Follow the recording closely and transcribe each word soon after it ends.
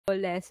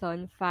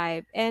lesson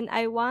 5. And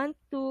I want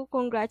to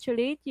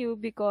congratulate you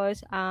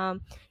because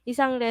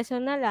isang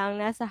lesson na lang,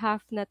 nasa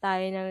half na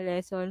tayo ng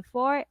lesson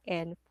 4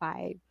 and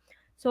 5.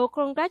 So,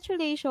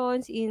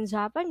 congratulations in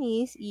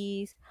Japanese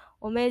is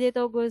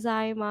omedetou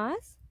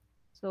gozaimasu.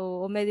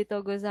 So,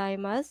 omedetou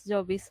gozaimasu,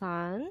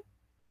 Jobi-san.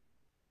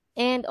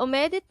 And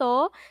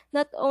omedetou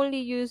not only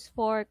used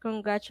for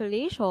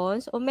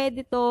congratulations,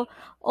 omedetou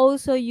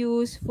also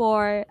used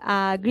for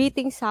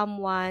greeting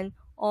someone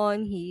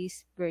on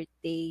his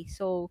birthday.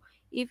 So,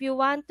 if you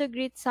want to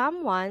greet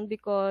someone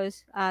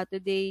because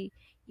today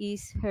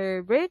is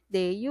her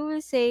birthday, you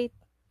will say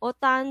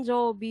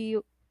otanjobi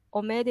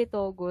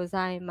omedetou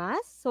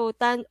gozaimasu. So,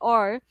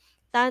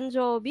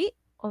 tanjobi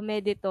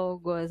omedetou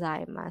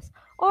gozaimasu.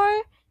 Or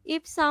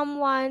if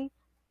someone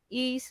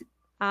is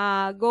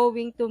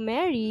going to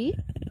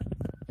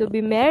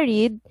be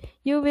married,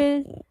 you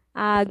will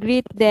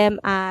greet them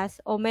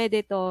as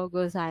omedetou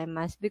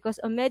gozaimasu because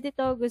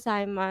omedetou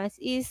gozaimasu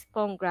is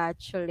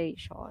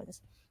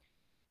congratulations.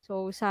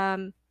 So, sa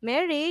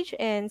marriage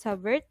and sa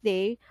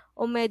birthday,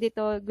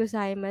 omedetou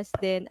gozaimasu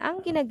din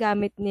ang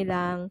ginagamit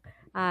nilang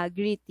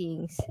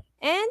greetings.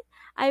 And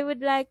I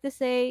would like to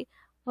say,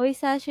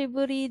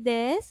 ohisashiburi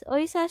desu.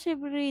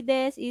 Ohisashiburi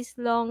desu is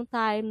long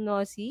time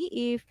no see.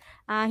 If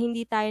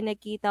hindi tayo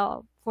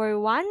nakita for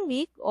 1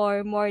 week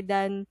or more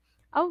than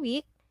a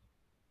week,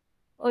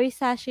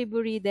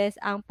 ohisashiburi desu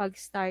ang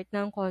pag-start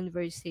ng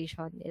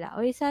conversation nila.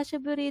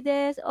 Ohisashiburi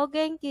desu, o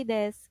genki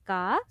desu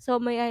ka? So,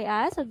 may I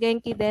ask, o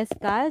genki desu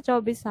ka,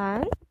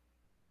 Jobi-san?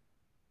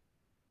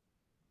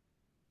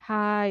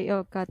 Hi,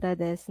 okata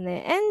desu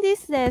ne. And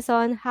this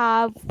lesson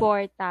have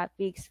 4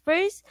 topics.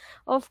 First,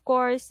 of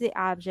course, the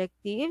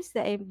adjectives,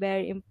 the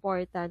very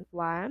important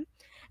one.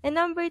 And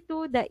number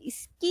 2, the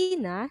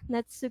iskina,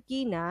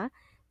 natsukina,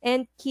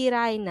 and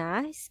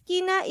kiraina.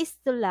 Iskina is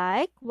to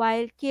like,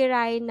 while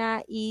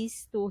kiraina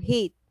is to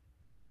hate.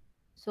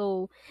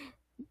 So,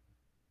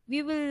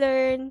 we will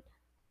learn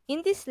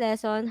in this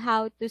lesson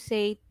how to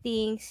say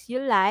things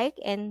you like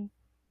and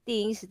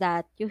things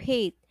that you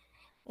hate.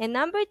 And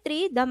number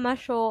 3, the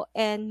masho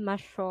and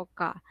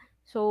mashoka.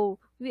 So,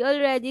 we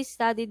already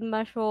studied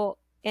masho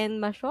and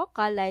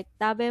mashoka like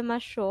tabe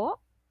masho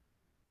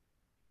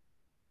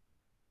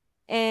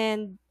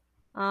and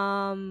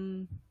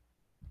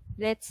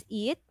let's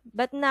eat.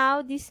 But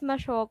now, this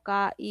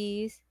mashoka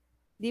is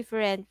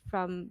different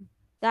from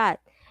that.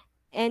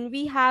 And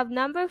we have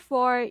number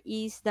 4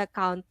 is the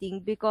counting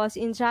because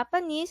in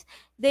Japanese,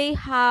 they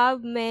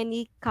have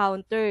many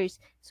counters.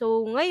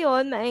 So,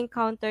 ngayon,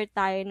 ma-encounter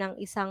tayo ng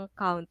isang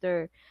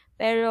counter.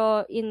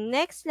 Pero in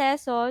next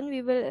lesson, we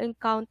will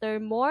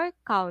encounter more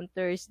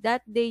counters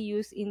that they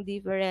use in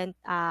different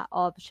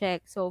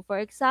objects. So,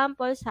 for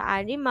example, sa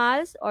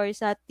animals or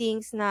sa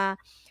things na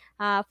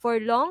for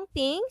long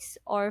things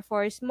or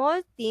for small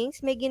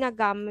things, may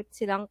ginagamit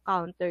silang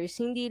counters.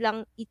 Hindi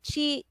lang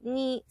ichi,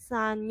 ni,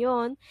 san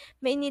yun.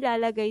 May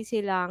nilalagay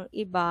silang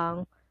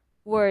ibang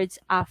words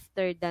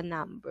after the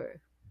number.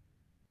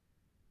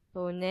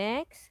 So,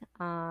 next.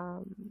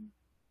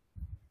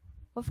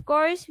 Of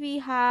course, we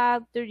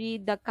have to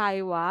read the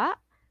kaiwa.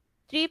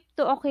 Trip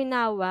to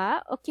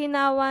Okinawa.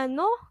 Okinawa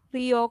no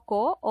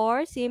Ryoko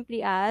or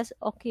simply as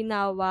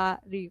Okinawa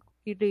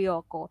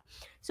Ryoko.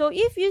 So,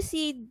 if you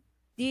see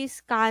this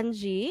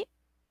kanji,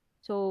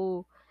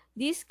 so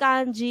this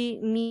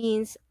kanji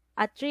means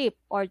a trip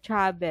or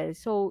travel.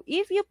 So,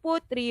 if you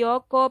put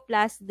Ryoko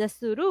plus the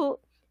suru,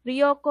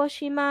 Ryoko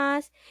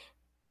shimasu,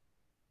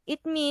 it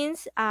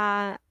means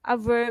a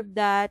verb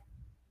that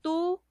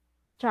to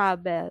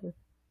travel.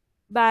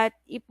 But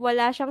if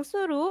wala siyang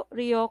suru,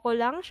 Ryoko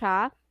lang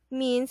siya,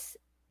 means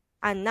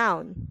a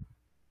noun,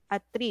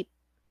 a trip,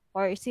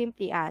 or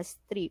simply as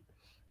trip.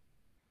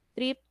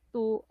 Trip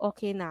to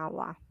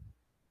Okinawa.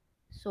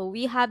 So,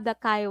 we have the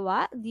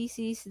kaiwa. This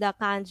is the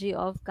kanji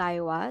of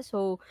kaiwa.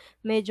 So,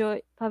 medyo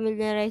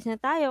familiarize na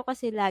tayo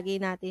kasi lagi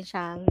natin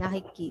siyang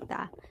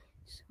nakikita.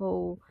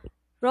 So,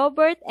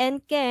 Robert and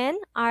Ken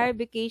are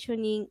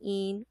vacationing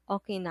in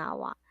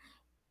Okinawa.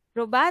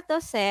 Robato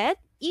said,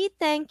 "I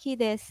tenki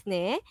desu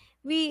ne."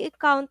 We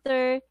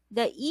encounter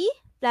the I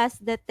plus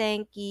the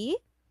tenki.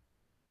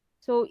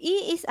 So,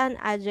 I is an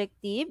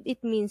adjective.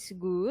 It means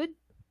good.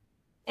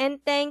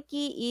 And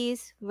tenki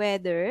is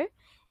weather.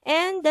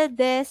 And the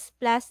des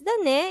plus the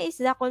ne is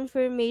the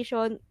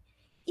confirmation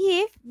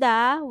if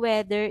the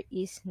weather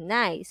is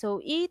nice.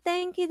 So, I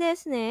tenki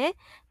desu ne.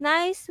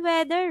 Nice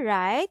weather,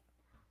 right?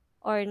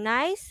 Or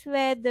nice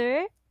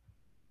weather,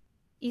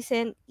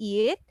 isn't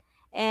it?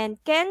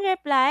 And Ken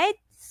replied,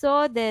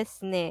 so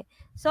desu ne.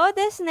 So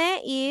desu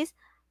ne is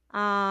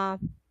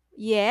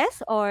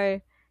yes or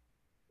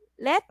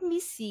let me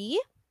see.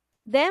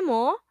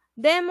 Demo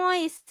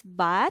is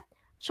but.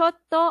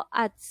 Chotto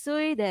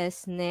atsui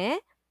desu ne.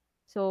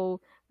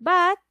 So,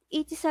 but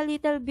it is a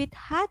little bit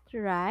hot,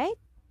 right?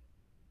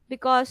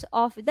 Because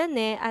of the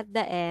ne at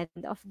the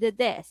end of the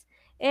des.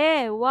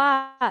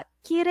 What?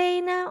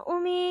 Kirei na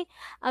umi,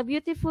 a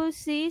beautiful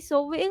sea.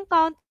 So, we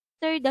encounter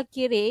after the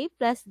kirei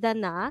plus the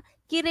na.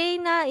 Kirei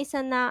na is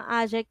a na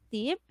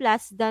adjective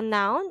plus the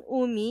noun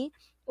umi.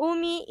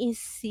 Umi is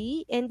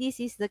sea, and this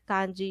is the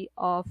kanji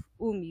of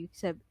umi.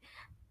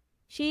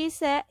 He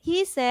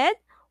said,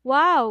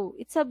 "Wow,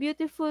 it's a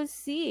beautiful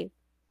sea.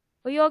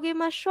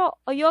 Oyogimasho."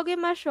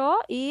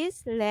 Oyogimasho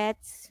is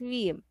let's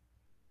swim.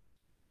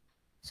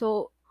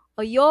 So,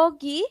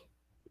 oyogi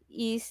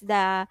is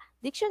the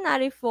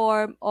dictionary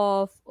form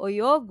of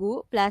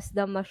oyogu plus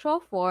the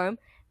masho form.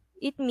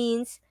 It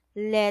means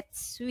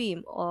let's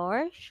swim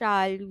or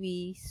shall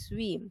we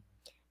swim.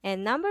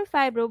 And number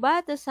 5,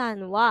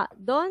 Robato-san wa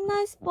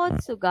donna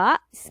spotsu ga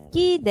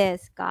ski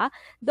desu ka?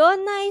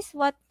 Donna is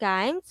what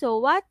kind?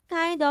 So, what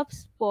kind of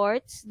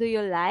sports do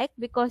you like?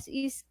 Because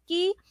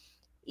ski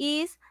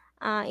is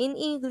in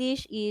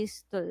English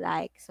is to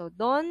like. So,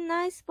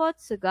 donna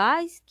spotsu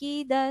ga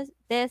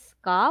desu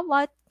ka?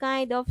 What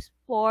kind of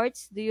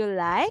sports do you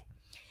like?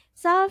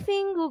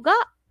 Surfing ga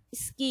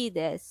ski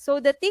desu. So,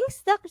 the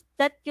things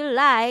that you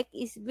like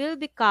will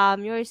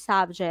become your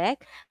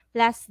subject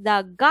plus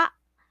the ga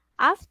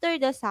after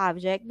the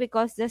subject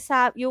because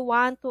you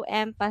want to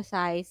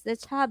emphasize the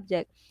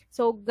subject.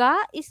 So, ga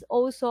is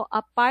also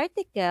a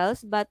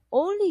particles but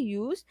only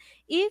used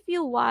if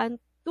you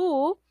want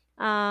to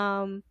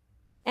um,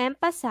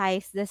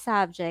 emphasize the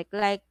subject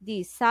like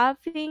this.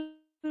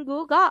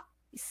 Safingu ga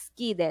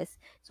ski desu.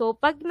 So,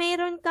 pag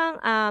mayroon kang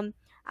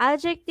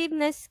adjective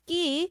na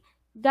ski,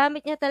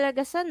 gamit niya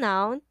talaga sa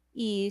noun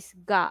is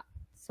ga.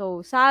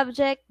 So,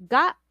 subject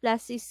ga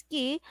plus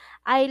ski,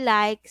 I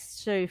like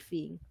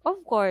surfing.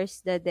 Of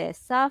course, the des.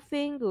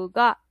 Safingu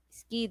ga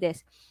ski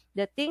desu.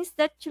 The things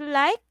that you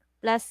like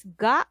plus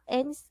ga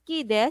and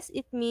ski desu,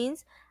 it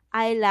means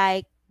I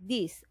like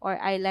this or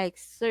I like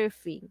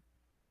surfing.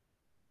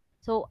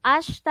 So,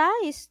 ashita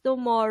is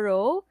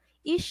tomorrow.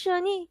 Isho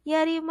ni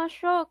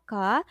yarimashou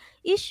ka?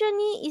 Isho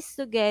ni is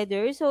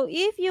together. So,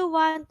 if you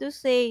want to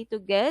say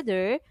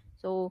together,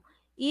 so,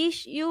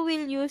 you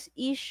will use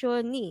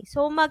isho ni.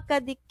 So,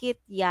 magkadikit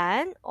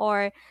yan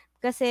or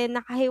kasi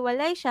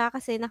nakahiwalay siya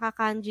kasi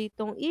nakakanji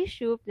itong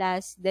issue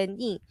plus the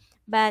ni.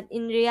 But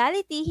in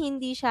reality,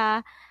 hindi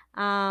siya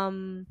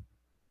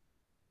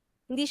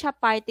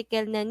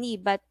particle na ni.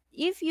 But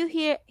if you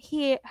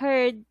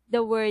heard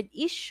the word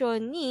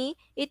isho ni,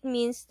 it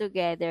means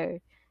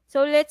together.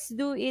 So, let's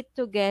do it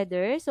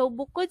together. So,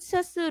 bukod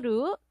sa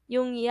suru,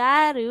 yung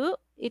yaru,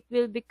 it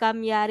will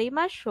become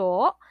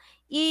yarimasho,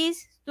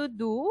 is to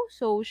do.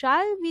 So,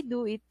 shall we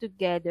do it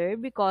together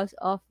because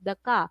of the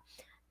ka?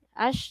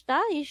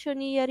 Ashita, isho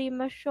ni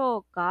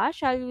yarimashou ka?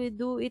 Shall we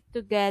do it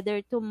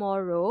together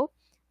tomorrow?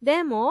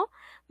 Demo,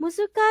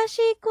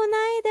 musukashi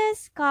kunai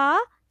desu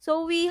ka?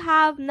 So, we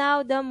have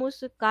now the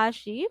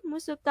musukashi.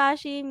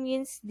 Musukashi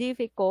means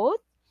difficult.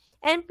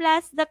 And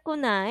plus the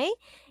kunai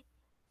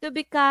to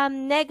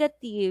become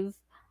negative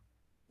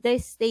the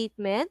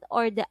statement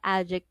or the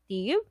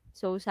adjective.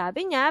 So,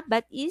 sabi niya,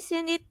 but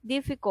isn't it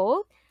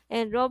difficult?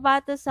 And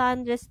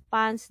Robato-san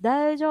responds,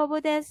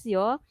 daijoubu desu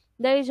yo.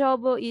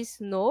 Daijoubu is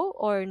no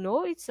or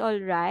no, it's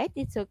alright,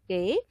 it's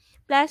okay.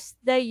 Plus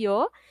the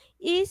yo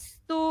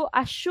is to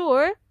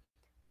assure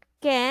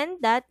Ken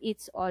that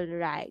it's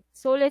alright.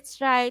 So, let's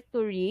try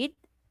to read.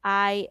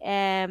 I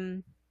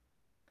am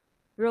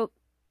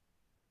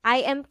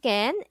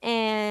Ken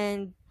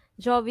and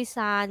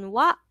Jovi-san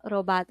wa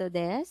Robato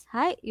desu.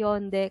 Hai,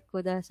 yonde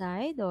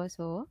kudasai,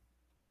 dozo.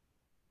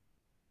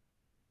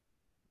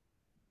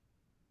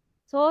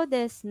 So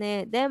desu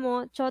ne.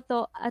 Demo,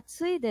 choto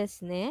atsui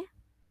desu ne.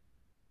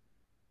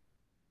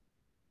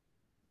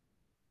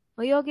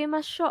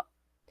 Oyogimashou.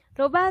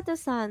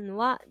 Robato-san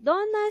wa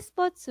donna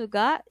spotsu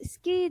ga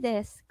suki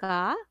desu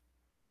ka?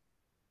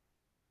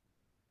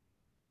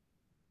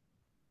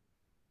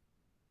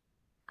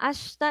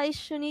 Ashita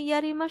issho ni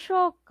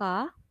yarimashou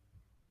ka?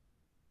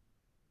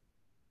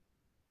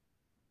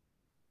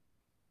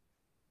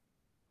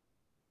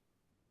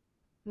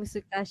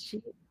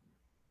 Musukashi.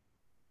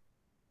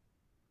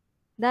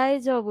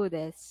 Daijoubu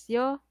desu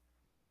yo.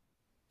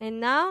 And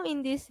now,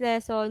 in this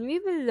lesson, we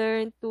will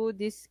learn to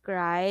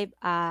describe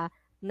a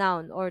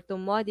noun or to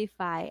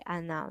modify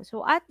a noun.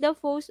 So, at the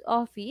post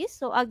office,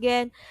 so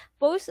again,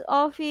 post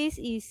office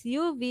is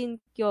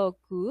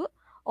yubinkyoku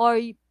or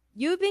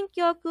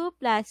yubinkyoku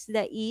plus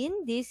the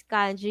in, this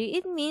kanji,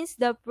 it means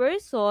the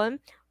person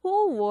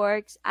who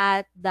works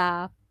at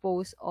the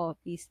post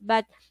office.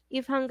 But,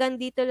 if hanggang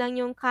dito lang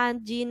yung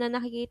kanji na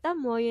nakikita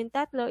mo, yung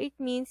tatlo, it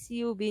means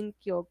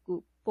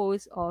yubinkyoku,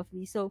 post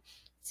office. So,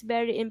 it's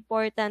very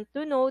important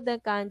to know the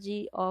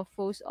kanji of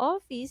post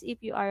office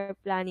if you are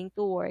planning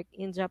to work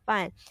in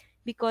Japan.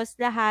 Because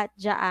lahat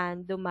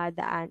dyan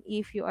dumadaan.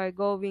 If you are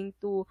going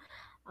to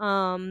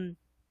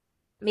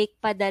make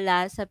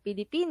padala sa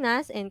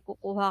Pilipinas and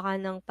kukuha ka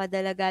ng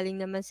padala galing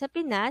naman sa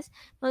Pinas,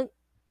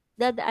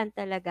 magdadaan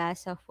talaga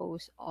sa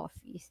post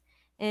office.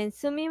 And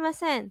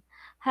sumimasen,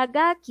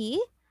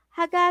 hagaki.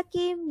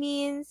 Hagaki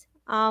means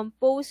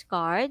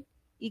postcard.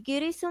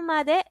 Igirisu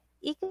made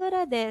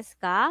ikura desu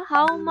ka?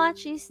 How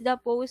much is the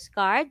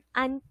postcard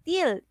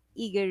until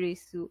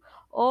igirisu?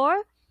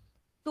 Or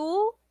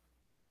to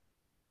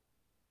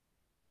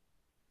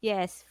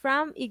Yes,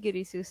 from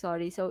Igirisu,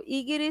 sorry. So,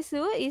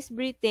 Igirisu is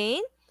Britain.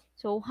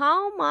 So,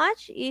 how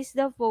much is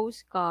the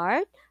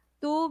postcard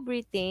to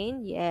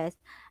Britain? Yes.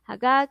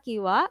 Hagaki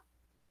wa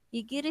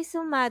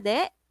Igirisu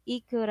made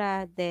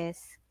ikura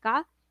desu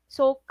ka?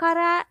 So,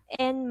 kara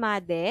and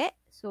made.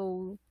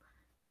 So,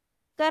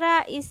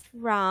 kara is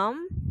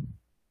from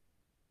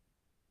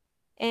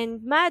and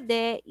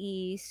made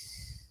is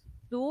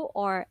to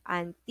or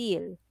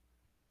until.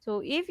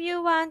 So, if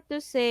you want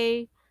to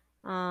say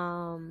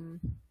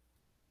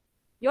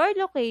your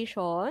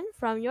location,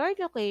 from your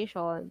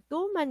location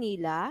to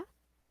Manila,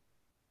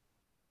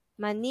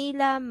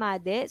 Manila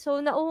Made.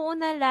 So,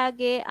 nauuna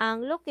lagi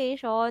ang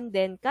location,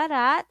 then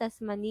Kara,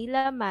 tas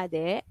Manila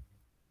Made.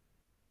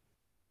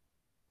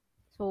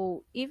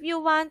 So, if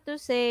you want to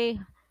say,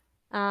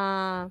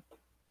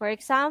 for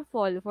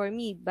example, for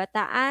me,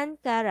 Bataan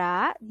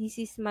Kara,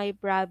 this is my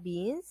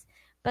province.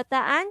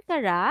 Bataan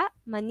Kara,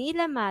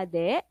 Manila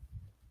Made.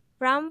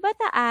 From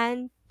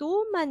Bataan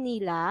to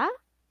Manila,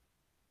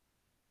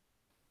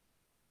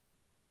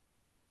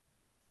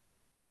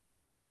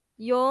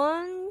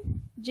 yon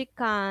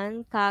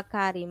jikan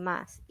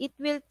kakarimas. It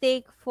will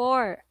take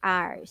 4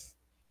 hours.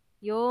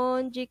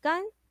 Yon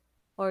jikan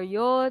or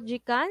yo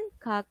jikan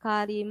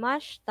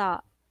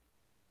kakarimashita.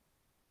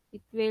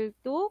 It will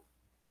took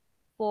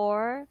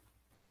 4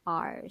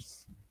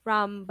 hours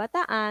from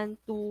Bataan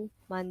to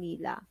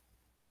Manila.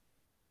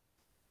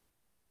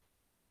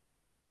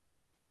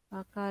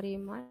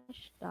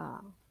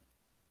 Kakarimashita.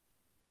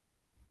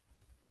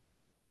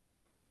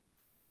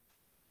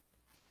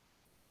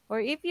 Or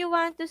if you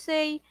want to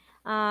say,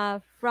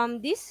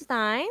 from this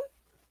time,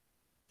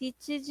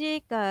 7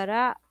時か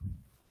ら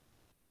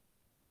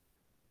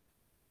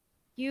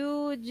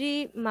9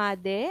時ま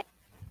で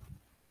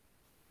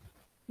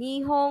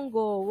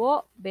Nihonggo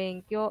wo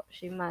benkyou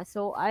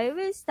shimasu. So, I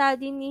will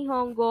study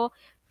Nihongo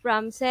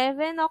from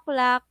 7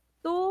 o'clock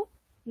to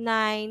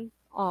 9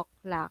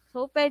 o'clock.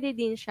 So, pwede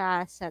din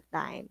siya sa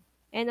time.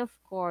 And of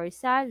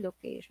course, sa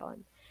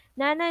location.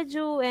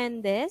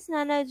 Nanajuen des.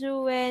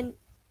 Nanajuen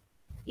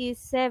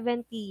is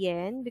 70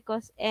 yen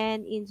because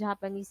N in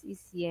Japanese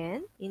is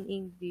yen. In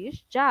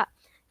English, ja.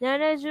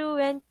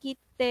 Nanajuen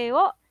kitte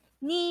o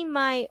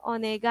nimai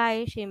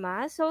onegai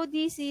shimasu. So,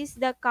 this is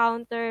the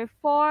counter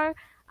for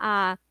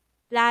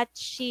flat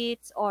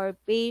sheets or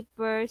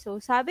paper.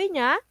 So, sabi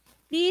niya,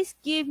 please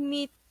give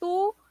me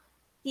 2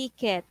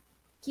 ticket.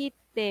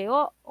 Kitte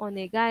o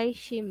onegai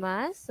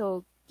shimasu.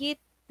 So,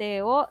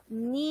 kitte o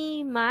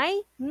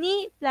nimai.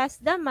 Ni plus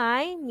the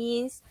mai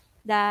means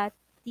the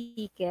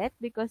ticket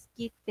because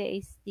kitte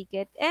is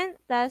ticket and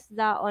plus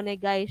the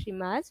onegai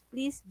shimasu.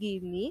 Please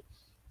give me.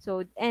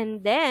 So,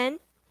 and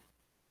then,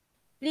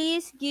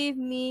 please give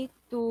me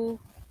 2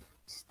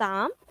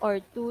 stamp or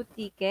 2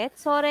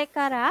 tickets. Sore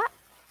kara.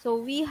 So,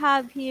 we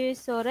have here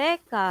sore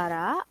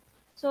kara.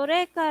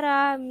 Sore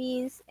kara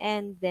means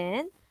and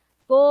then.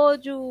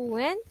 50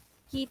 yen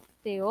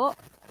kitte o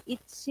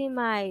 1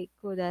枚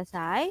くだ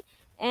さい.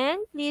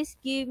 And please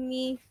give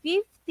me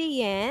 50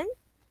 yen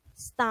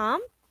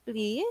stamp,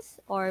 please.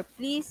 Or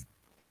please,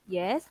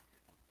 yes.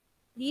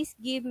 Please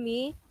give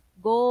me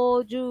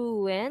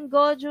 50 yen.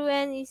 50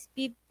 yen is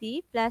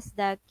 50 plus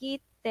the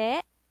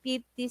kitte.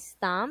 50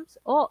 stamps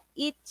o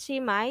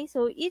ichimai.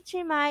 So,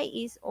 ichimai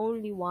is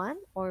only one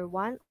or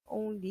one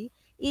only.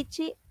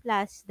 Ichi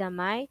plus the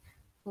mai.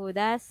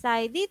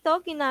 Kudasai. Dito,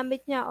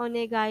 ginamit niya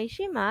onegai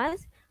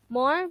shimasu.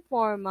 More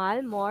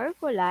formal, more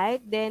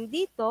polite. Then,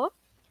 dito,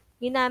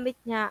 ginamit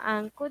niya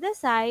ang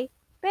kudasai.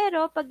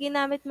 Pero, pag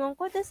ginamit mo ang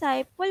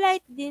kudasai,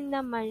 polite din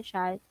naman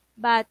siya.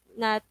 But,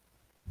 not,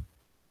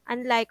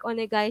 unlike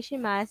onegai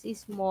shimasu,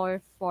 is more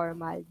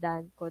formal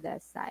than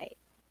kudasai.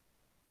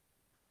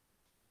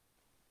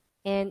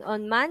 And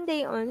on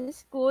Monday on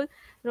school,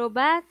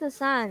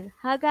 Roberto-san,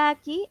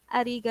 hagaki,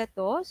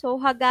 arigato. So,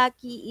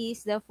 hagaki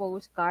is the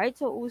postcard.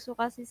 So, uso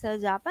kasi sa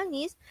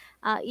Japanese,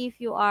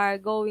 if you are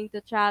going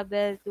to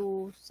travel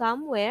to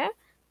somewhere,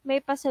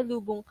 may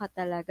pasalubong ka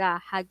talaga.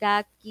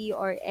 Hagaki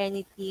or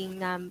anything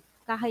na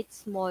kahit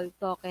small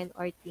token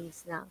or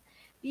things lang.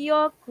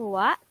 Ryoko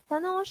wa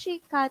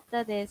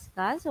tanoshikatta desu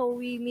ka? So,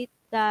 we meet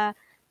the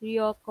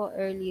Ryoko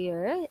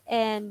earlier.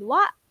 And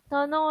wa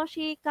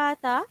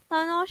Tanoshikata.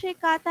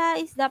 Tanoshikata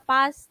is the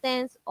past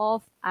tense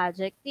of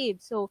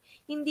adjective. So,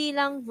 hindi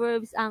lang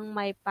verbs ang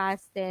may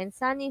past tense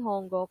sa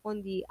Nihongo,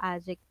 kundi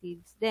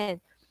adjectives din.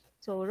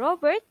 So,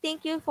 Robert,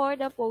 thank you for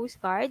the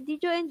postcard.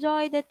 Did you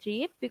enjoy the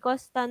trip?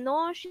 Because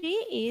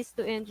tanoshi is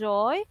to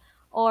enjoy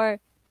or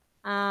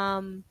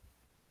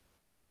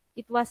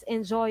it was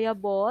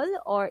enjoyable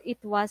or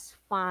it was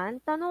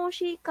fun.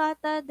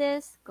 Tanoshikata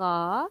desu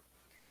ka?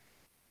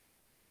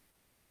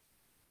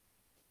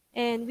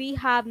 And we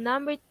have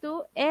number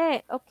 2,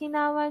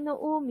 Okinawa no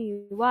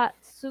umi wa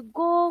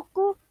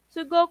sugoku.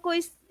 Sugoku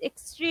is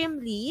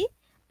extremely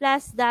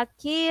plus the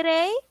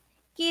kirei.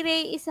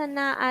 Kirei is an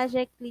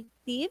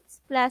adjective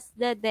plus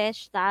the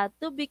deshta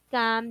to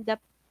become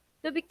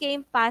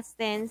past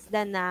tense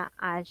the na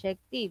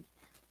adjective.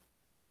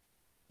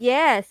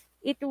 Yes,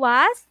 it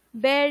was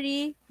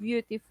very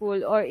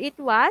beautiful or it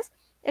was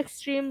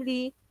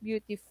extremely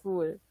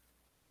beautiful.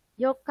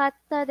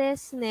 Yokatta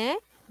desu ne.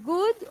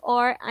 Good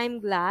or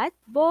I'm glad.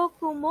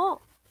 Boku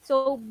mo.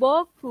 So,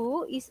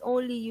 boku is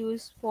only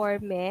used for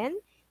men.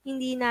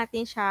 Hindi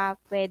natin siya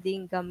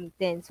pwedeng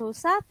gamitin. So,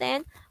 sa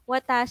atin,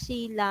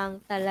 watashi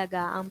lang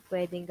talaga ang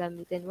pwedeng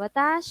gamitin.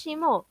 Watashi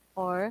mo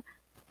or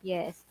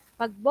yes.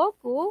 Pag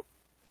boku,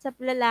 sa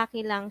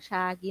lalaki lang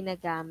siya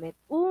ginagamit.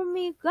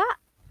 Umiga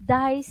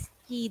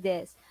daisuki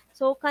desu.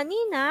 So,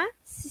 kanina,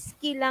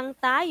 siski lang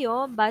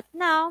tayo, but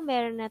now,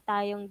 meron na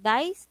tayong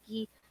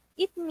daisuki.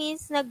 It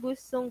means na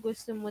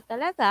gustong-gusto mo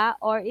talaga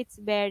or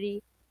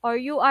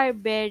you are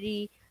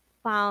very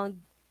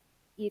found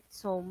it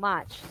so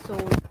much. So,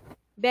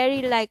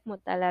 very like mo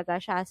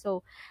talaga siya.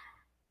 So,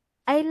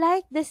 I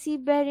like the sea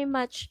very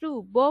much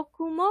too.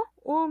 Boku mo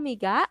umi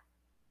ga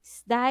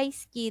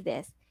daisuki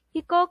desu.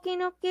 Hikoki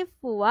no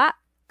kifu wa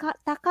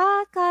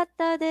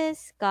takakatta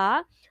desu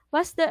ka?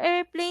 Was the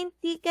airplane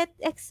ticket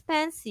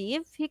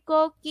expensive?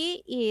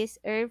 Hikoki is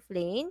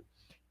airplane.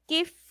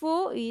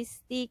 Kifu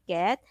is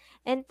ticket,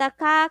 and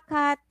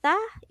takakata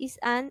is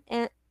an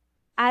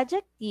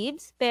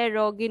adjectives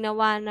pero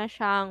ginawa na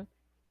siyang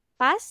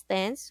past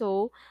tense.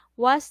 So,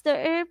 was the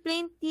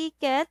airplane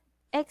ticket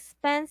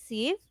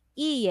expensive?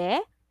 Iye.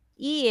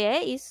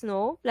 Iye is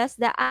no plus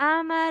the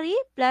amari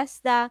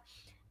plus the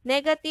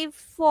negative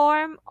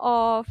form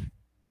of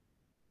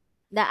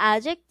the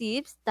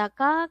adjectives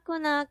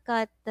takaku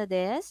nakatta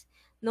desu.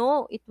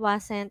 No, it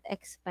wasn't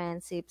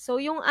expensive. So,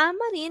 yung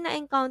amari,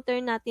 na-encounter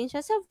natin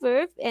siya sa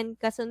verb and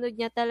kasunod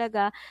niya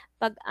talaga,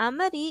 pag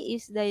amari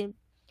is the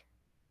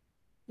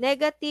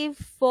negative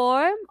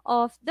form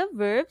of the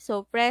verb.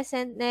 So,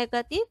 present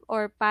negative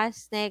or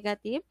past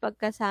negative,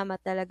 pagkasama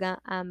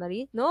talaga ang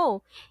amari. No,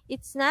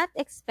 it's not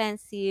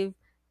expensive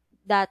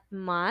that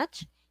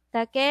much.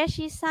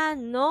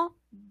 Takeshi-san no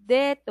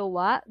deto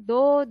wa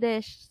do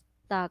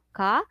deshita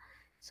ka?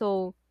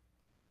 So,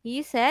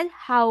 he said,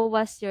 how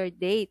was your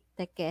date,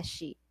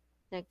 Takeshi?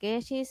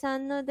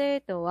 Takeshi-san no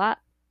date wa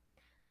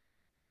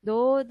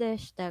do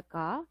deshita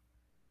ka?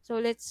 So,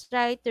 let's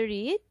try to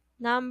read.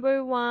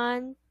 Number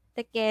 1,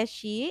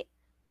 Takeshi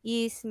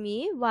is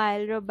me,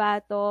 while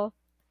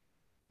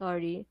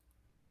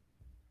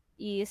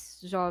is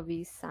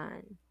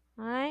Jovi-san.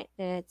 Alright,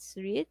 let's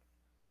read.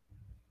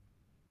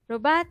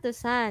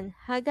 Robato-san,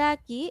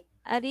 hagaki,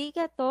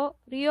 arigato,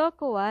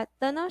 ryoko wa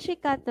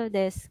tanoshikatta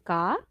desu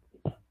ka?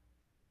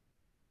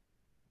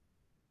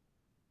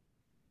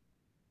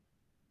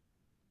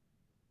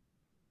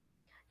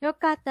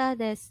 Yokatta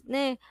desu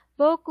ne.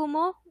 Boku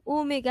mo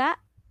umi ga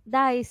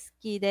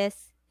daisuki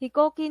desu.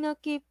 Hikoki no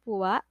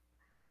kippu wa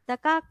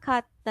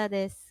takakatta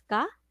desu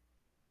ka?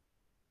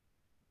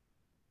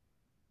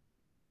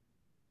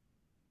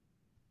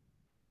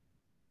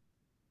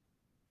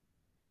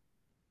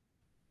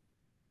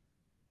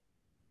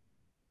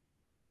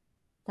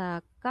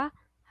 Taka.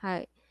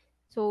 Hai.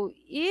 So,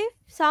 if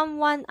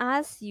someone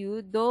asks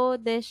you, do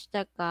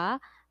deshita ka?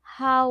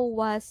 How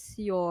was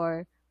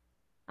your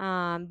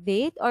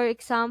date? Or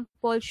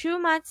example,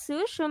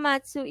 shumatsu.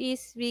 Shumatsu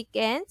is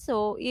weekend.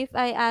 So, if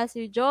I ask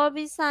you,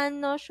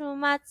 Jovi-san no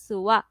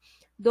shumatsu wa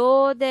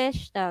do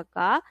deshita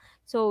ka?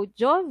 So,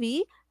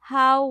 Jovi,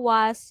 how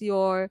was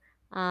your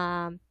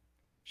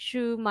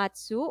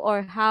shumatsu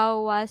or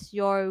how was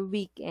your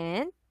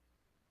weekend?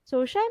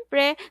 So,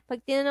 syempre,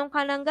 pag tinanong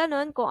ka ng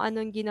ganun kung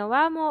anong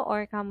ginawa mo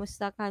or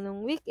kamusta ka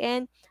nung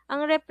weekend,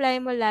 ang reply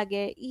mo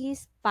lagi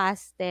is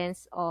past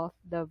tense of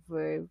the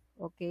verb.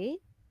 Okay?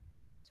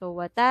 So,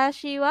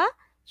 watashi wa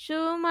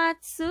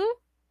shumatsu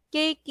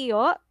keiki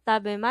o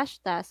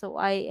tabemashita. So,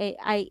 I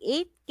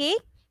ate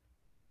cake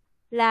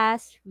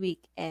last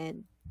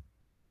weekend.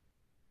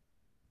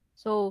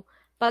 So,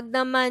 pag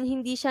naman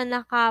hindi siya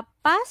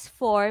naka-past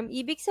form,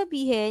 ibig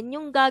sabihin,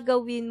 yung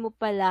gagawin mo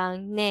pa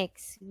lang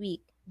next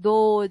week.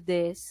 Do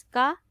desu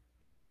ka?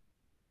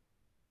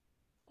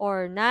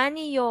 Or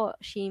nani yo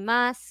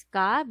shimasu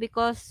ka?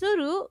 Because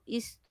suru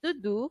is to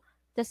do,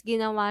 tas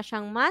ginawa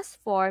siyang mas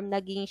form,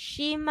 naging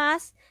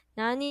shimasu,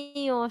 nani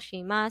yo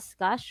shimasu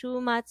ka?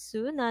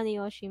 Shumatsu,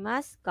 nani yo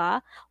shimasu ka?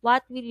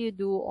 What will you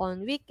do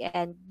on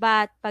weekend?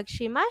 But pag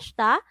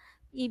shimashita,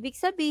 ibig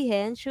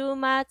sabihin,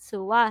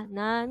 shumatsu wa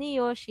nani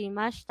yo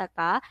shimashita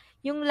ka?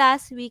 Yung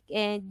last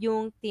weekend,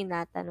 yung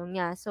tinatanong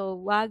niya. So,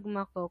 wag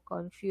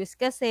mako-confuse.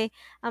 Kasi,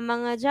 ang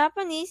mga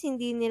Japanese,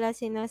 hindi nila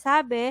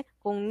sinasabi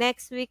kung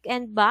next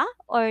weekend ba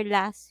or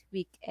last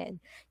weekend.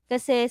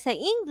 Kasi sa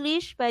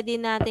English, pwede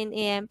natin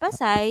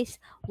i-emphasize,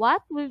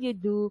 what will you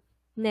do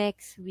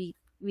next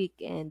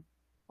weekend?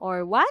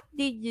 Or what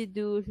did you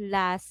do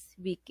last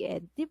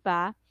weekend?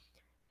 Diba?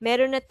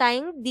 Meron na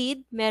tayong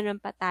did,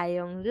 meron pa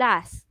tayong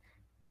last.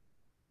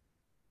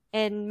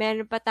 And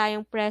meron pa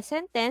tayong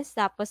present tense,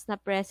 tapos na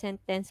present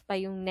tense pa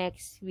yung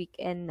next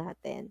weekend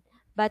natin.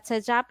 But sa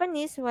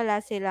Japanese,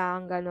 wala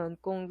silang ganun.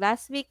 Kung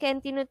last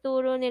weekend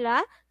tinuturo nila,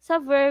 sa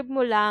verb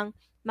mo lang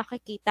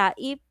makikita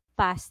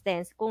past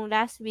tense. Kung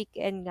last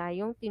weekend nga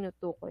yung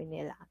tinutukoy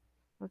nila.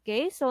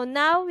 Okay? So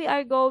now we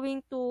are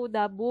going to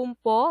the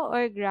bumpo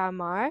or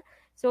grammar.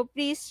 So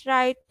please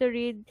try to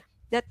read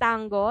the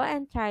tango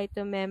and try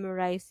to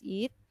memorize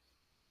it.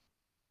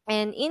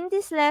 And in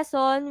this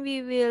lesson,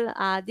 we will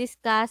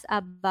discuss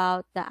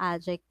about the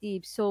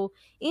adjectives. So,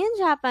 in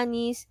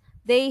Japanese,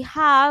 they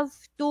have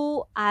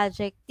two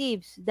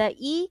adjectives, the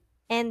I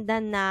and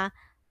the na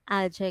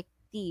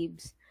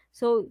adjectives.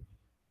 So,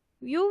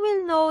 you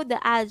will know the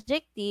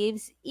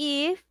adjectives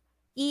if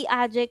I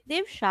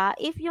adjective siya,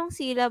 if yung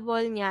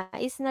syllable niya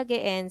is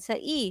nag-e-end sa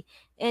I.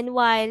 And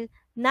while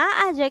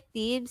na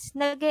adjectives,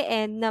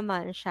 nag-e-end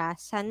naman siya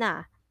sa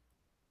na.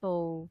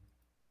 So,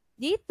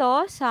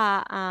 dito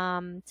sa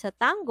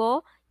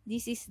tango,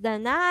 this is the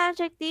na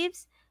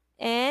adjectives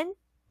and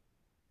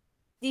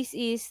this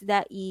is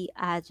the I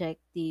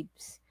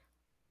adjectives.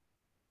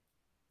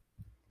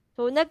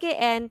 So,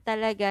 nag-e-end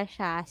talaga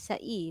siya sa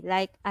I.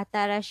 Like,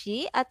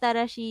 atarashi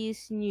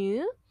is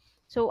new.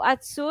 So,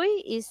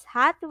 atsui is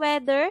hot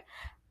weather.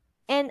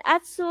 And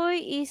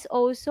atsui is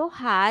also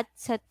hot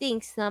sa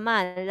things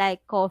naman,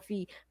 like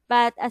coffee.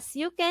 But as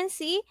you can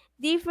see,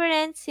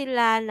 different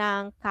sila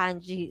ng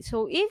kanji.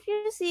 So, if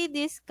you see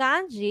this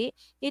kanji,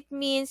 it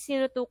means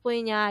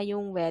sinutukoy niya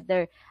yung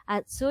weather.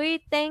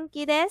 Atsui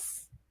tenki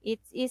desu. It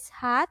is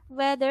hot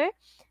weather.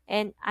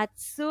 And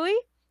atsui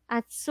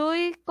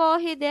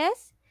kohi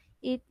desu.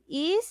 It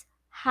is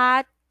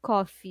hot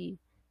coffee.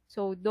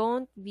 So,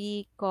 don't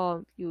be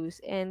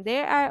confused. And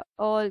there are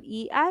all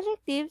I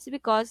adjectives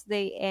because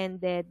they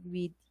ended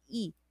with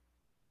I.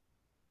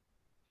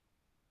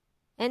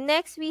 And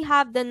next, we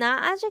have the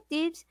na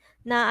adjectives.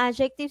 Na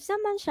adjectives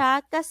naman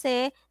siya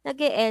kasi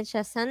nag-e-end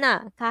siya sa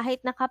na.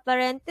 Kahit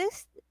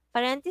naka-parenthesis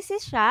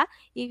siya,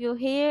 if you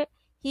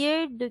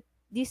hear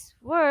these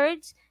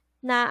words,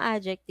 na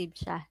adjective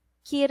siya.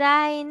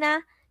 Kirai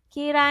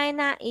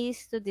na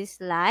is to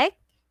dislike.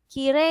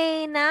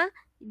 Kirei na,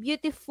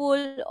 beautiful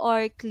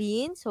or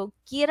clean. So,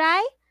 kirai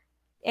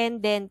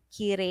and then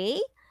kirei.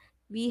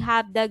 We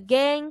have the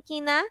genki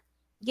na,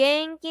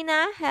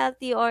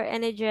 healthy or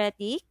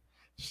energetic.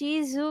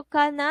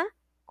 Shizuka na,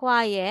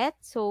 quiet.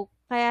 So,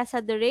 kaya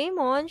sa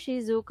Doraemon,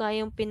 Shizuka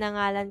yung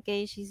pinangalan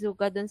kay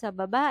Shizuka dun sa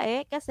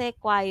babae kasi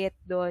quiet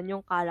dun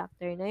yung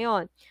character na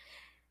yon.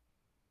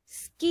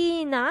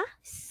 Ski na,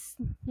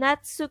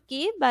 not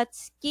suki, but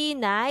ski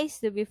na is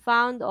to be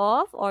found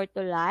of or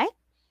to like.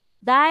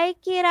 Dai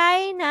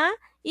kirai na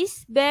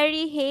is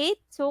very hate.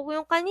 So,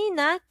 yung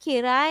kanina,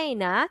 kirai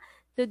na,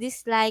 to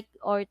dislike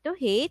or to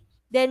hate.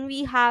 Then,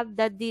 we have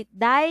the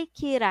dai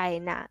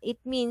kirai na. It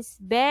means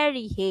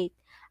very hate.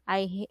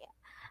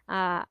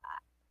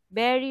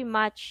 Very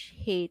much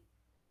hate.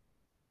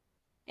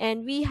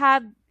 And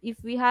if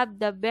we have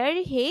the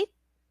very hate,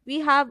 we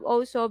have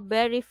also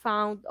very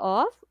fond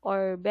of,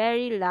 or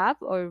very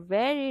love, or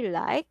very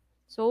like,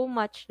 so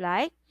much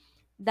like,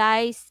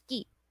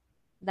 daisuki.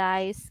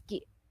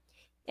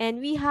 And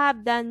we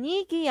have the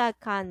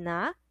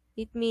nigiyaka,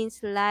 it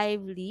means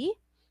lively.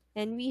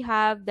 And we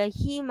have the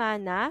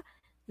himana,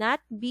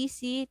 not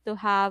busy, to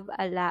have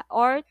a lot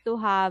or to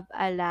have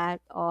a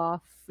lot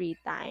of free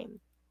time.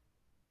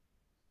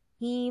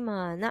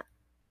 Himana.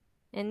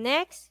 And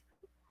next,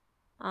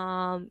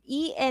 I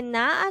and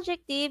na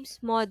adjectives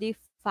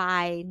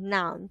modify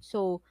noun.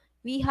 So,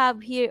 we have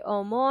here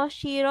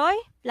omoshiroi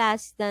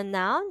plus the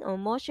noun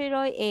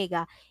omoshiroi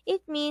eiga.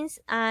 It means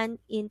an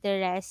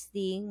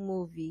interesting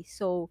movie.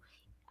 So,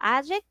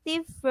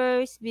 adjective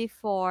first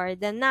before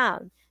the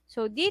noun.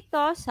 So,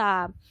 dito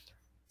sa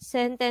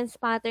sentence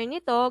pattern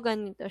nito,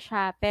 ganito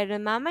siya. Pero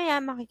mamaya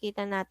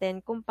makikita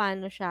natin kung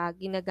paano siya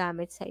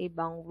ginagamit sa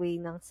ibang way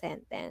ng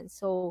sentence.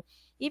 So,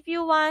 if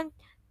you want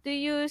to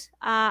use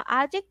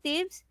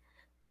adjectives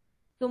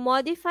to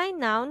modify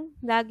noun,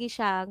 lagi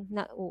siyang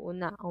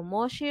nauuna.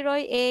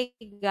 Omoshiroi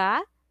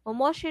eiga.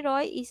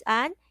 Omoshiroi is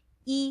an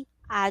I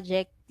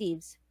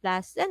adjectives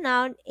plus the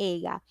noun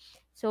eiga.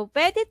 So,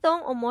 pwede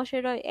tong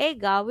omoshiroi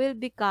eiga will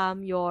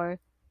become your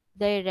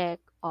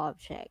direct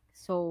object.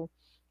 So,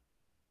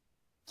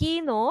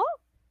 kino,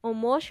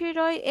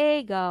 omoshiroi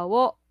eiga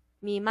wo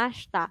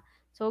mimashita.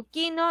 So,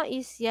 kino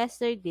is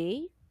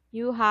yesterday.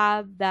 You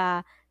have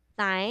the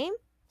time.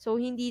 So,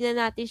 hindi na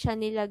natin siya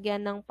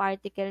nilagyan ng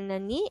particle na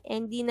ni,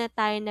 and hindi na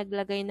tayo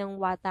naglagay ng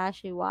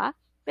watashi wa,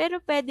 pero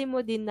pwede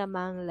mo din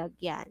namang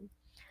lagyan.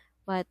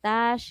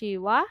 Watashi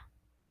wa.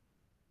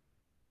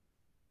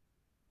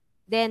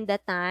 Then,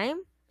 the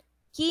time.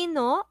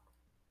 Kino,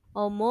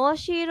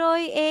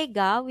 omoshiroi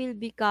eiga will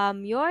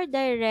become your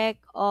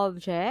direct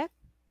object.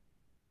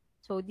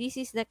 So, this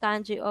is the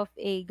kanji of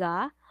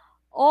eiga.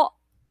 O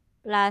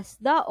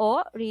plus the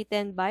o,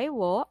 written by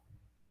wo,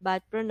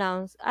 but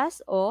pronounced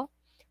as o,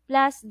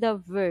 plus the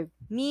verb.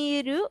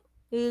 Miru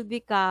will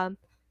become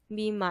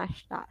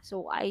mimashita.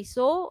 So, I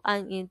saw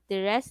an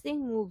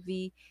interesting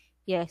movie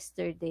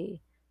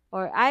yesterday.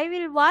 Or, I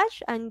will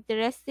watch an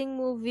interesting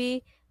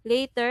movie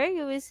later.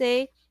 You will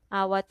say,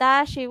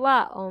 watashi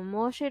wa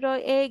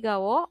omoshiroi eiga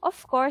wo.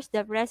 Of course,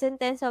 the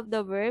present tense of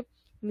the verb,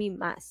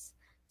 mimas.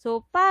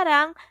 So,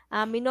 parang,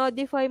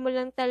 minodify mo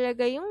lang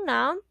talaga yung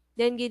noun,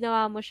 then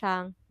ginawa mo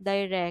siyang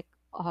direct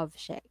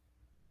object.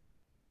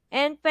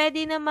 And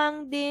pwede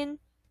namang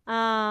din,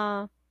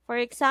 For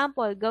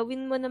example,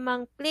 gawin mo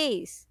namang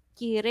place.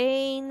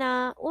 Kirei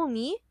na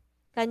umi,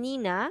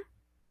 kanina.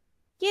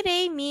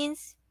 Kirei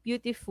means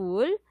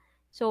beautiful.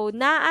 So,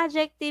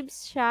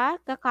 na-adjectives siya,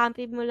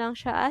 kakampi mo lang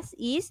siya as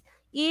is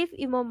if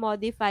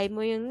imo-modify mo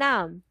yung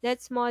noun.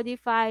 Let's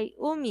modify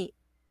umi.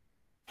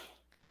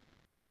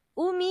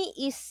 Umi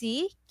is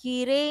sea.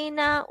 Kirei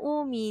na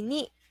umi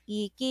ni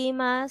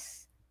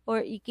ikimasu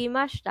or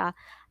ikimashita.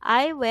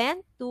 I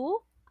went to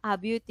a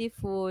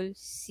beautiful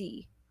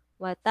sea.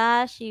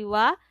 Watashi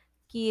wa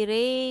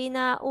kirei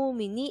na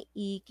umi ni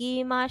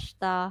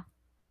ikimashita.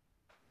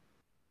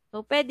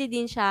 So, pwede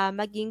din siya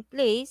maging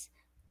place,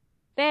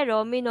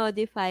 pero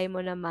minodify mo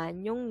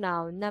naman yung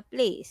noun na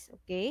place.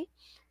 Okay?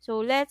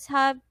 So, let's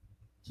have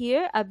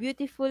here a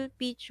beautiful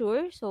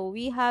picture. So,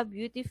 we have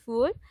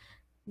beautiful,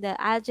 the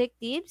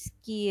adjectives,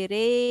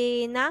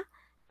 kirei na,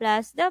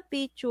 plus the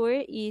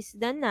picture is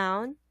the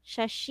noun,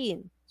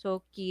 shashin.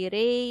 So,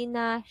 kirei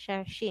na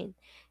shashin.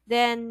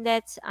 Then,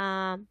 let's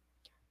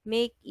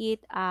make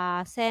it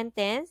a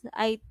sentence.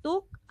 I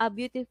took a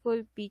beautiful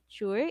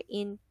picture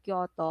in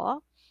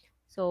Kyoto.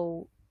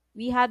 So,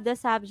 we have the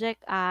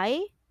subject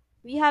I,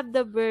 we have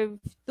the verb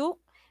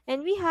took,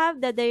 and we have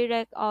the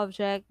direct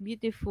object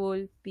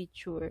beautiful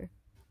picture.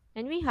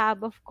 And we have,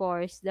 of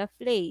course, the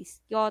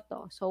place,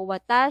 Kyoto. So,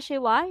 watashi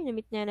wa,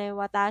 inamit niya na yung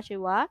watashi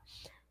wa,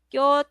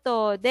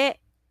 Kyoto de.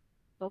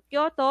 So,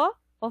 Kyoto,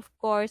 of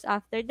course,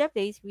 after the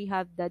place, we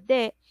have the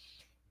de.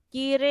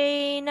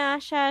 Kirei na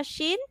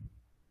shashin,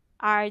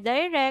 our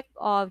direct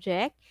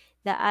object,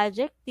 the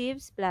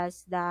adjectives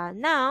plus the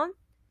noun,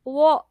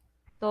 wo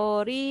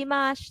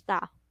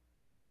torimashita,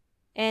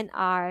 and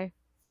our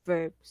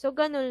verb. So,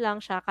 ganun lang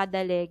siya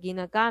kadali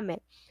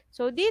ginagamit.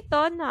 So, dito,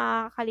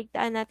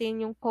 nakakaligtaan natin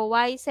yung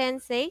kawaii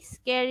sensei,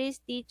 scary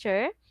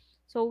teacher.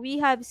 So,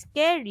 we have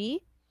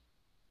scary,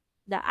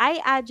 the I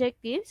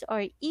adjectives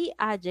or E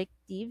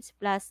adjectives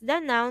plus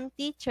the noun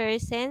teacher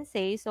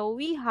sensei. So,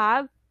 we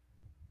have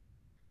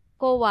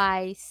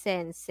kawaii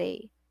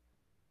sensei.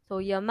 So,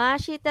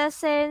 Yamashita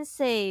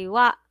sensei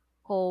wa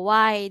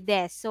kawaii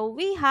desu. So,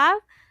 we have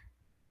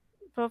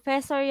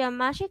Professor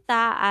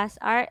Yamashita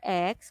as our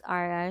X,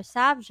 our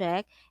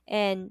subject,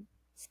 and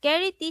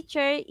scary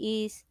teacher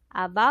is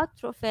about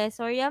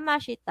Professor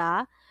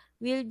Yamashita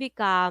will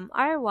become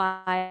our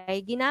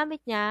Y.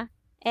 Ginamit niya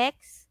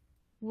X,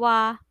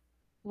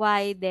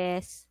 Y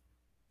des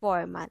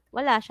format.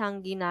 Wala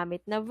siyang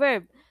ginamit na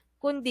verb,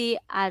 kundi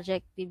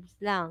adjectives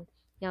lang.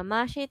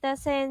 Yamashita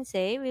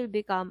sensei will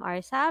become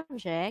our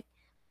subject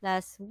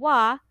plus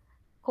wa,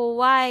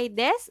 kawaii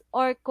des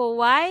or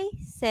kawaii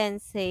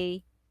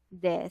sensei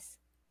des.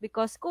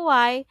 Because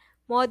kawaii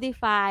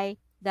modify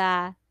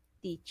the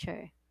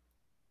teacher.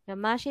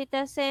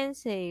 Yamashita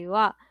sensei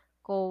wa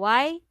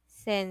kawaii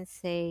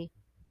sensei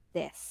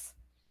des.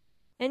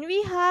 And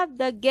we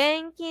have the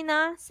genki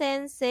na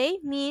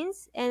sensei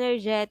means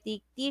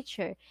energetic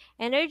teacher.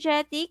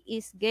 Energetic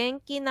is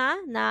genki na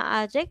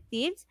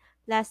adjectives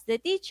plus the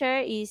teacher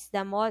is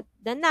the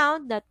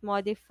noun that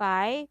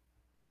modify.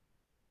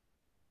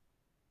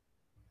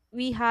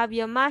 We have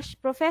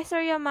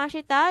Professor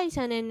Yamashita is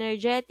an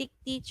energetic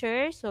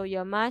teacher. So,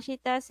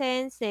 Yamashita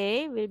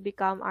sensei will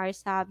become our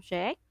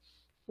subject.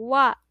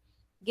 Wa,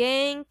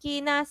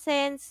 genki na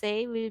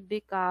sensei will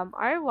become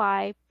our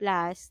Y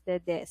plus the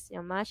des.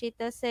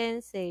 Yamashita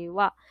sensei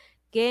wa,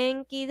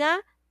 genki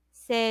na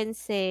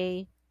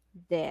sensei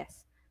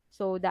des.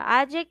 So, the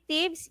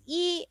adjectives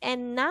E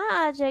and na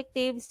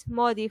adjectives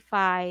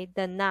modify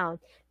the noun.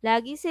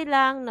 Lagi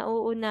silang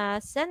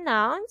nauuna sa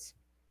nouns.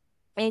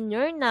 And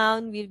your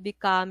noun will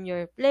become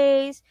your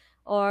place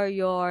or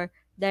your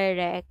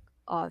direct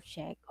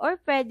object. Or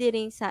pwede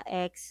rin sa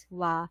X,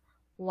 wa,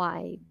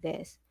 Y,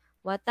 des.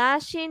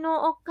 Watashi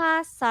no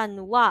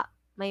okasan wa.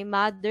 My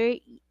mother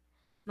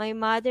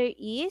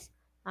is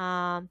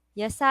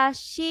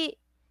yasashi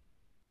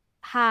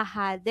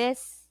haha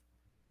des.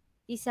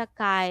 Is a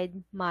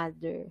kind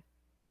mother.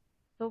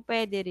 So,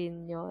 pwede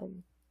rin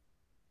yon.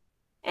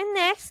 And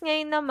next,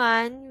 ngayon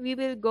naman, we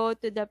will go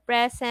to the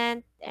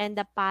present and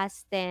the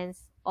past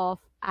tense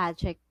of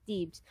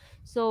adjectives.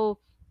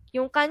 So,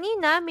 yung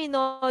kanina,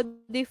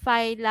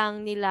 minodify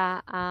lang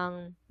nila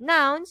ang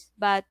nouns,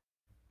 but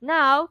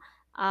now,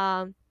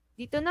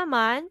 dito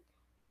naman,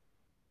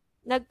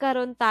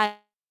 nagkaroon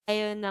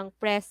tayo ng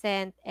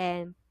present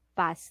and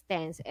past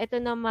tense.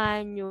 Ito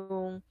naman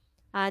yung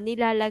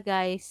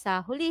nilalagay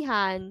sa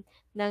hulihan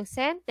ng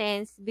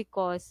sentence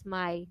because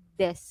may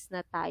des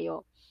na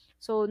tayo.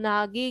 So,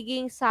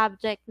 nagiging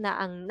subject na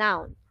ang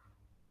noun.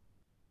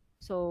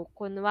 So,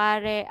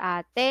 kunwari,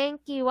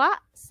 tenki wa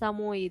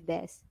samui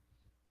desu.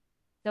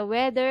 The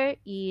weather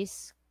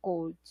is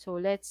cold. So,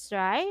 let's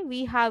try.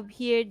 We have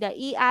here the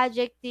E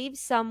adjective.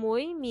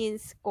 Samui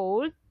means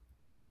cold.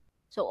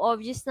 So,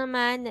 obvious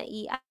naman na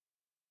E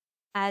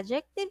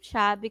adjective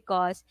siya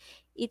because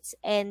it's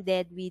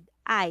ended with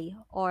I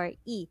or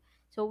E.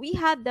 So, we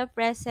have the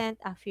present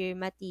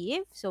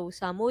affirmative. So,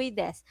 samui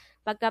desu.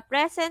 Pagka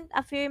present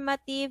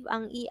affirmative,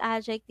 ang E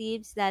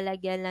adjectives,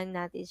 lalagyan lang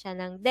natin siya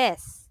ng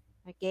des.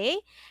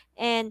 Okay?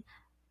 And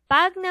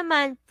Pag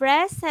naman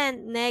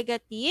present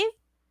negative,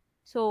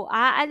 so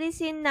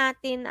aalisin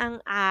natin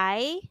ang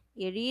I,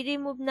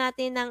 i-remove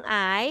natin ang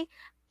I,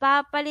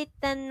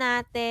 papalitan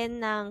natin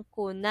ng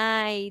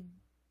kunay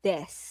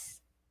des.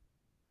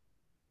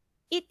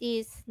 It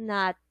is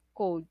not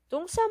cold.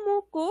 Tung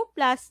samuku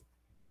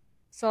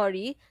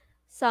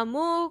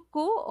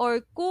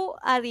or ku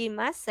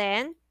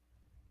arimasen,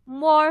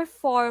 more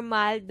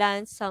formal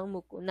than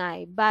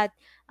samukunai. But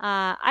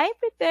I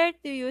prefer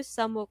to use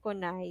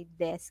samukunai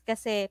des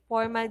kasi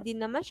formal din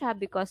naman siya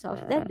because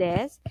of the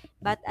des,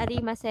 but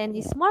arimasen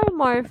is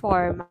more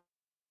formal.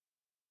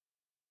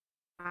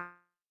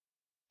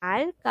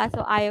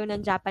 Kaso ayaw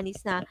ng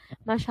Japanese na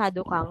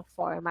masyado kang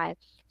formal.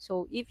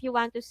 So, if you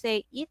want to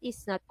say it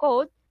is not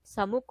cold,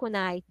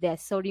 samukunai des.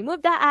 So,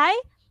 remove the I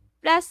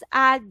plus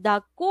add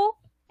the ku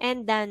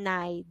and the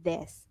nai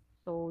des.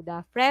 So,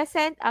 the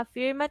present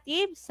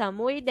affirmative,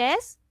 samui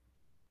des.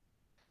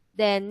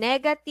 Then,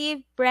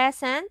 negative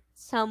present,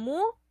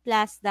 samu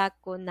plus the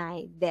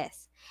kunai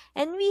des.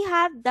 And we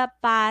have the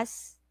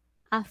past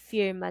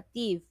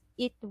affirmative.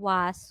 It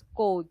was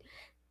cold.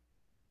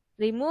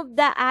 Remove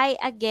the I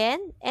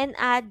again and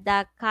add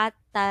the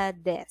kata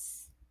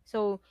des.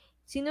 So,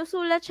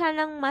 sinusulat siya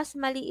ng mas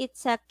maliit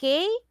sa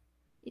K,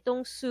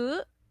 itong su,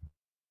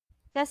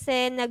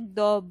 kasi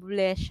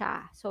nagdoble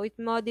siya. So, it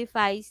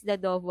modifies the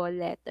double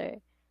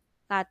letter.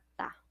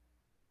 Kata.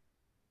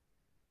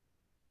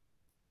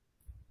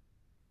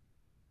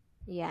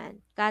 Yan.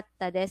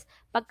 Kata des.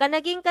 Pagka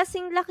naging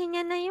kasing laki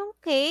niya na yung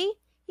K,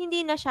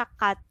 hindi na siya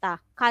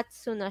kata.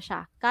 Katsu na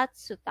siya.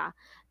 Katsuta.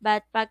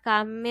 But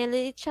pagka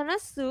maliit siya na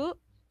su,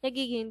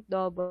 nagiging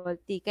double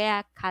T.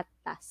 Kaya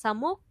kata.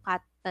 Samu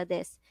kata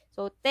des.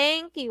 So,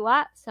 tenki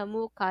wa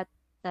samu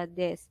kata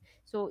des.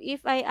 So,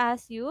 if I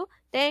ask you,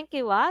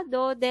 tenki wa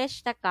do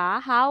deshita ka?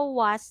 How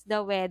was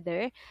the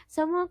weather?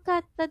 Samu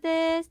kata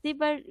des.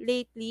 Diba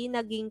lately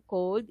naging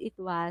cold? It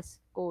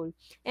was cold.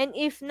 And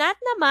if not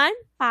naman,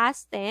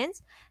 past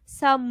tense,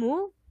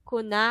 samu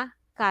kuna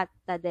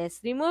kata des.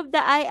 Remove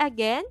the I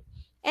again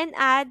and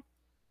add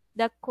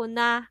the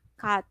kuna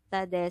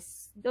kata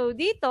des. So,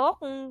 dito,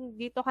 kung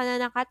dito ka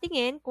na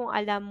nakatingin, kung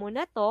alam mo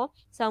na to,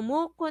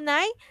 samu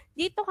kunay,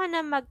 dito ka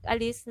na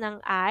mag-alis ng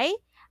I,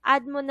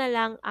 add mo na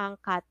lang ang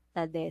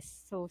kata des.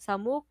 So,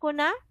 samu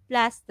kuna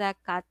plus the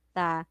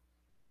kata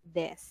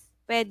des.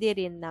 Pwede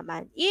rin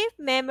naman. If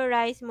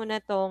memorize mo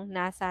na tong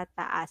nasa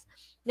taas,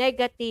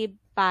 negative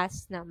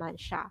past naman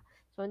siya.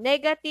 So,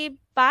 negative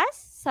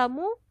past,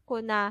 samu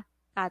kuna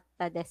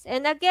kata des.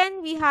 And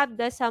again, we have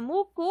the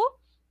samuku.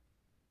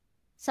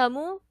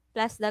 Samu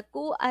plus the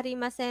ku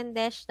arimasen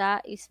deshita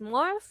is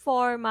more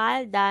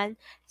formal than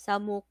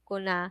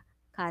samuku na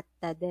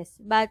kata des.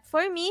 But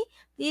for me,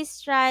 please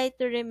try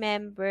to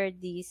remember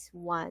this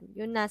one.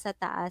 Yung nasa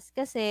taas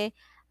kasi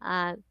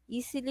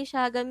easily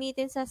siya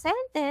gamitin sa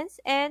sentence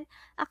and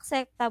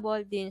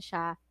acceptable din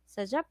siya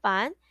sa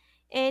Japan.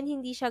 And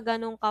hindi siya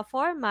ganun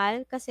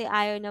ka-formal kasi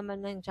ayaw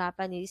naman ng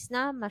Japanese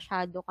na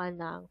masyado ka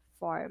ng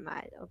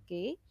formal.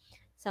 Okay?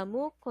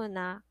 Samuku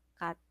na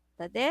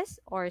kata des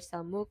or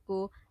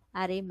samuku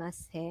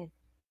arimasen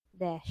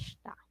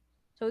deshita.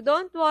 So,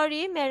 don't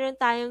worry, meron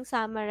tayong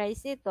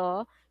summarize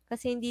nito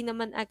kasi hindi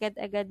naman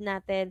agad-agad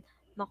natin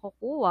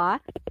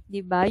makukuha,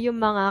 di ba, yung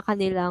mga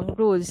kanilang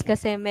rules.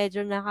 Kasi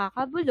medyo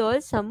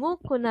nakakabulol,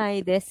 samuku nai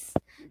des,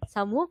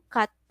 samu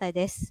kata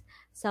des,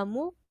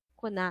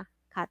 samuku na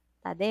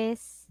kata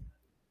des.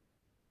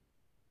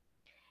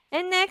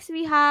 And next,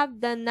 we have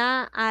the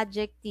na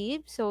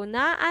adjective. So,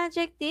 na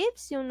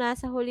adjectives, yung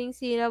nasa huling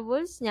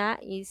syllables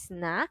niya is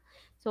na.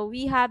 So,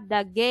 we have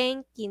the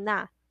genki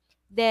na.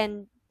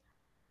 Then,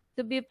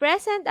 to be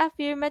present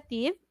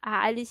affirmative,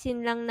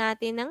 aalisin lang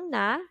natin ang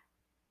na.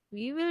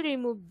 We will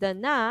remove the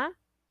na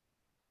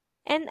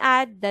and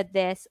add the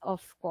des,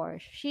 of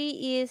course.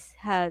 She is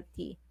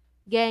healthy.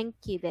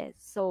 Genki desu.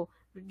 So,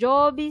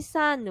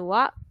 Jobi-san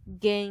wa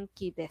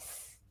genki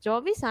desu.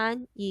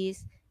 Jobi-san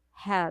is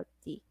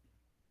healthy.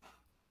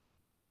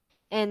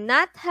 And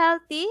not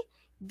healthy,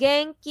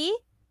 genki,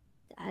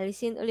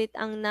 alisin ulit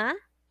ang na,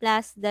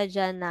 plus the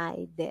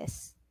janai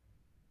des.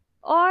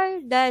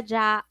 Or the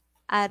ja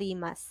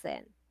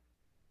arimasen.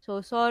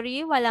 So,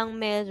 sorry, walang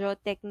medyo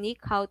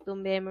technique how to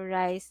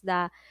memorize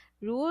the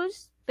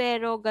rules.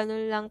 Pero,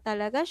 ganun lang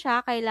talaga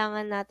siya.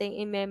 Kailangan nating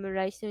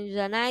i-memorize yung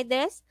janai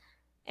des.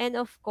 And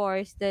of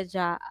course, the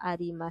ja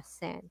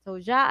arimasen. So,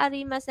 ja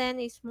arimasen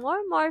is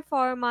more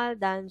formal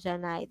than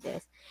janai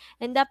des.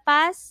 And the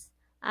past,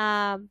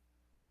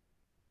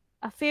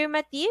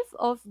 affirmative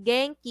of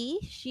genki,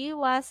 she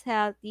was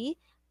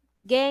healthy.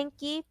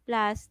 Genki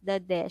plus the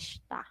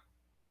deshita.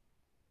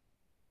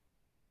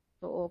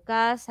 So,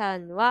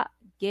 okasan wa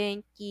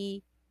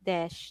genki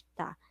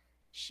deshita.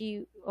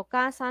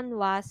 Okasan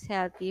was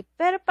healthy.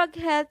 Pero pag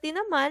healthy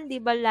naman, di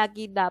ba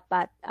lagi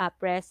dapat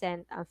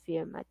present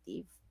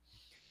affirmative.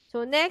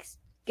 So, next,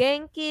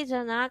 genki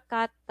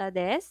janakata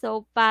desu. So,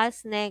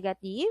 past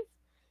negative.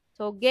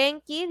 So,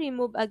 genki,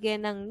 remove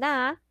again ng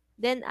na,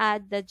 then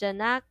add the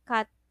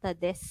janakata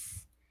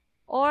desu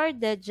or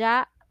the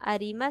ja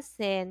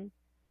arimasen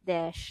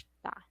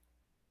deshita.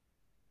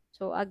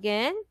 So,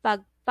 again,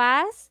 pag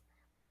past,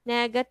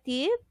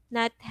 negative,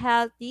 not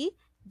healthy,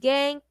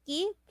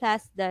 genki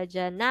plus the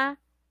jana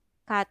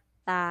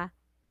kata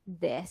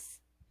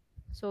des.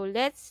 So,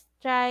 let's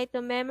try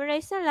to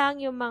memorize na lang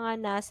yung mga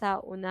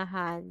nasa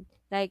unahan.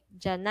 Like,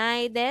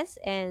 janai des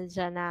and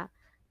jana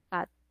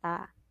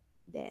kata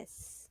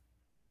des.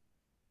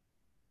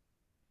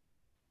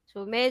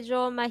 So,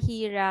 medyo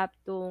mahirap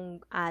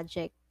tong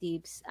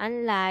adjectives.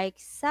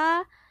 Unlike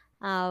sa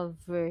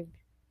verb.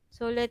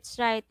 So, let's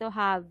try to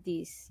have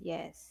this.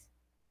 Yes.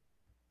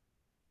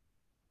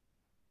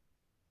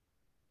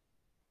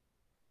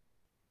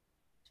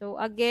 So,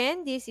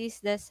 again, this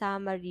is the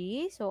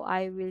summary. So,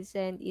 I will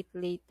send it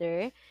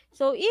later.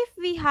 So, if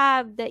we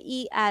have the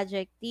E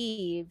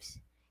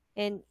adjectives,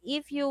 and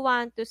if you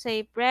want to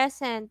say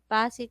present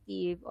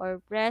positive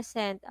or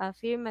present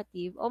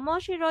affirmative,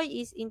 omoshiroi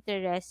is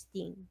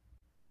interesting.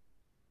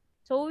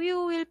 So,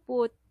 you will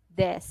put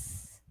des.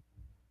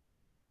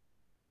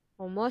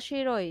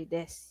 Omoshiroi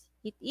des.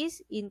 It is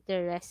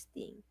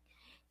interesting.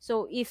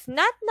 So, if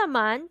not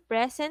naman,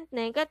 present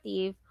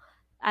negative,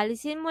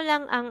 alisin mo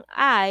lang ang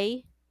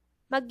I,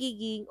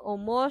 magiging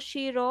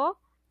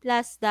omoshiro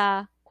plus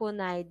the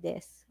kunai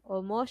des.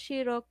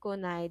 Omoshiro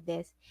kunai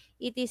des.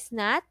 It is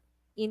not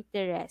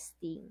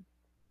interesting.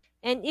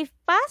 And if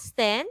past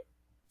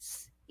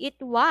tense,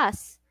 it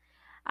was.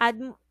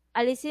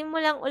 Alisin mo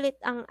lang ulit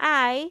ang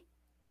I,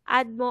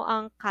 add mo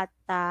ang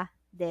kata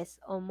des.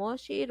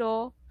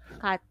 Omoshiro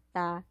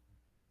kata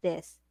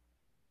des.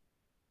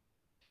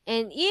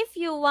 And if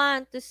you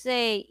want to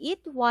say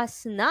it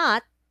was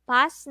not,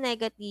 past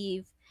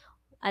negative,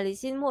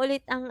 alisin mo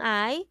ulit ang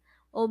I,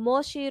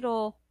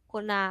 omoshiro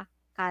kuna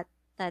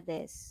katta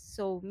des.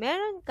 So,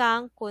 meron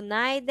kang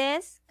kunai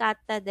des,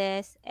 katta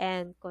des,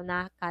 and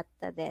kuna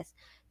katta des.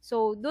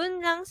 So,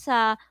 dun lang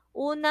sa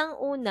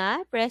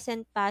unang-una,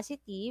 present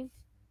positive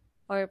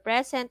or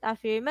present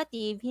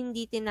affirmative,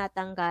 hindi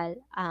tinatanggal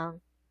ang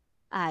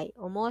I.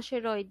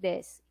 Omoshiro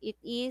des. It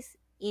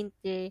is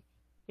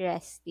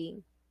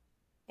interesting.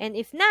 And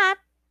if not,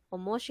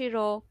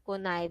 omoshiro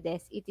kunai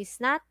des. It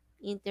is not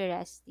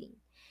interesting.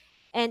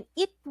 And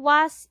it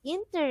was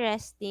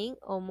interesting,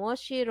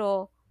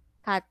 omoshiro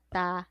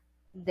kata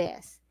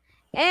des.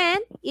 And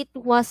it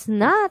was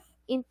not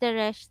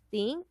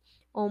interesting,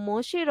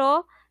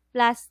 omoshiro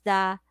plus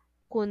the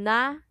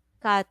kuna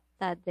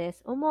kata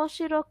des.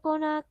 Omoshiro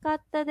kuna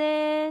kata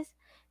des.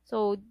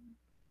 So,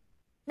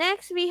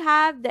 next we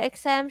have the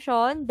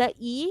exemption, the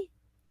E.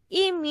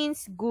 E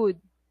means good,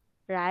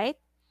 right?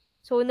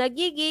 So,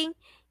 nagiging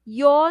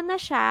yo na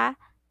siya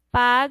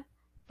pag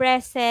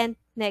present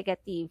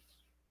negative.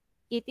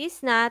 It is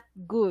not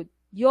good.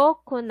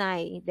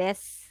 Yokonai des.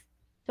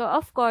 So,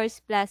 of course,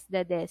 plus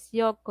the des.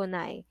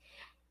 Yokonai.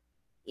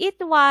 It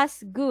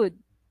was good.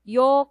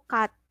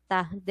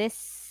 Yokata des.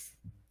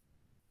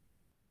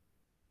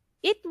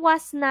 It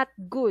was not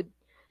good.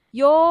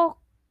 Yokonakata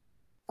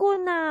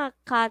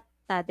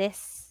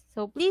des.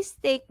 So, please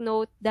take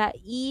note the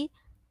E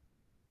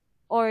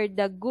or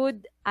the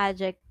good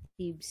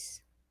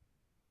adjectives.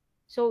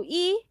 So,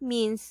 E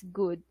means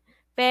good.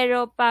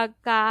 Pero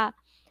pagka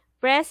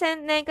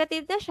present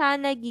negative na siya,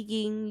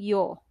 nagiging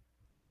yo.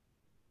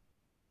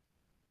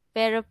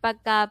 Pero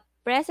pagka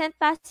present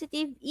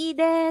positive,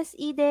 ides,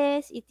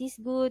 it is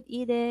good,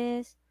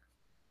 ides.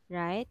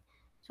 Right?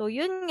 So,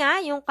 yun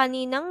nga, yung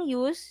kaninang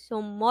use,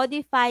 so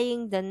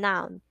modifying the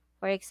noun.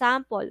 For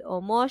example,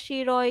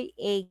 omoshiroi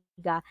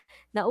eiga.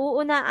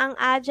 Nauuna ang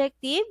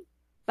adjective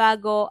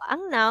bago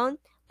ang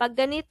noun. Pag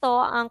ganito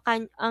ang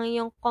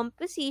iyong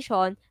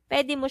composition,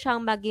 pwede mo siyang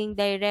maging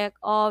direct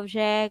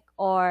object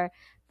or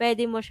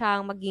pwede mo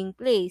siyang maging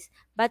place.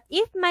 But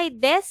if may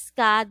des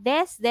ka,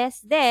 des,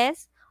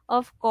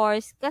 of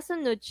course,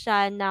 kasunod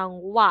siya ng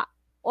wa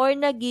or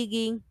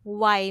nagiging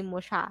y mo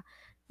siya.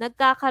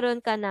 Nagkakaroon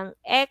ka ng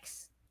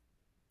x,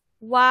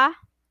 wa,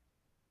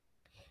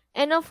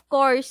 and of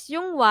course,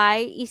 yung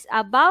y is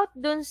about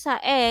dun sa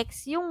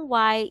x, yung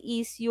y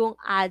is yung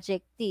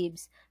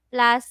adjectives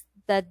plus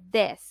the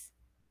des.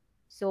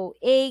 So,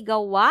 A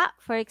gawa,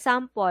 for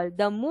example,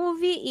 the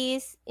movie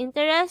is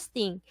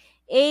interesting.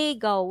 A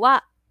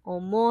gawa,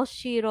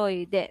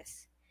 omoshiroi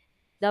desu.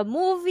 The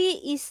movie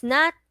is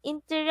not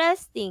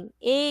interesting.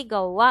 A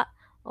gawa,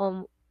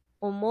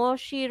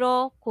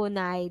 omoshiro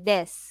kunai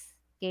desu.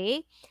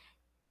 Okay?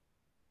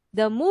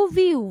 The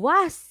movie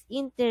was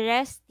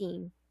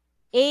interesting.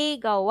 A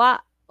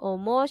gawa,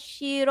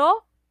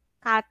 omoshiro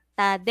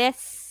kata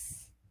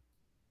desu.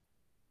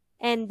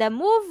 And the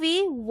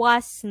movie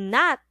was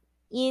not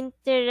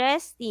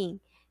interesting.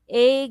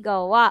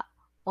 Eiga wa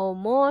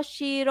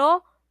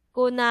omoshiro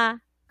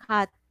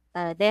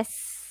kunakatta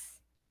desu.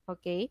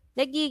 Okay?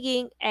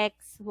 Nagiging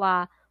X,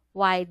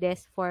 Y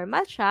des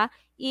formal siya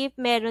if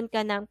meron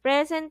ka ng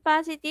present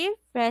positive,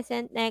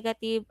 present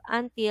negative,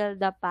 until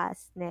the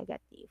past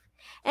negative.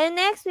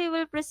 And next, we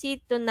will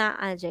proceed to na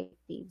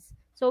adjectives.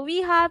 So,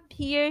 we have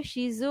here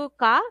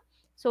Shizuka.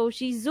 So,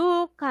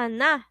 Shizuka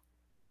na.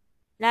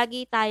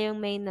 Lagi tayong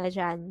may na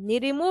dyan.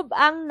 Ni-remove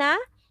ang na,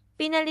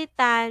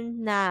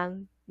 pinalitan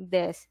ng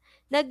des.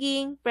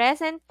 Naging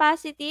present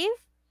positive,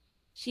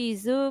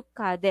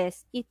 shizuka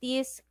desu. It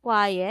is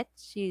quiet,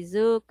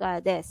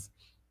 shizuka desu.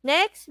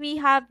 Next, we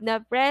have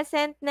the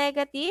present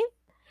negative,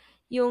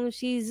 yung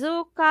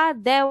shizuka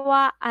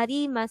dewa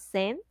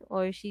arimasen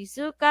or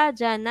shizuka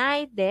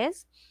janai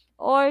desu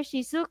or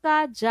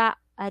shizuka ja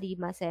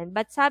arimasen.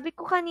 But sabi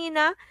ko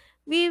kanina,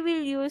 we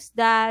will use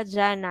the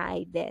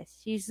janai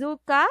desu.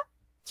 Shizuka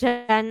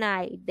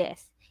janai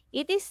desu.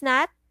 It is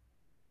not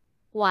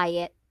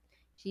quiet.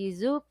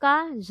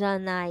 Shizuka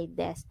janai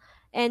desu.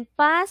 And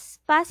past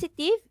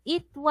positive,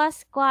 it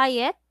was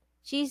quiet.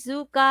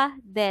 Shizuka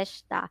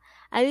deshita.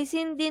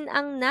 Alisin din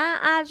ang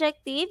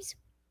na-adjectives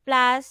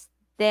plus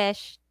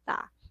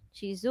deshita.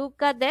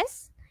 Shizuka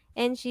des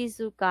and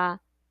Shizuka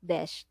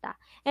deshita.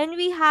 And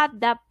we have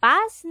the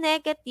past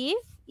negative.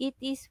 It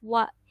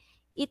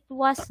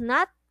was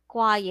not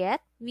quiet.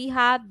 We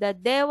have the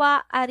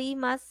dewa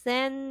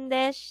arimasen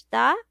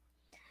deshita,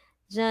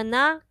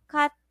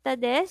 janakatta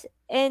desu,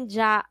 and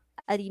ja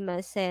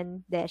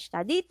arimasen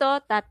deshita. Dito,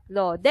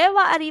 tatlo.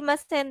 Dewa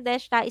arimasen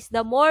deshita is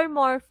the more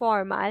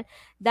formal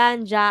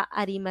than ja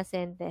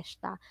arimasen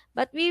deshita.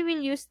 But we will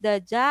use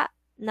the ja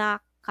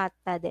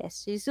nakatta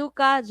desu.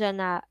 Shizuka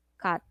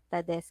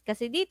janakatta desu.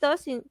 Kasi dito,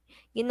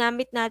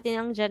 ginamit natin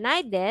ang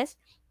janai desu,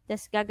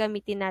 tapos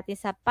gagamitin natin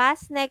sa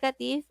past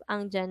negative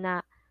ang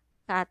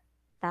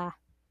janakatta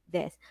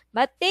desu.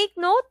 But take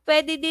note,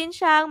 pwede din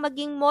siyang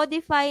maging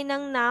modify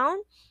ng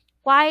noun.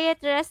 Quiet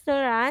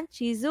restaurant,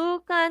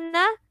 shizuka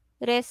na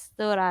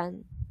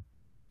restaurant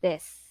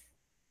desu.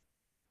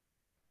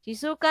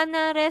 Shizuka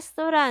na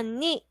restaurant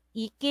ni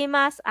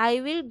ikimasu.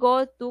 I will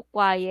go to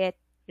quiet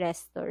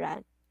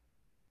restaurant.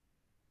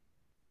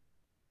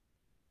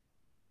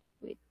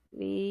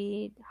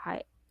 Wait.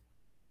 Hi.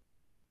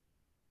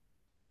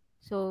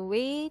 So,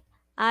 wait.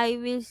 I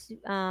will,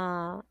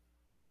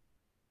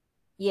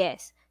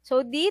 yes.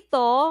 So,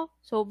 dito,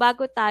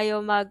 bago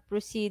tayo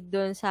mag-proceed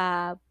dun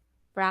sa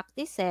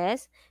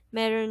practices,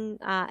 meron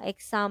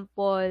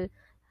example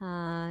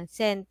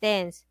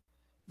sentence.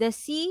 The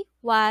sea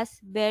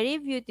was very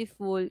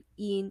beautiful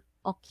in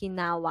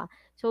Okinawa.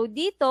 So,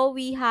 dito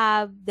we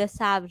have the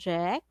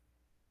subject,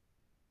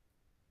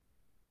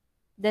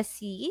 the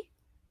sea,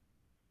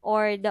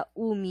 or the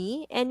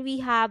umi, and we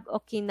have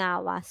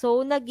Okinawa.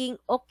 So, naging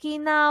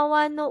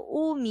Okinawa no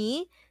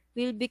umi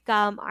will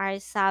become our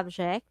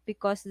subject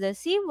because the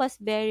sea was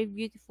very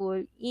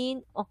beautiful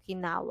in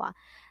Okinawa.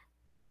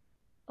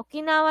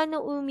 Okinawa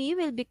no umi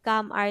will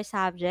become our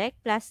subject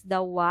plus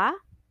the wa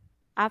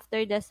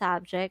after the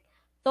subject.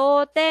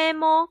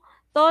 Totemo,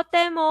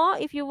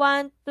 if you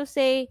want to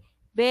say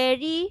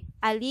very,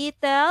 a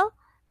little,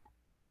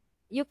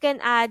 you can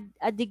add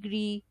a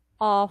degree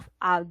of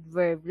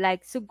adverb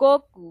like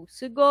sugoku.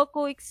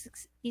 Sugoku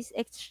is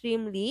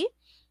extremely.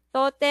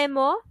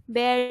 Totemo,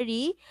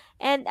 very,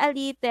 and a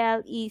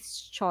little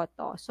is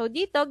choto. So,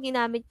 dito,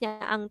 ginamit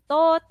niya ang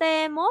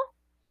totemo,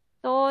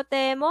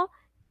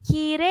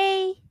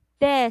 kirei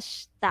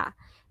deshita.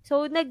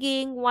 So,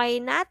 naging y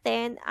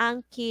natin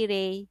ang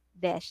kirei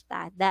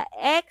deshita. The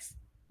x,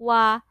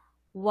 wa,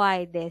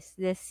 y des.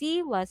 The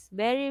sea was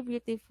very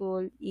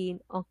beautiful in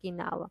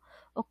Okinawa.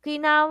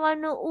 Okinawa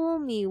no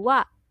umi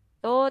wa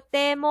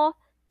totemo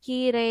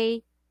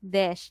kirei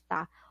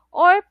deshita.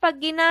 Or, pag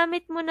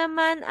ginamit mo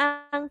naman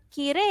ang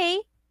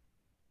kirei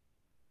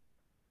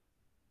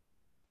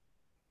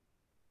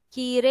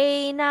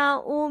na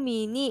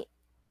umi ni.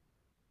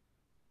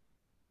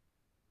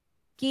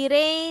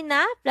 Kirei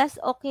na plus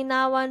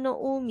Okinawa no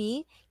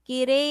umi.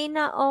 Kirei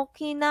na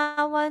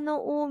Okinawa no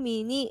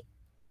umi ni.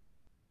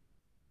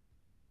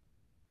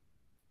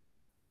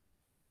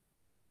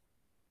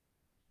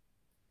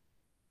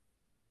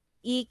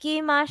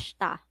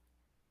 Ikimashita.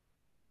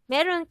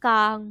 Meron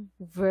kang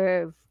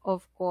verb,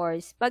 of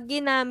course. Pag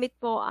ginamit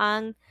po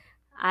ang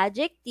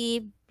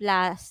adjective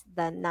plus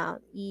the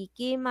noun.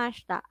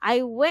 Ikimashita.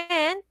 I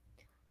went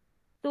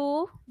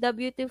to the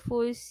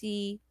beautiful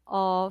sea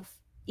of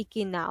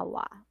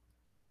Okinawa.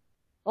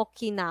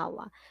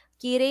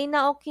 Kirei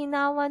na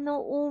Okinawa no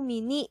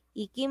umi ni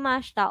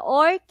ikimashita.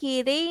 Or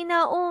kirei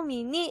na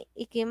umi ni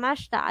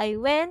ikimashita. I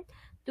went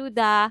to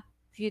the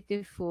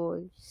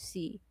beautiful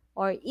sea.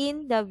 Or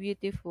in the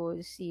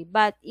beautiful sea.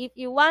 But if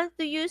you want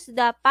to use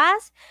the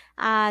past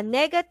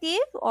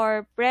negative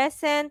or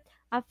present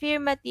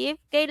affirmative,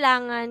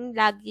 kailangan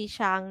lagi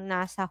siyang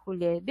nasa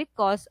huli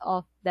because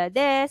of the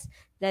des,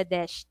 the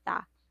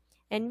deshita.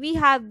 And we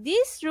have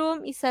this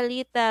room is a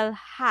little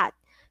hot.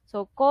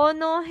 So,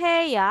 kono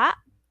heya,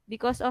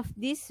 because of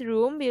this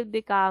room will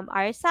become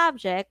our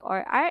subject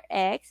or our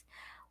x.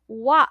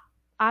 Wa,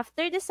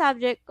 after the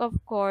subject, of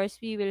course,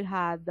 we will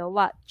have the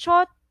wa.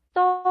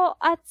 Chotto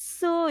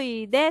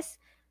atsui desu.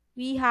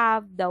 We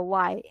have the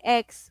y.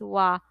 X,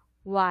 wa,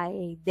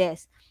 y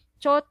desu.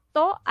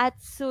 Chotto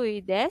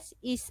atsui desu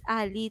is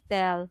a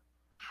little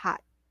hot.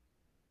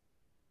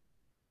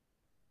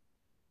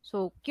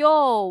 So,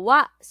 kyo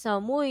wa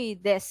samui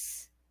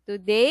desu.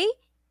 Today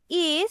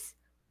is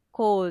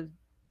cold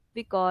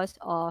because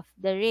of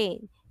the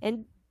rain.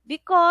 And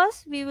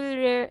because we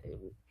will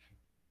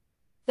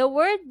The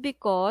word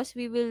because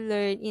we will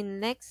learn in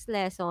next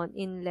lesson,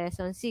 in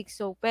lesson 6.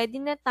 So,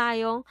 pwede na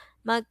tayong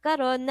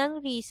magkaroon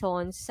ng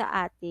reasons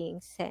sa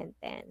ating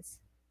sentence.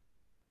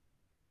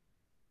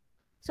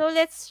 So,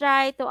 let's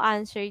try to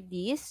answer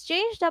this.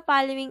 Change the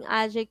following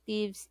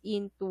adjectives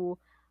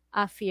into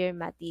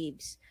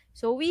affirmatives.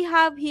 So, we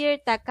have here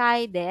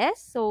takay des.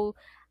 So,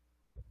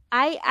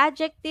 ay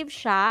adjective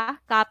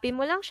siya. Copy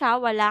mo lang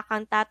siya. Wala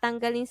kang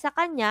tatanggalin sa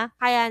kanya.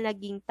 Kaya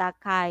naging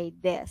takay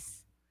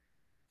des.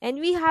 And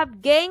we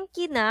have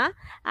genki na.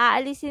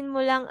 Aalisin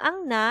mo lang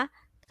ang na.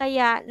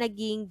 Kaya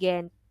naging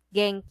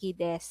genki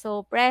des.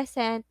 So,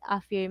 present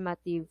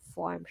affirmative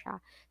form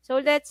siya. So,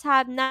 let's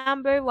have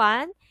number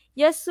 1.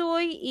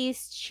 Yasui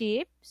is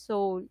cheap.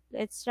 So,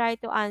 let's try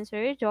to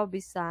answer.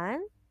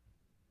 Jobi-san.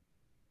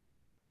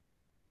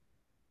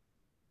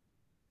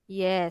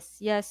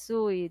 Yes,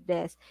 yasui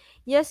des.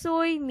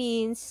 Yasui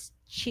means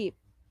cheap.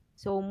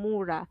 So,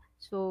 mura.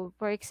 So,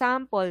 for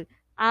example,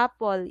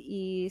 apple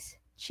is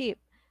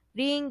cheap.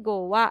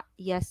 Ringo wa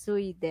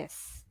yasui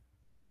des.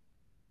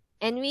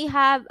 And we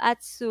have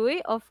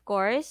atsui, of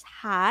course,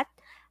 hot.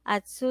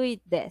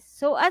 Atsui des.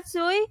 So,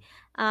 atsui,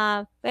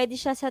 pwede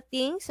siya sa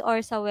things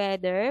or sa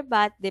weather,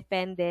 but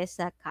depende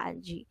sa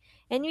kanji.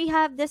 And we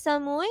have the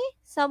samui.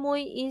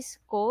 Samui is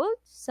cold.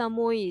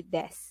 Samui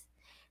des.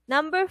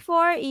 Number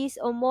 4 is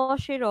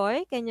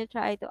omoshiroi. Can you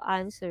try to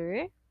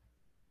answer?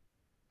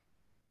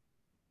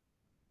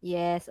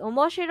 Yes,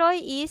 omoshiroi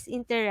is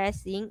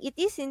interesting. It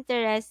is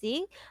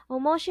interesting.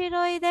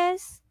 Omoshiroi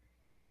desu.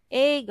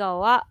 Eiga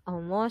wa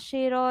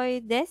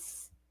omoshiroi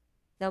desu.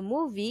 The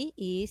movie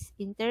is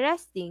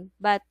interesting.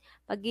 But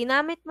pag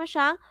ginamit mo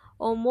siyang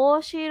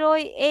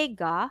omoshiroi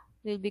eiga,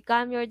 will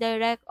become your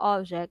direct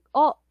object.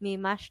 O,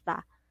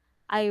 mimashita.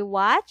 I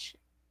watch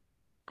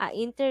a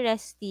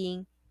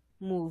interesting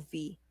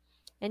movie.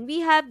 And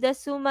we have the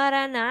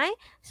sumaranai.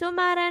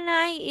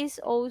 Sumaranai is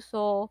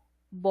also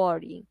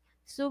boring.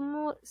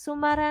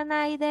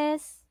 Sumaranai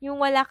des. Yung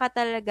wala ka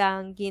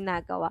talagang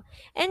ginagawa.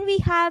 And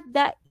we have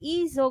the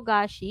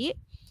izogashi.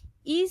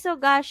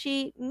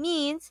 Izogashi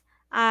means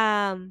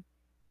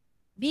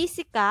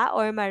busy ka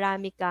or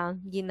marami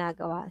kang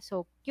ginagawa.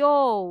 So,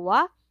 kyo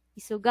wa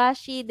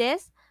isogashi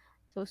desu.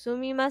 So,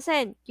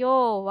 sumimasen.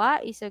 Kyo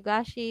wa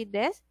isogashi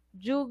desu.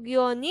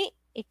 Jugyo ni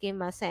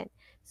ikimasen.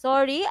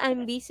 Sorry,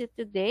 I'm busy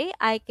today.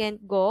 I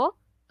can't go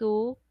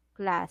to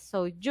class.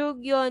 So,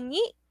 jugyo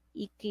ni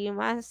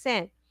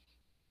ikimasen.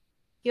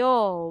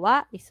 Kyo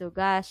wa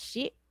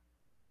isogashi.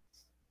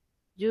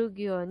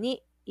 Jugyo ni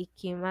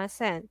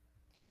ikimasen.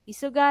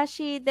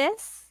 Isogashi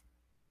desu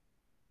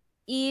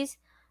is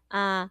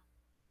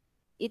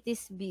it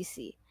is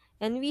busy.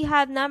 And we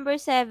have number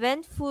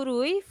 7,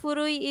 furui.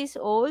 Furui is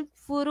old.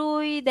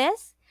 Furui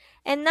desu.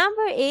 And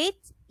number 8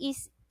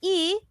 is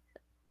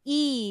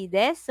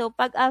des. So,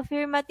 pag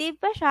affirmative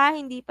pa siya,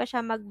 hindi pa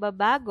siya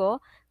magbabago.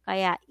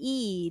 Kaya,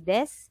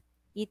 des.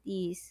 It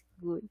is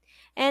good.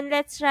 And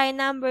let's try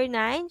number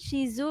 9,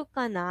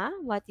 shizuka na.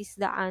 What is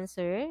the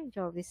answer,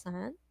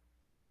 Jovi-san?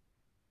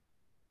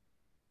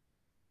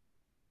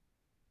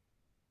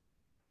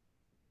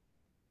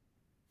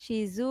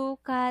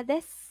 Shizuka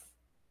desu.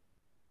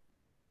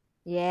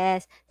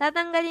 Yes.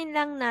 Tatanggalin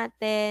lang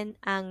natin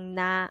ang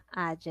na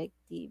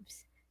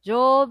adjectives.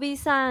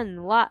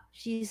 Jobi-san wa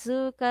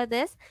shizuka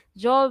desu.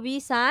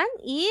 Jobi-san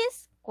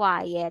is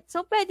quiet.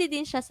 So, pwede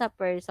din siya sa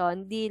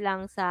person, di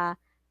lang sa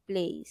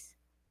place.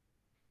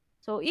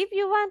 So, if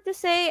you want to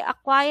say a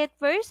quiet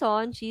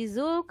person,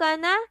 shizuka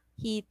na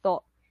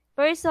hito.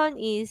 Person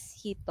is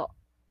hito.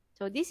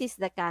 So, this is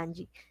the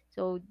kanji.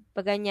 So,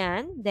 pag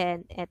ganyan,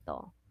 then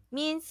eto.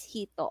 Means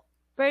hito.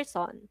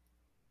 Person.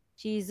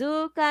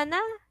 Shizuka na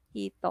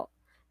hito.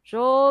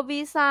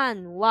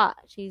 Jobi-san wa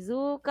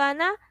shizuka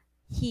na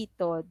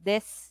hito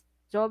desu.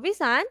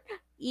 Jobi-san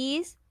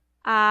is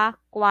a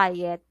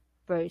quiet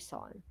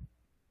person.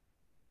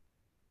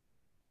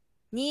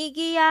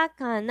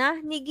 Nigiyaka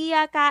na.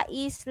 Nigiyaka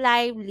is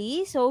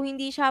lively. So,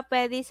 hindi siya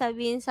pwede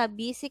sabihin sa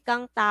busy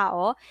kang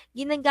tao.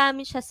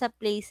 Ginagamit siya sa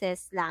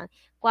places lang.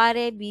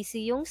 Kuwari,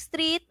 busy yung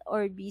street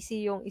or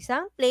busy yung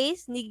isang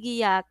place,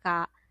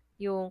 nigiyaka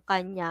yung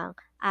kanyang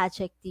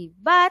adjective.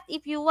 But,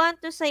 if you want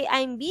to say,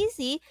 I'm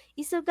busy,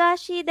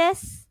 isugashi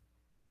desu.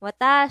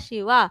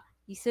 Watashi wa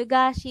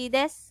isugashi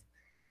desu.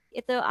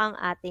 Ito ang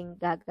ating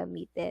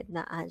gagamitin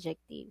na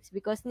adjectives.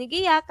 Because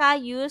nigiyaka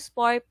use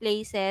for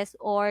places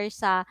or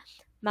sa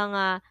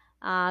mga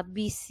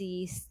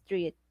busy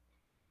street.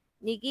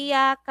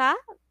 Nigiyaka,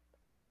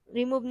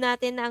 remove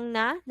natin ang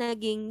na,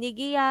 naging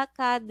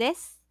nigiyaka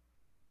desu.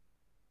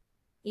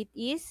 It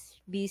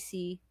is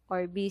busy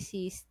or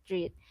busy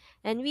street.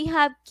 And we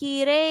have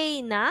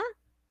kirei na,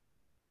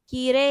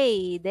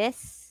 kirei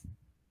desu.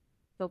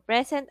 So,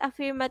 present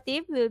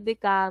affirmative will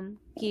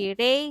become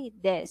kirei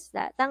desu.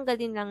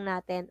 Tanggalin lang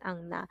natin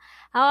ang na.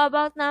 How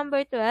about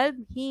number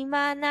 12?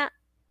 Hima na.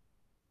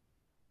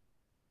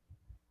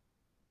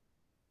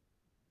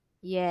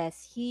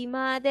 Yes,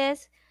 hima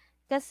desu.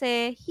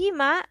 Kasi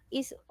hima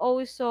is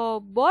also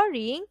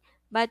boring,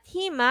 but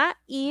hima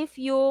if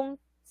yung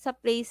sa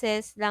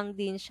places lang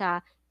din siya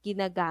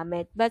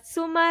ginagamit. But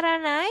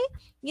sumaranay,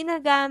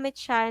 ginagamit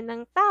siya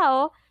ng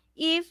tao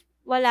if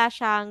wala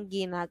siyang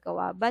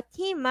ginagawa. But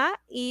hima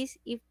is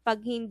if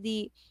pag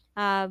hindi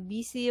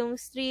busy yung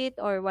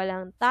street or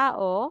walang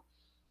tao,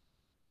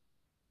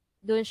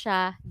 doon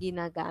siya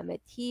ginagamit.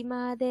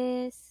 Hima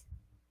des.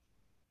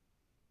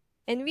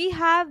 And we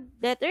have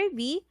letter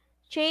B,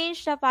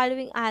 change the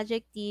following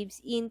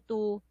adjectives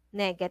into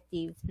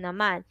negative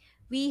naman.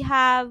 We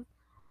have,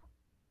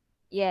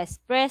 yes,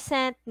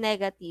 present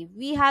negative.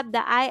 We have the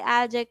I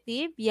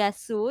adjective,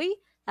 yasui.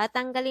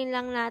 Tatanggalin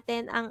lang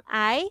natin ang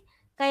I,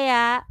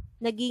 kaya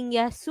naging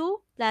yasu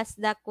plus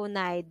the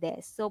kunai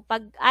des. So,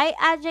 pag I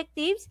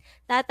adjectives,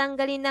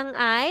 tatanggalin ng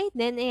I,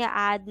 then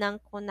i-add ng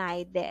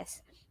kunai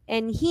des.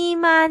 And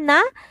hima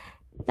na,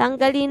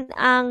 tanggalin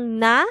ang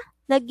na,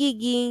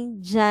 nagiging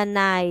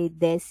janai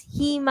des.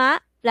 Hima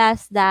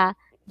plus the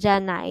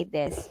janai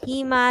des.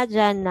 Hima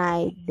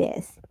janai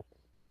des.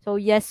 So,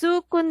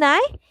 yasu kunai,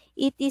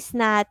 it is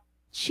not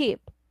cheap.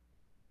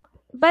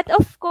 But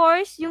of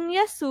course, yung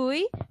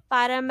yasui,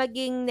 para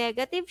maging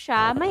negative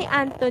siya, may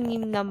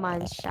antonym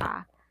naman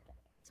siya.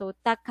 So,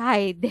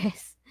 takai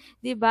des.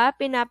 'Di ba?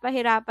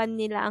 Pinapahirapan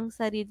nila ang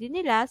sarili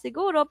nila.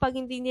 Siguro, pag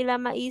hindi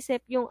nila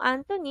maisip yung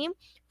antonym,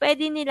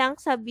 pwede nilang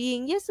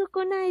sabihin,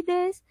 yasukunai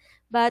des.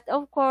 But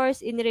of course,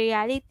 in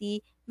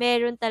reality,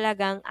 meron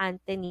talagang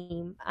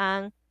antonym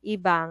ang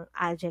ibang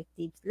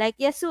adjectives. Like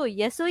yasui.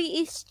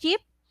 Yasui is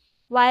cheap,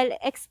 while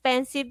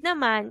expensive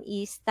naman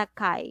is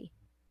takai.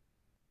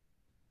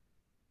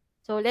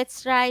 So,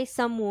 let's try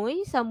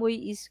samui.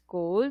 Samui is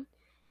cold.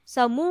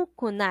 Samu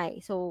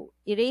kunai. So,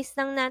 erase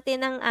lang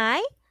natin ang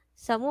I.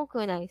 Samu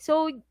kunai.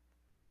 So,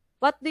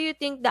 what do you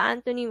think the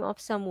antonym of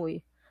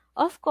samui?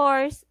 Of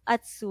course,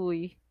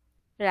 atsui.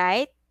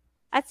 Right?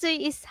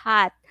 Atsui is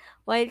hot.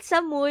 While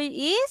samui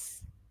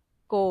is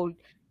cold.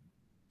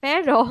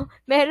 Pero,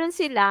 meron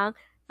silang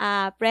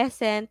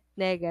present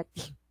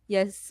negative.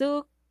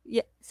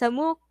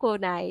 Samu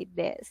kunai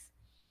des.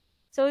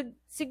 So,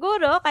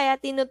 siguro, kaya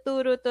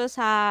tinuturo to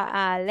sa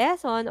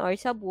lesson or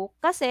sa book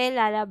kasi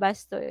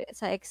lalabas to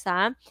sa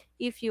exam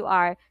if you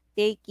are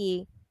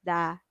taking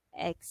the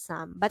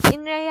exam. But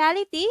in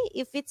reality,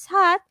 if it's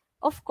hot,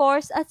 of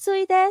course,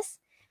 atsui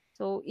desu.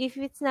 So, if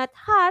it's not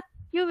hot,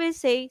 you will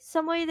say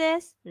samui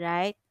desu,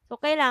 right?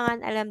 So,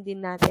 kailangan alam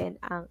din natin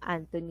ang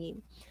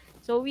antonym.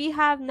 So, we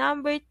have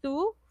number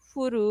 2,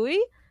 furui.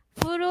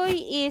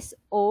 Furui is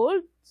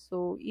old.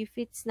 So, if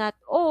it's not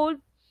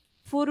old,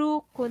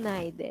 furu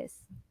kunai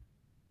desu.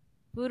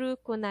 Furu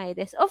kunai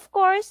desu. Of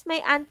course, may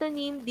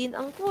antonym din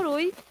ang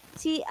furui,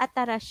 si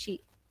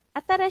atarashi.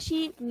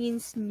 Atarashi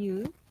means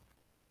new.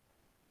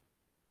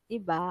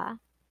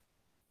 Diba?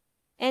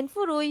 And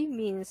furui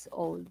means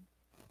old.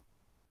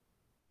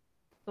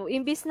 So,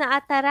 imbis na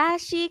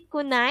atarashi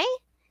kunai,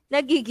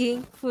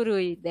 nagiging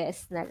furui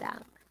desu na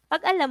lang.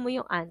 Pag alam mo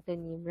yung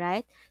antonym,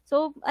 right?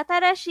 So,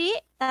 atarashi,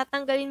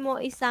 tatanggalin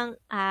mo isang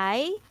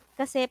I,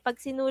 kasi pag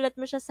sinulat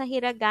mo siya sa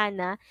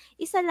hiragana,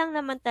 isa lang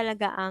naman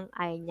talaga ang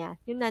I niya.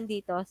 Yung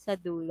nandito sa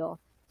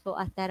dulo. So,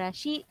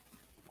 atarashi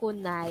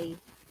kunai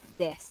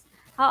desu.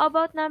 How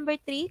about number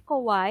 3,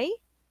 kowai?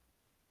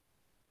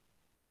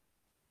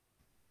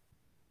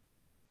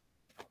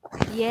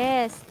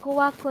 Yes,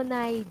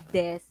 kawakunai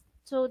desu.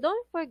 So,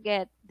 don't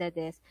forget the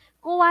desu.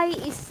 Kawaii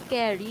is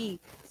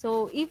scary.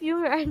 So, if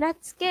you are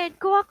not scared,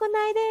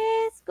 kawakunai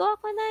desu.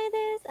 Kawakunai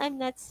desu. I'm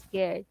not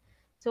scared.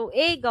 So,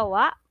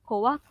 gawa,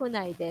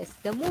 kawakunai desu.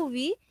 The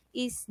movie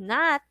is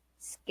not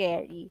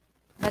scary.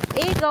 But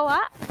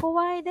gawa,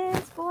 kawaii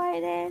desu. Kawaii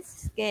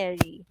desu.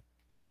 Scary.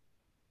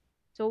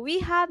 So,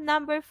 we have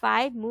number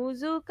 5,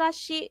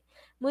 muzukashi.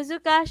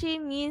 Muzukashi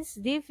means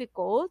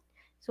difficult.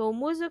 So,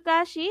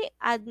 muzukashi,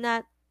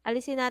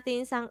 alisin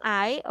natin isang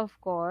I, of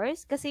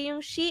course. Kasi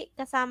yung shi,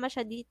 kasama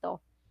siya dito.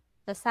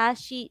 So,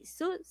 sashi,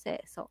 su,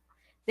 seso.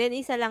 Then,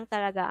 isa lang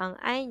talaga ang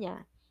I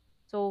niya.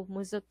 So,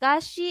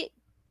 muzukashi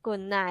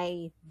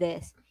kunai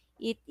desu.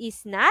 It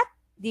is not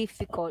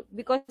difficult.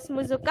 Because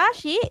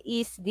muzukashi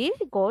is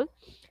difficult,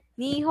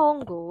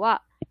 Nihonggo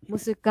wa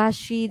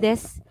musukashi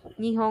desu.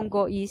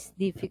 Nihongo is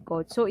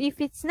difficult. So,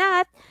 if it's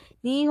not,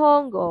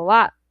 Nihongo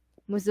wa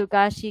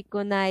musukashi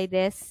kunai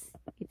desu.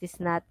 It is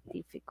not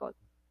difficult.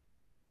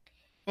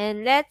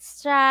 And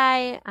let's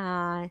try,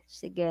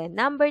 sige,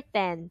 number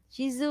 10,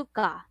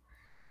 shizuka.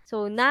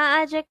 So,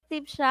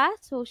 na-adjective siya.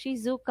 So,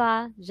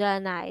 shizuka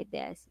janai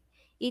desu.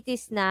 It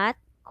is not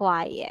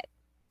quiet.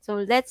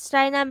 So, let's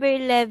try number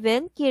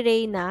 11,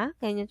 kireina.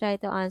 Can you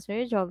try to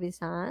answer,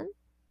 Jovi-san?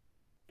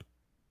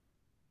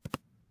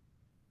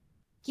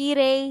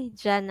 Kirei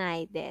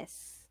janai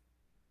desu.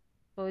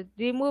 So,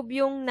 remove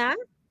yung na.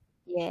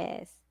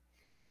 Yes.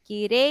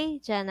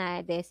 Kirei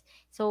janai desu.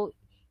 So,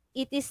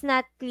 it is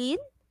not clean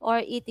or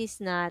it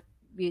is not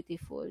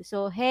beautiful.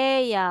 So,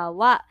 heya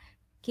wa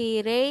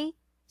kirei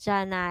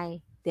janai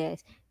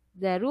desu.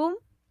 The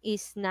room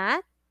is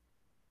not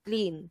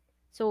clean.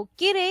 So,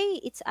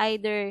 kirei, it's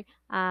either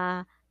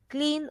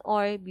clean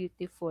or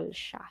beautiful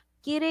siya.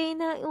 Kirei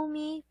na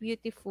umi,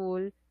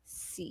 beautiful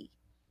sea.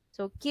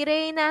 So,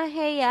 kirei na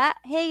heya,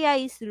 heya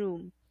is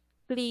room.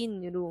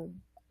 clean room.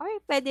 Or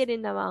pwede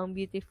rin namang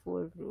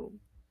beautiful room.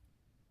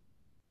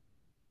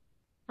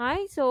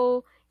 Hi,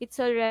 so it's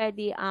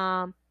already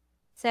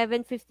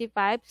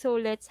 7:55. So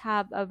let's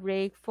have a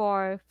break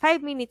for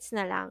 5 minutes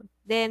na lang.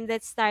 Then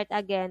let's start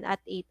again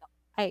at 8.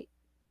 Ay,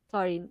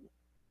 sorry.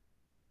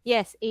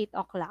 Yes, 8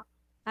 o'clock.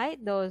 Hi,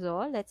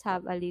 Dozo. Let's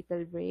have a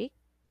little break.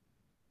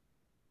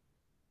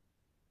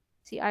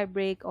 CR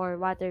break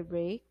or water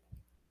break.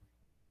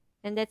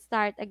 And let's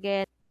start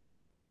again.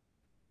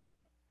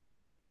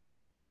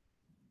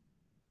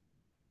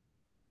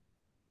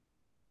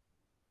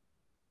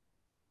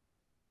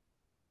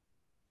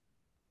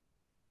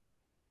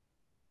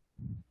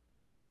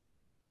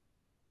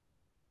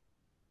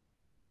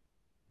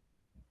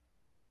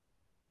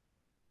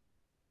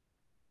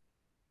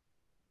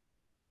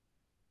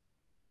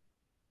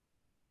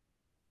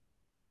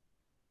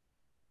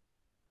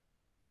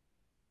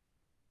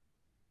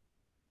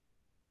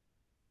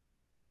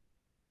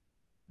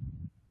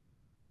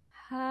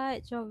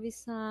 Hi,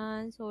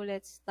 Jovisan. So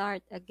let's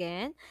start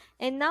again.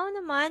 And now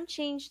naman,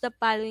 change the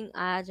following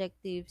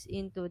adjectives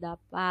into the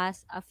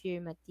past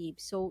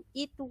affirmative. So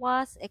it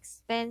was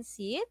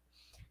expensive.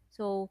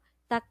 So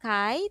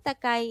takay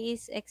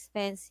is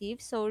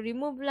expensive. So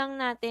remove lang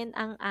natin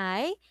ang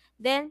I,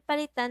 then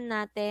palitan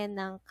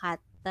natin ng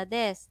katta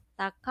des.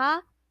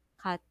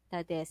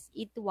 Katta des.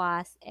 It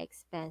was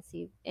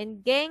expensive.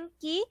 And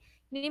genki,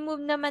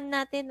 remove naman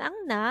natin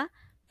ang na,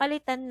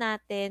 palitan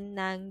natin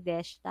ng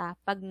deshta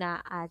pag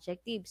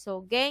na-adjective. So,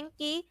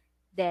 genki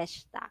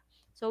deshta.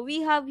 So,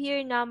 we have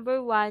here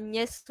number 1,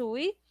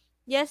 yasui.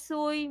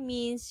 Yasui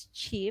means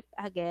cheap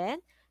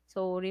again.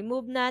 So,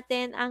 remove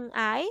natin ang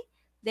I,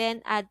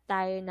 then add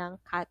tayo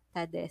ng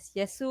katta des.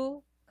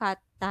 Yasu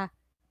katta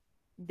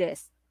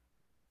des.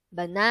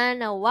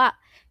 Banana wa.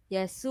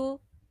 Yasu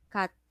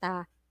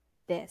katta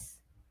des.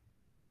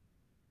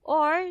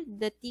 Or,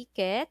 the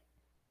ticket.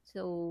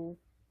 So,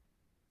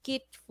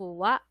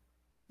 kitfu wa.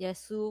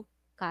 Yasu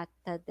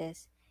katta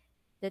des.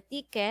 The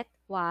ticket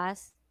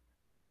was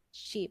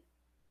cheap.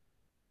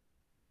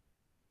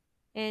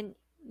 And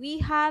we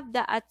have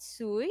the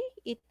atsui.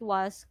 It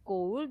was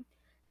cold.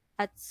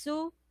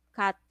 Atsu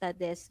katta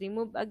des.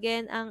 Remove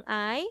again ang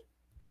I.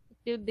 It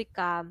will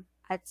become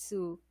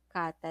atsu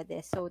katta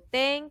des. So,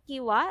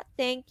 tenki wa.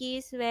 Tenki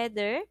is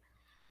weather.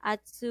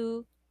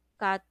 Atsu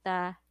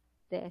katta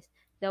des.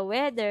 The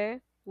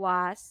weather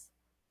was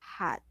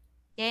hot.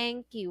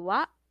 Tenki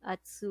wa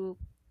atsu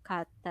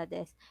katta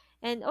des.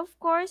 And of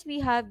course, we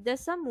have the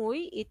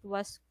samui. It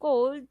was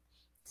cold.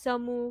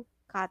 Samu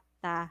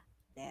katta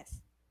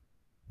des.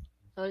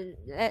 So,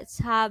 let's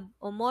have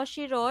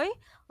omoshiroi.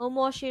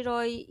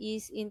 Omoshiroi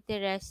is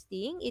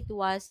interesting. It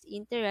was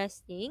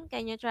interesting.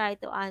 Can you try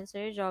to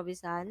answer,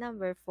 Jovi-san?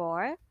 Number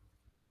 4.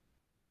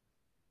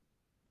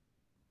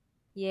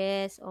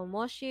 Yes,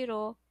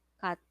 omoshiro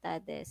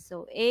katta desu.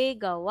 So,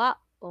 eiga wa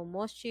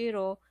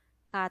omoshiro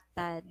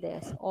katta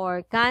desu.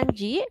 Or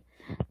kanji.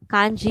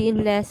 Kanji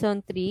in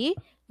lesson 3.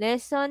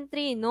 Lesson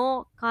 3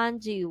 no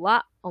kanji wa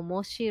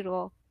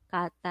omoshiro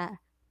katta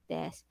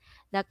desu.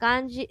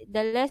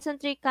 The lesson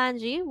 3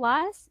 kanji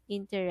was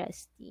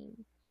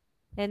interesting.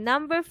 And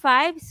number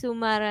 5,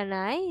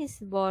 sumaranai is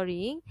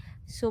boring.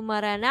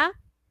 Sumarana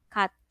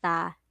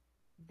katta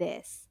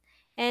desu.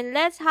 And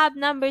let's have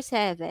number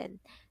 7.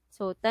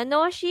 So,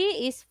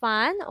 tanoshi is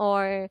fun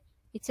or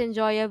it's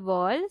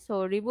enjoyable.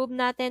 So, remove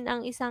natin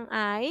ang isang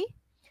I.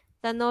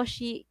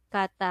 Tanoshi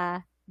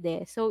kata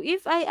desu. So,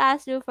 if I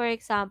ask you, for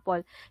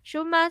example,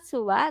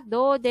 shumatsu wa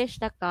do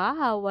deshita ka?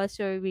 How was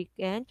your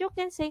weekend? You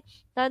can say,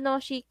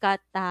 tanoshi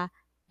kata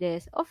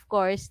desu. Of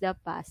course, the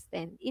past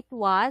tense. It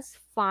was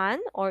fun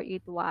or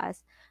it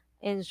was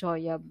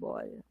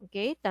enjoyable.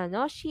 Okay?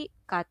 Tanoshi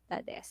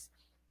kata desu.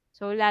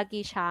 So,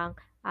 lagi siyang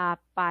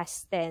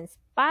past tense.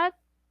 Pag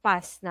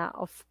past na,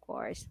 of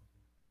course.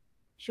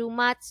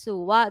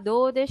 Shumatsu wa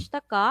do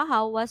deshita ka?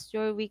 How was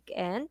your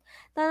weekend?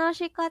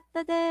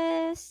 Tanoshikatta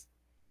desu.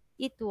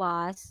 It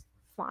was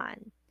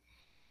fun.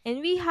 And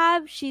we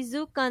have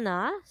shizuka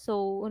na.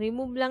 So,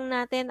 remove lang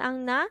natin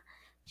ang na.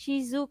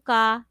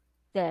 Shizuka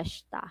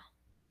deshita.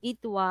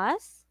 It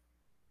was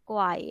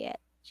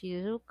quiet.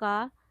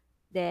 Shizuka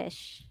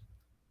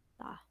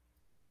deshita.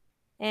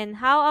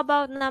 And how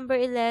about number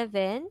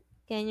 11?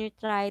 Can you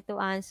try to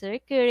answer?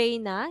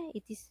 Kirei na.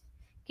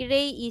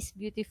 Kirei is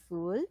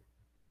beautiful.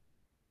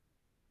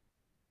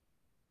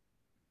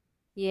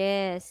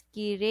 Yes,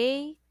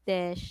 kirei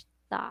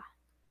deshita.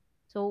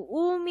 So,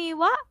 umi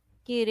wa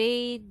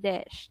kirei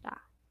deshita.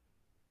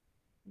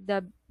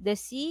 The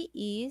sea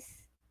is,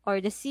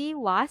 or the sea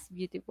was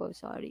beautiful,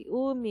 sorry.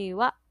 Umi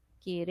wa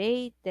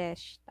kirei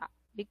deshita.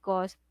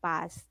 Because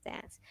past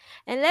tense.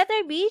 And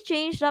letter B,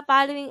 change the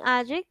following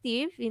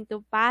adjective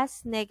into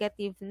past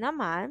negative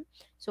naman.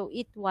 So,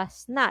 it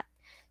was not.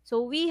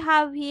 So, we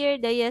have here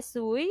the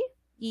yasui,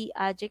 I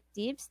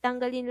adjectives.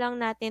 Tanggalin lang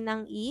natin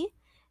ang I.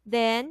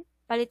 Then,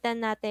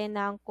 palitan natin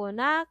ng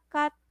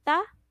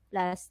konakatta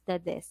plus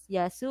the des.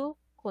 Yasu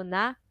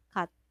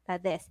konakatta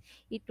des.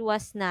 It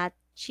was not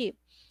cheap.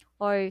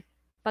 Or,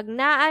 pag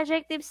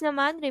na-adjectives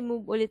naman,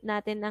 remove ulit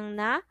natin ang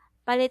na,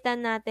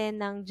 palitan natin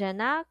ng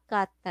jana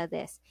katta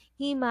desu.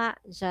 Hima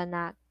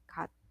jana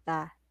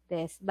katta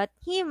desu. But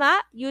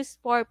hima, used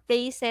for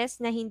places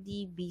na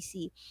hindi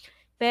busy.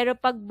 Pero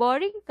pag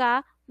boring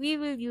ka, we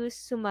will use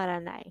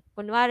sumaranai.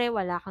 Kunwari,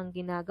 wala kang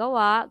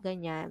ginagawa,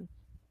 ganyan.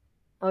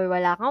 Or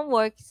wala kang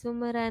work,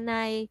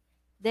 sumaranai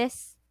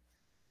desu.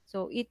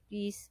 So, it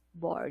is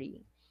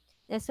boring.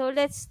 So,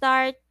 let's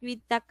start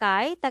with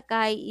Takai.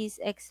 Takai is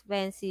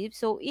expensive.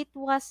 So, it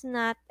was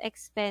not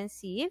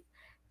expensive.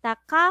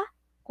 Taka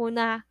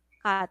kuna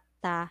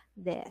kata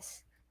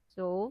desu.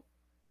 So,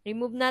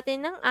 remove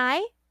natin ng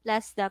I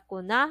plus the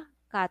kuna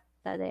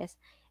kata desu.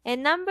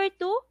 And number 2,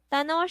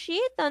 tanoshi.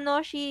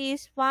 Tanoshi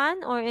is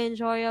fun or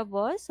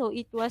enjoyable. So,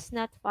 it was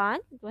not fun.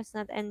 It was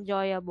not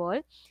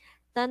enjoyable.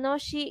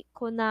 Tanoshi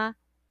kuna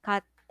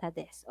kata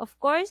desu. Of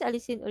course,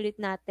 alisin ulit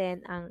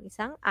natin ang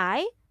isang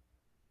I.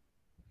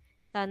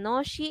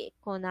 Tanoshi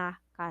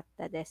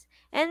konakatta desu.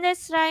 And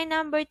let's try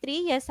number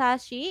 3,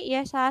 yasashi.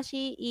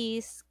 Yasashi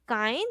is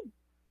kind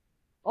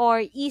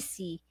or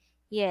easy.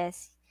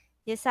 Yes,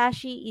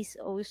 yasashi is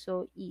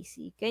also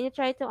easy. Can you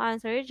try to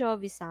answer,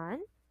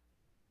 Jovi-san?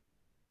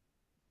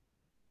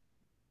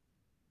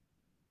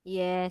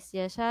 Yes,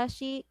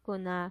 yasashi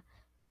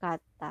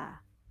konakatta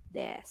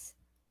desu.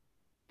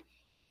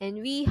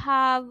 And we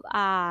have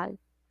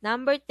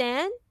number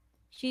 10,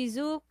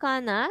 shizuka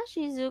na.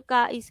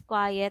 Shizuka is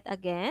quiet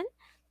again.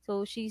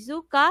 So,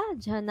 shizuka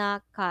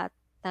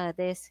janakatta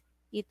desu.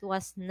 It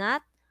was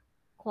not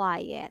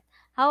quiet.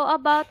 How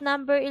about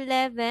number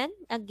 11?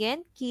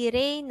 Again,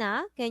 kirei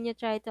na. Can you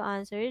try to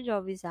answer,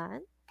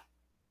 Jovi-san?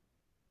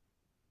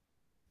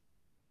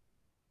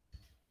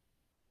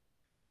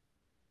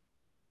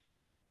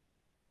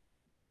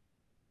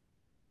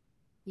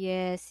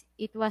 Yes,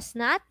 it was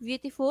not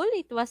beautiful.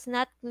 It was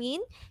not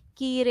clean.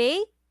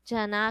 Kirei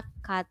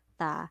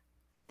janakatta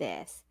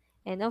desu.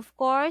 And of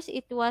course,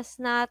 it was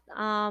not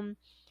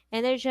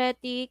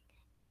energetic.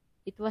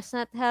 It was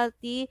not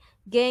healthy.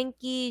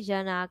 Genki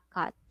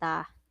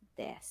janakatta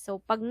desu. So,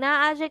 pag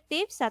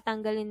na-adjective,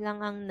 tatanggalin lang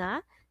ang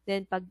na.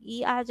 Then, pag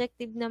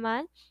i-adjective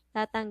naman,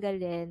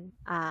 tatanggalin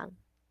ang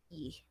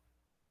i.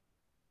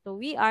 So,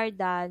 we are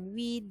done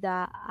with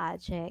the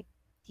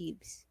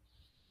adjectives.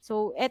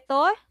 So,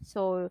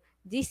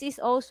 this is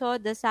also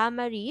the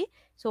summary.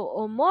 So,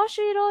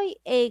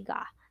 omoshiroi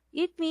eiga.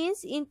 It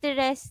means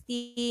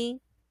interesting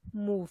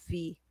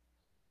movie.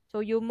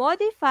 So, you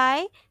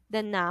modify the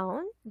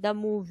noun, the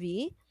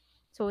movie.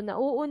 So,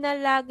 nauuna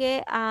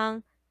lagi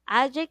ang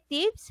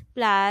adjectives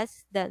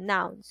plus the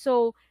noun.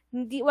 So,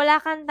 wala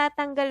kang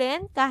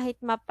tatanggalin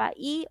kahit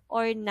mapa-i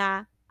or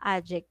na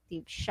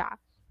adjective siya.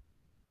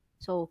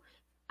 So,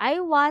 I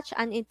watch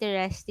an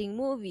interesting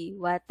movie.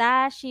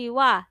 Watashi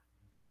wa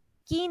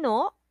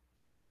kino.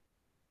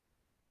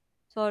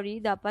 Sorry,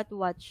 dapat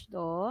watch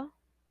to.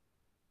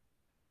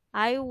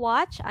 I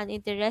watch an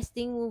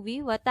interesting movie.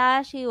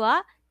 Watashi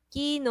wa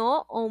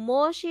kino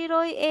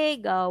omoshiroi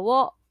eiga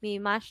wo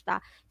mimashita.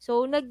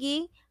 So,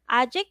 naging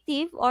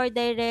adjective or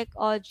direct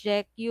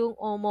object yung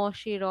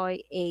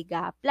omoshiroi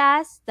eiga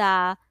plus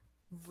the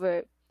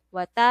verb.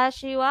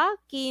 Watashi wa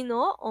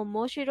kino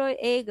omoshiroi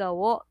eiga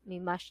wo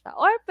mimashita.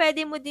 Or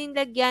pwede mo din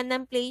lagyan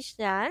ng place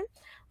yan.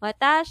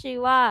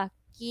 Watashi wa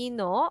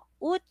kino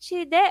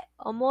uchi de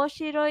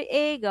omoshiroi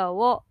eiga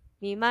wo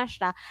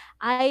mimashita.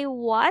 I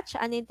watched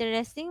an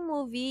interesting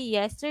movie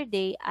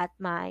yesterday at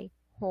my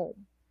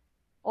home.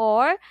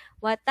 Or,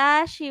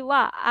 watashi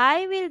wa,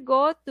 I will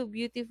go to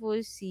beautiful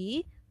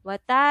sea.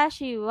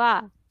 Watashi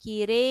wa,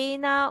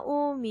 kirei na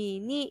umi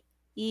ni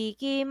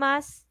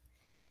ikimasu.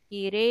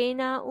 Kirei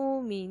na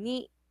umi ni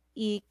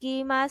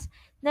ikimasu.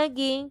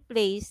 Naging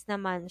place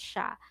naman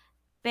siya.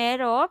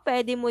 Pero,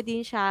 pwede mo din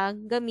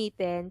siyang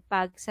gamitin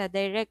pag sa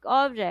direct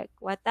object.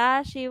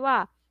 Watashi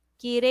wa,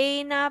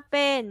 kirei na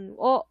pen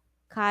o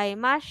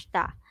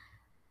kaimashita.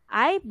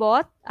 I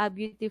bought a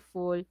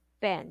beautiful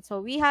pen. So,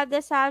 we have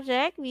the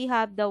subject, we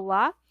have the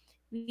wa,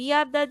 we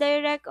have the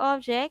direct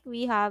object,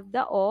 we have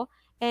the o,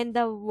 and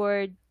the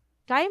word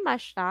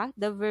kaimashita,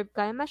 the verb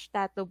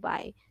kaimashita, to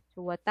buy.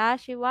 So,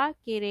 watashi wa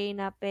kirei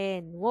na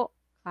pen wo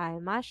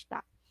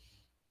kaimashita.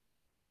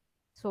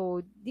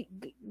 So,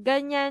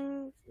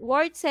 ganyan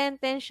word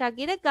sentence siya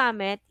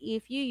ginagamit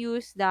if you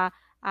use the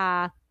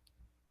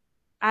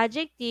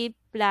adjective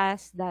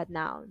plus the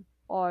noun,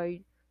 or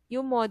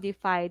you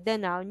modify the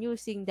noun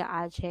using the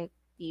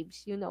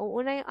adjectives. Yung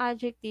nauuna yung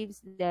adjectives,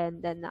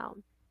 then the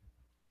noun.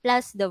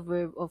 Plus the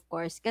verb, of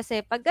course. Kasi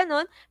pag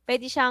ganun,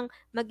 pwede siyang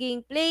maging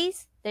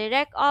place,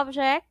 direct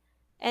object,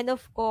 and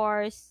of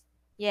course,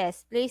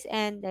 yes, place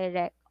and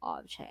direct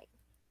object.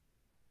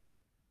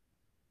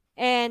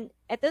 And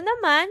ito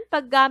naman,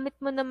 paggamit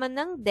mo naman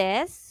ng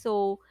des,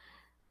 so,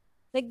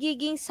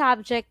 nagiging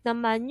subject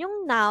naman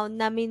yung noun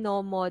na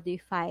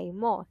minomodify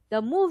mo.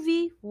 The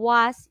movie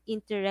was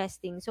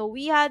interesting. So,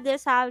 we have the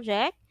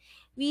subject,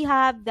 we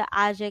have the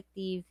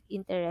adjective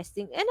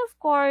interesting. And of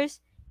course,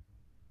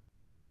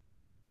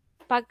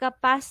 pagka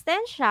past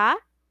tense siya,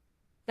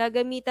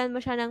 gagamitan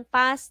mo siya ng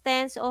past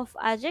tense of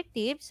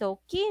adjective. So,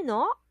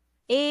 kino,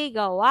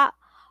 eiga wa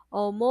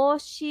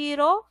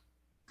omoshiro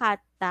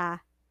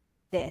katta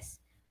desu.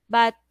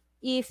 But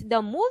if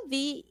the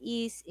movie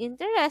is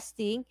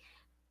interesting,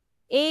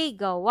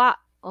 eiga wa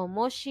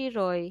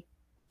omoshiroi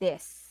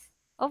desu.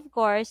 Of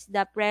course,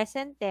 the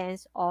present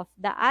tense of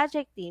the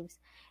adjectives.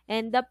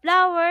 And the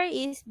flower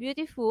is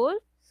beautiful,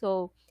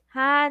 so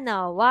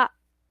hana wa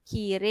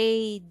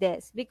kirei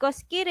desu.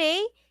 Because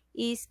kirei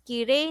is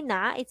kirei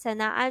na, it's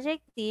an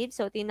adjective,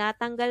 so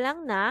tinatanggal lang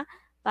na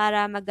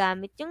para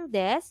magamit yung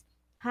des.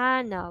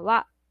 Hana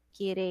wa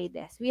kirei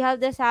desu. We have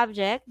the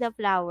subject, the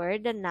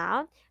flower, the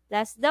noun,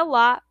 plus the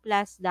wa,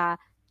 plus the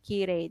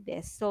kirei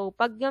desu. So,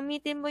 pag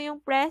gamitin mo yung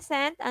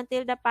present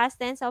until the past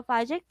tense of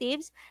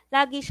adjectives,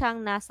 lagi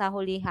siyang nasa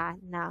hulihan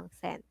ng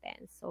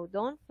sentence. So,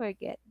 don't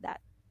forget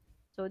that.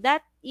 So,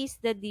 that is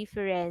the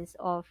difference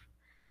of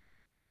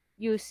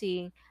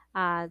using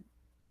the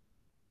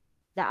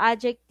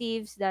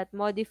adjectives that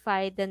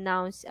modify the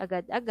nouns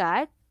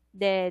agad-agad.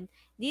 Then,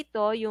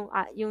 dito, yung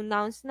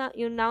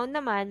noun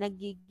naman,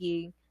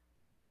 nagiging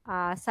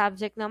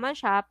subject naman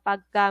siya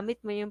pag gamit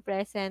mo yung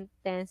present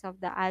tense of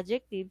the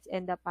adjectives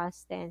and the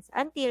past tense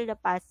until the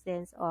past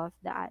tense of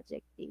the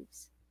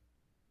adjectives.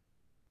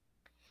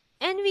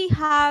 And we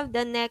have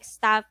the next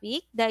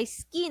topic, the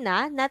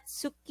iskina, not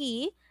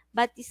suki,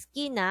 but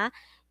iskina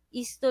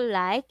is to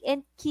like,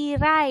 and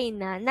kirai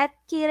na, not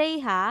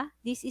kirai ha,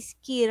 this is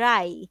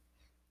kirai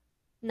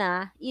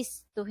na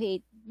is to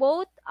hate.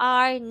 Both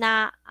are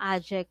na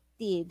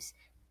adjectives,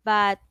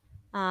 but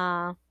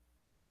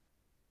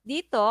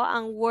dito,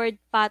 ang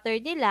word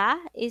pattern nila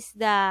is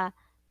the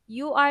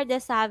you are the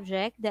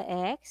subject, the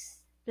X,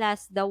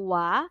 plus the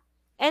wa,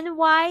 and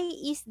Y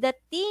is the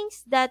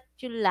things that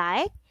you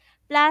like,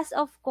 plus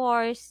of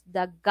course,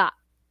 the ga.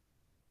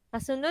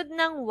 Kasunod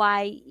ng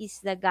Y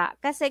is the ga.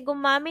 Kasi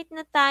gumamit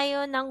na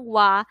tayo ng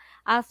wa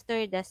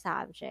after the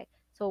subject.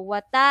 So,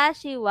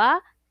 watashi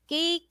wa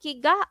keiki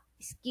ga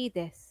suki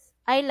desu.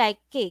 I like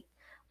cake.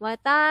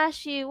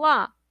 Watashi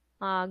wa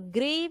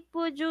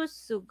grape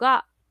juice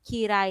ga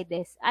kirai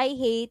desu. I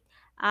hate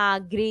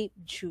grape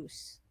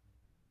juice.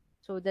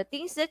 So, the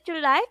things that you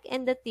like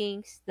and the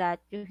things that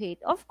you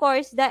hate. Of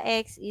course, the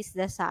X is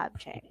the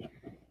subject.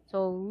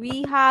 So,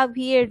 we have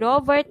here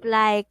Robert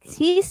likes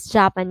his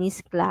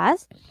Japanese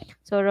class.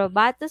 So,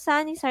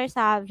 Robato-san is our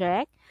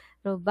subject.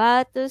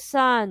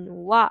 Robato-san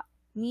wa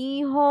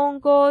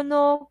Nihonggo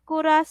no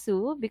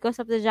kurasu, because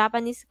of the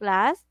Japanese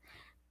class,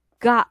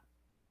 ga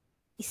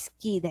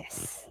suki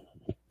desu.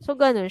 So,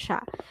 ganun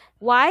siya.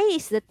 Y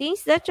is the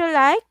things that you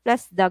like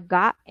plus the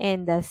ga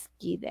and the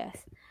suki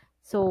desu.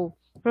 So,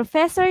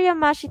 Professor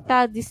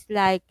Yamashita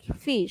dislike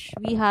fish.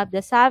 We have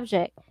the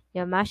subject.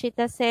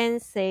 Yamashita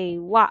sensei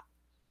wa.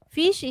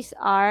 Fishes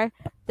are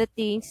the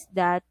things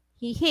that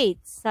he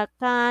hates.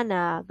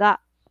 Sakana ga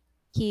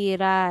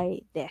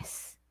kirai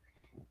desu.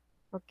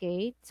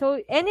 Okay. So,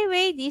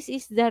 anyway, this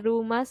is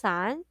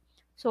Daruma-san.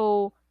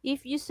 So,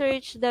 if you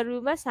search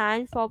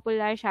Daruma-san,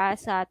 popular siya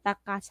sa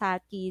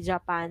Takasaki,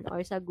 Japan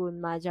or sa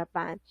Gunma,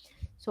 Japan.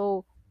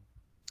 So,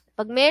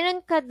 pag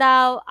meron ka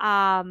daw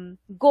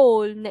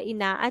goal na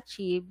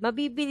ina-achieve,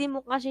 mabibili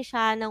mo kasi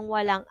siya ng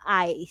walang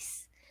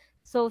eyes.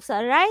 So,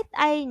 sa right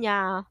eye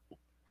niya,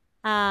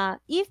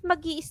 if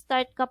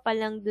magi-start ka pa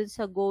lang dun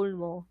sa goal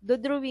mo,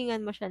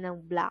 dodrawingan mo siya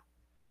ng black.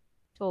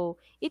 So,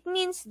 it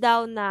means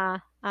daw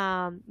na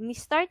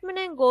ni-start mo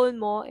na yung goal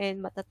mo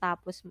and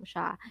matatapos mo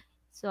siya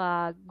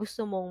sa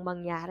gusto mong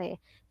mangyari.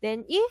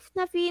 Then, if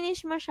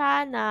na-finish mo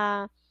siya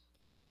na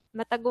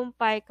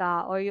matagumpay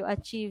ka or you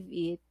achieve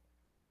it,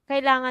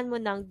 kailangan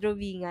mo ng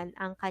drawingan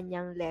ang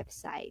kanyang left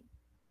side.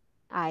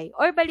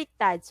 Or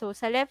baliktad. So,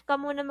 sa left ka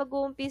muna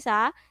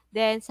mag-uumpisa,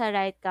 then sa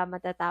right ka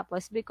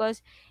matatapos. Because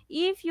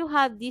if you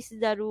have this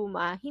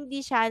daruma,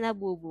 hindi siya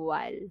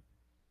nabubuwal.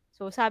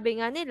 So, sabi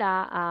nga nila,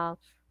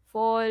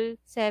 fall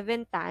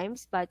 7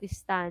 times, but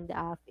stand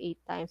up 8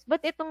 times.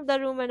 But itong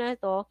daruma na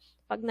ito,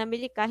 pag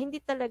namili ka, hindi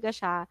talaga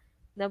siya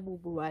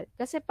nabubuwal.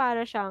 Kasi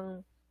para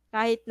siyang,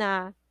 kahit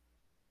na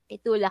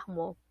itulak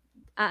mo,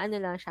 ano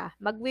lang siya,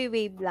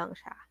 magwe-wave lang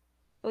siya.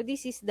 So,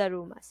 this is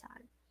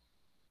daruma-san.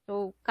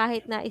 So,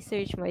 kahit na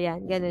i-search mo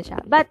yan, ganun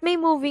siya. But may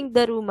moving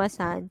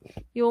daruma-san.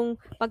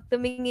 Yung pag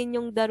tumingin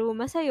yung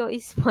daruma sa'yo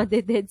is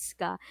madededs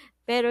ka.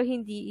 Pero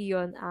hindi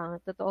iyon ang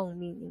totoong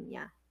meaning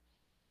niya.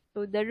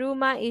 So,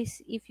 daruma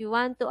is if you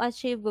want to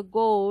achieve a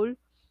goal,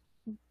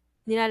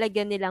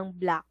 nilalagyan nilang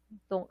black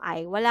tong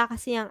eye. Wala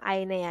kasi yung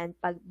eye na yan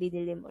pag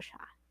binili mo siya.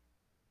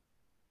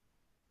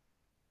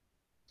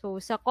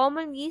 So, sa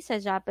commonly sa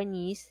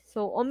Japanese,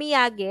 so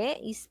omiyage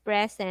is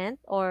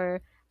present or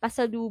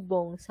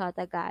pasalubong sa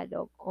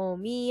Tagalog.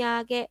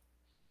 Omiyage.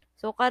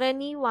 So,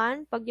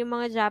 karaniwan, pag yung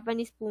mga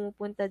Japanese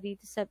pumupunta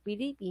dito sa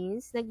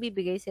Philippines,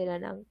 nagbibigay sila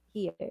ng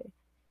here.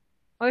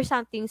 Or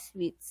something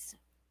sweets.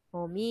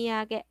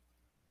 Omiyage.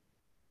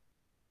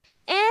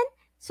 And,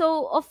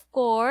 so, of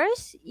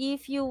course,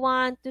 if you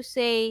want to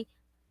say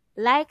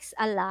likes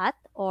a lot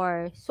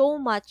or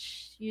so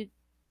much, you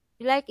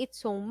like it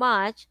so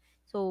much,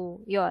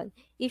 so, yon.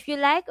 If you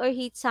like or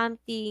hate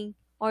something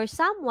or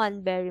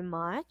someone very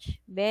much,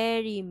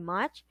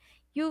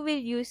 you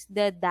will use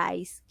the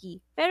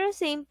daisuki. Pero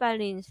same pa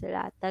rin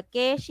sila.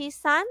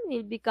 Takeshi-san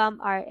will become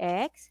our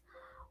ex.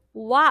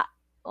 Wa,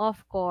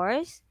 of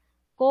course.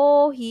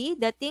 Kohi,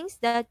 the things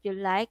that you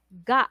like.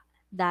 Ga,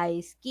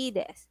 daisuki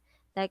desu.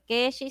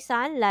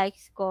 Takeshi-san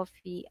likes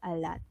coffee a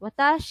lot.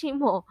 Watashi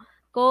mo,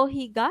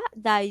 kohi ga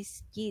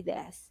daisuki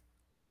desu.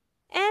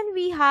 And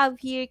we have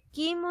here,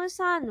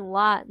 Kimu-san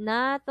wa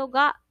nato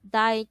ga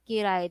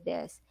daikirai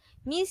desu.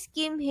 Miss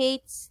Kim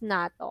hates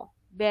natto.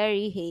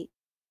 Very hate.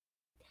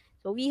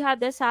 So we have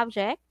the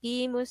subject,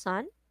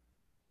 Kimu-san,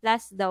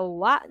 plus the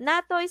wa.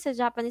 Natto is a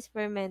Japanese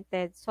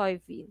fermented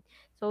soybean.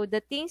 So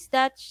the things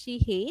that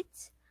she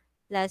hates,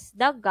 plus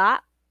the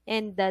ga,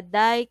 and the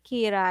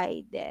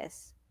daikirai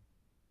desu.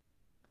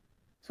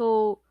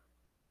 So,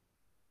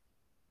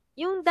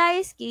 yung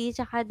daisuki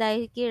tsaka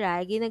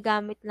daikirai,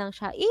 ginagamit lang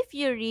siya if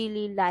you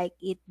really like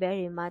it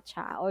very much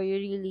or you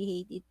really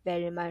hate it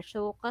very much.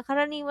 So,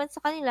 karaniwan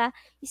sa kanila,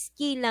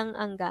 ski lang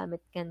ang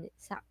gamit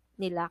sa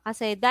nila.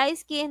 Kasi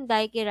daisuki and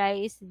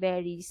daikirai is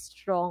very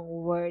strong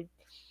word.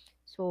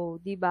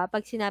 So, di ba,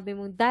 pag sinabi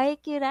mong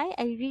daikirai,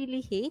 I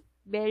really hate,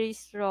 very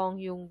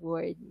strong yung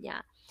word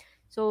niya.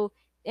 So,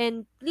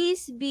 and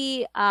please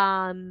be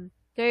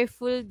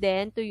careful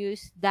then to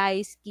use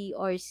daisuki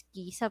or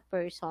ski sa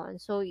person.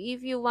 So,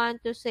 if you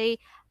want to say,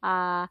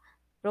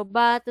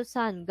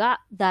 Robato-san ga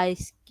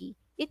daisuki,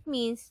 it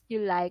means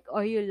you like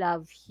or you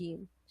love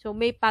him. So,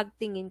 may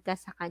pagtingin ka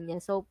sa kanya.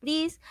 So,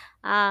 please,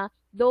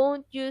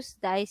 don't use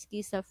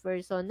daisuki sa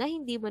person na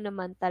hindi mo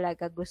naman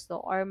talaga gusto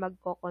or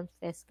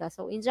magko-confess ka.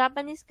 So, in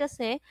Japanese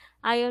kasi,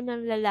 ayaw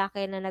ng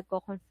lalaki na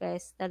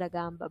nagko-confess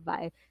talaga ang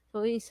babae.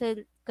 So, sa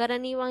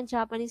karaniwang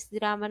Japanese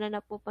drama na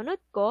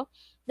napupanood ko,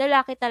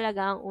 lalaki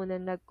talaga ang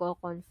unang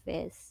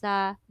nagko-confess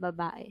sa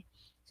babae.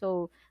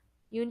 So,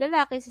 yung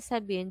lalaki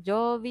sasabihin,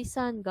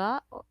 Jovi-san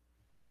ga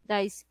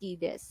daisuki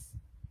desu.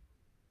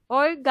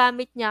 Or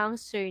gamit niya ang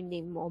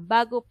surname mo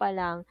bago pa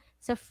lang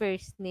sa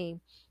first name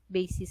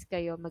basis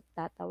kayo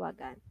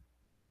magtatawagan.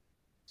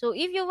 So,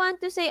 if you want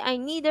to say, I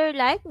neither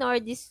like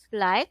nor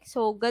dislike,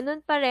 so,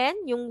 ganun pa rin,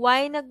 yung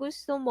why na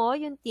gusto mo,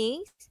 yung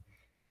things,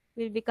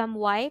 will become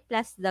y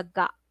plus the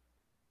ga.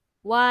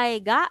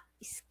 Y ga,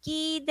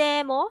 ski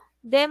demo,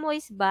 demo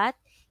is but,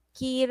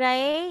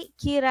 kirai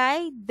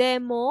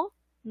demo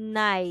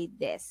nai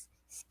desu.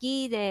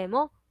 Ski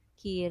demo,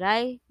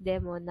 kirai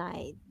demo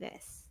nai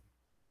desu.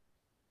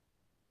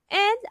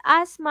 And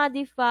as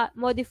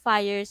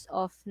modifiers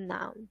of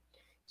noun.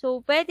 So,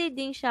 pwede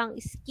din siyang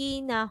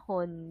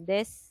iski-nahon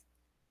desu,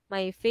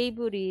 my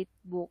favorite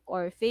book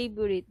or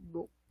favorite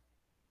book.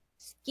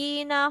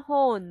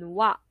 Iski-nahon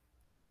wa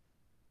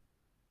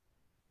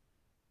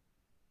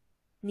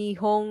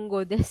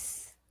Nihonggo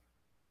desu.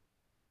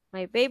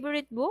 My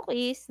favorite book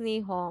is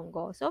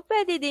Nihonggo. So,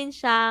 pwede din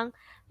siyang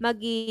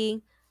maging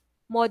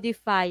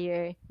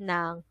modifier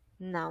ng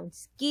noun.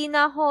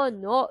 Iski-nahon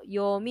no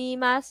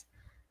yomimasu.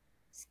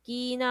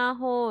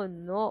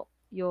 Iski-nahon no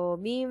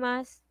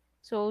yomimasu.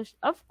 So,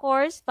 of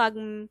course, pag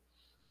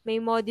may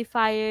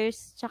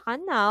modifiers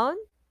tsaka noun,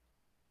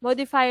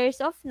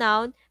 modifiers of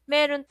noun,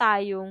 meron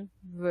tayong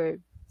verb.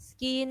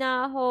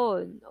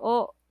 Iski-nahon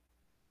o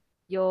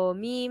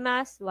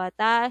yomimasu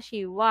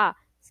watashi wa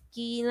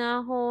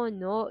iski-nahon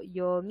no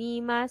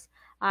yomimasu.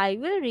 I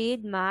will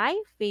read my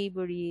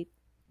favorite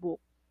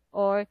book.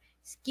 Or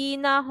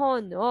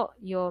iski-nahon no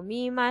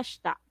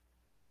yomimashita.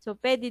 So,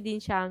 pwede din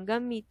siyang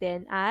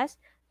gamitin as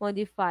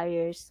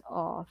modifiers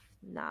of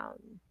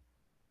noun.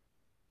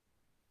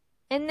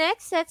 And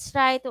next, let's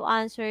try to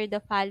answer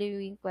the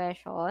following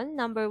question.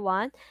 Number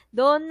 1,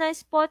 donna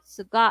sports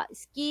ga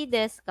ski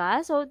desu ka?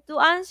 So, to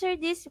answer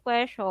this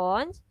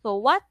question, so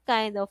what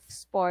kind of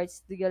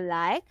sports do you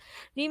like?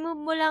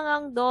 Remove mo lang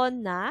ang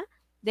donna,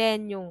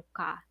 then yung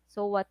ka.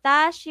 So,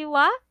 watashi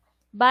wa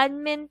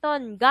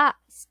badminton ga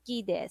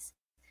ski desu.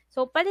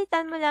 So,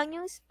 palitan mo lang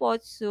yung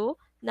sportsu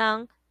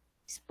ng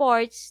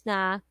sports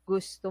na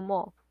gusto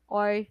mo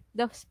or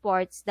the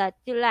sports that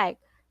you like.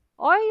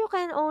 Or you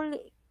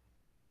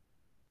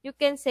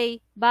can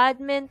say,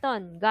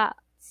 badminton ga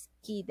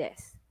ski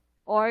desu.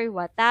 Or,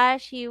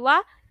 watashi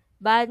wa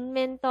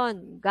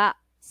badminton ga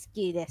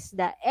ski desu.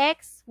 The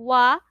X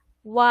wa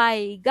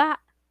Y ga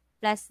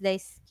plus the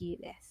ski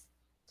desu.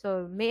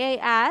 So, may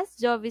I ask,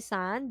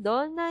 Jovi-san,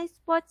 donna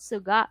sports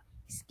ga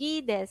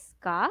ski desu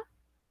ka?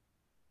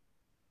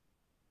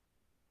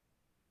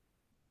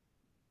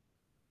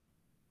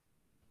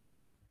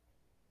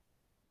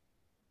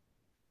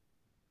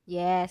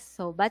 Yes.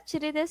 So,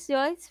 bachiri desu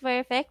yo. It's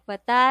perfect.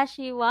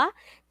 Watashi wa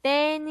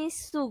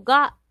tennisu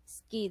ga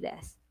suki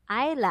desu.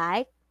 I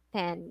like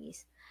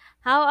tennis.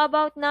 How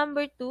about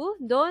number 2?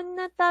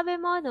 Donna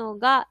tabemono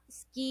ga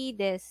suki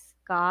desu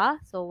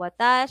ka? So,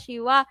 watashi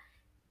wa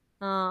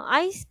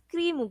ice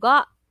cream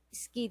ga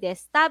suki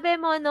desu.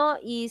 Tabemono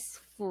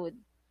is food.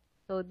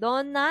 So,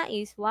 donna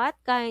is what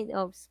kind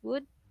of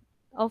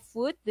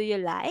food do you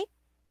like?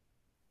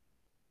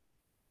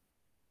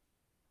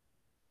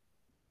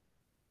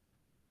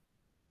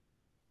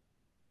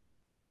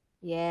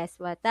 Yes,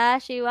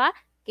 watashi wa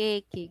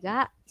keiki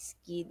ga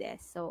suki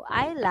desu. So,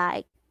 I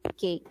like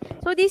cake.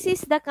 So, this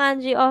is the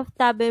kanji of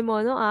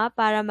tabemono,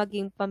 para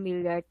maging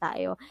familiar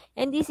tayo.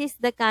 And this is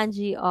the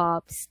kanji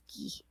of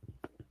ski.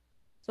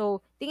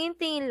 So,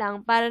 tingin-tingin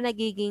lang para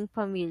nagiging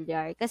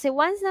familiar. Kasi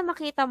once na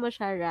makita mo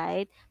siya,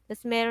 right,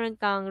 tas meron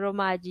kang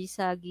romaji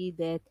sa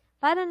gilid,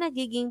 para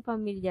nagiging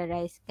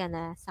familiarize ka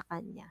na sa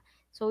kanya.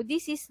 So,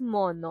 this is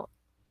mono.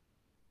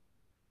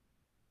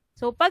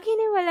 So, pag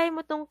hiniwalay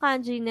mo tong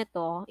kanji na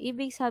to,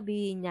 ibig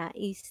sabihin niya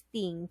is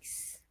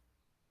things.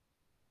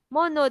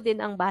 Mono din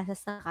ang basa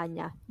sa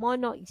kanya.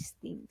 Mono is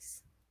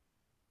things.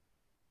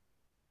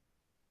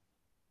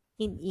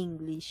 In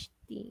English,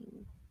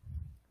 thing.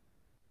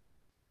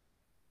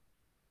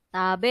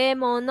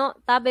 Tabemono.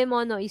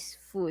 Tabemono is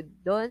food.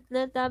 Don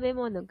na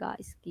tabemono ga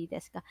ski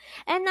desu ka?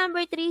 And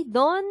number 3,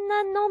 don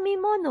na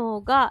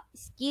nomimono ga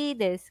ski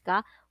desu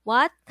ka?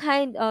 What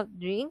kind of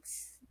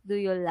drinks do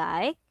you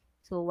like?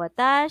 So,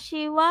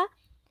 watashi wa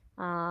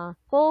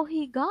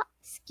kohi ga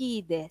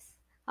ski desu.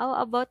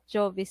 How about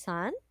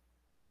Jovi-san?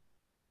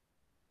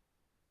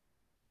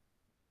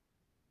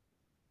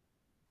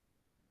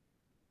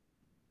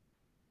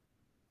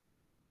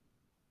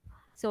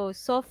 So,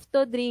 soft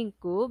drink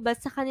ko, but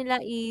sa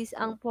kanila is,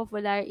 ang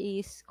popular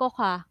is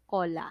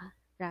Coca-Cola,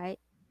 right?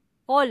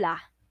 Cola.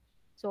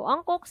 So,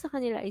 ang Coke sa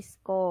kanila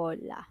is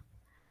cola.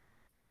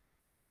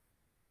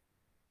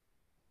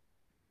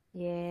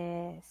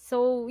 Yes.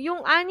 So,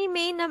 yung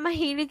anime na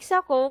mahilig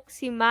sa Coke,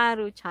 si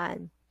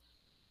Maru-chan.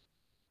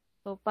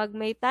 So, pag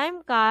may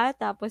time ka,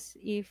 tapos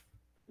if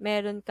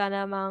meron ka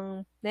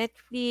namang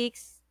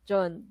Netflix,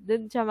 dun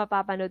siya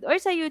mapapanood. Or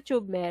sa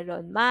YouTube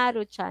meron,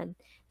 Maru-chan.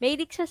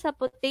 Mahilig siya sa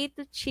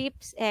potato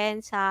chips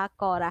and sa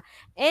Cora.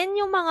 And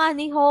yung mga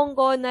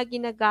Nihonggo na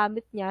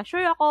ginagamit niya,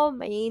 sure ako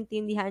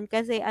maiintindihan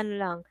kasi ano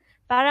lang,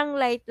 parang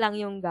light lang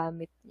yung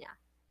gamit niya.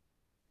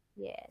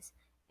 Yes.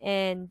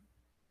 And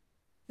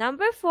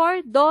number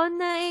 4,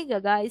 Donna Eiga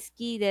ga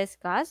iski desu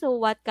ka? So,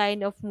 what kind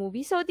of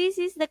movie? So, this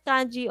is the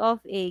kanji of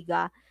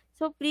Eiga.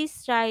 So, please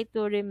try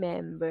to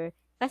remember.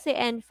 Kasi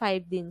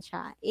N5 din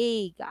siya.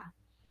 Eiga.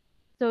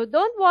 So,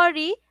 don't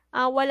worry.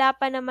 Wala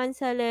pa naman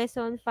sa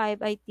lesson 5,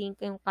 I think,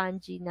 yung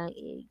kanji ng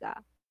Eiga.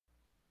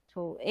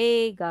 So,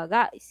 Eiga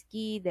ga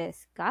iski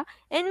desu ka?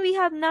 And we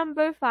have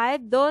number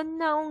 5,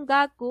 Donna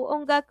ongaku.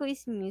 Ongaku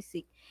is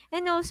music.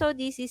 And also,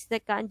 this is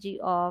the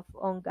kanji of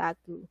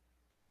ongaku.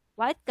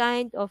 What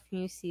kind of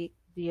music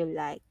do you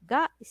like?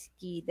 Ga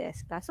ski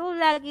desu ka? So,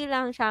 lagi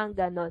lang siyang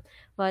ganon.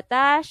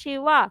 Watashi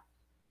wa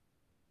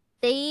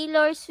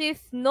Taylor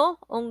Swift no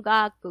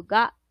ongaku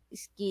ga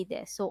ski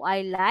desu. So,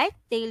 I like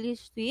Taylor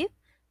Swift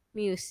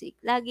music.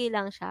 Lagi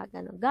lang siya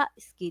ganon. Ga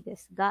ski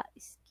desu. Ga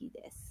ski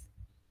desu.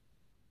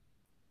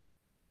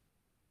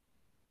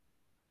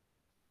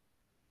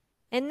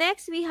 And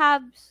next, we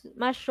have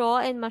Masho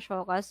and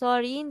Mashoka.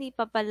 Sorry, hindi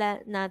pa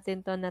pala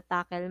natin to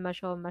na-tackle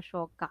Masho,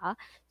 Mashoka.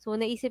 So,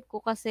 naisip ko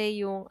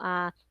kasi yung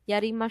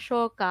Yari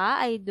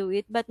Mashoka, I do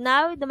it. But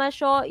now, the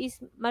Masho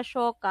is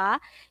Mashoka.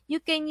 You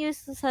can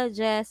use to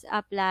suggest a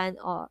plan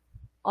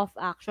of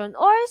action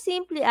or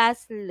simply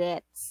as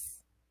let's.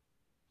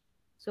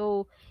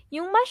 So,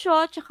 yung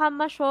Masho tsaka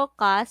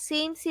Mashoka,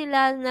 same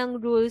sila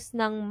ng rules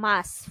ng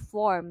mas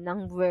form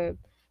ng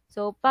verb.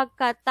 So,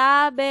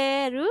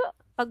 pagkataberu,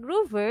 pag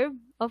ru verb,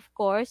 of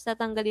course,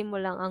 tatanggalin mo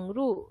lang ang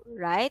ru,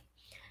 right?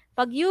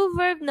 Pag you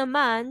verb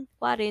naman,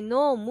 pare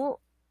no mu,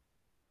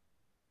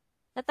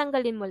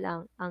 tatanggalin mo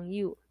lang ang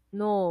you,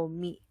 no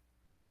mi.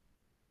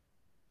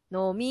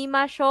 No mi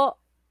masho.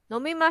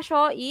 No mi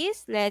masho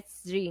is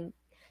let's drink.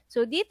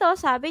 So, dito,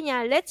 sabi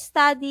niya, let's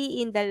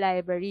study in the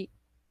library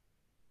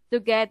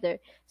together.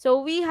 So,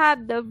 we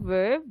have the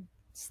verb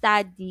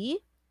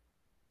study,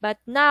 but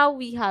now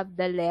we have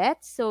the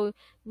let's. So,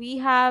 we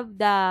have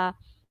the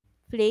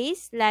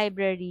place,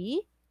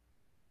 library,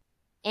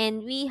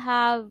 and we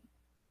have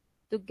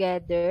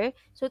together.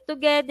 So,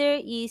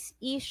 together is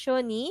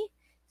ishoni.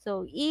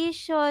 So,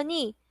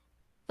 ishoni.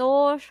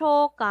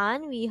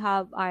 Toshokan, we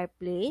have our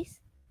place.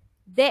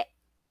 De,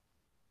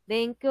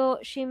 benkyo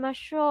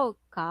shimashou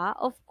ka,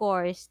 of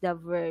course, the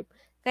verb.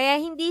 Kaya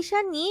hindi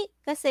siya ni,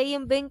 kasi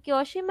yung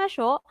benkyo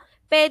shimashou,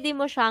 pwede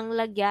mo siyang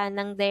lagyan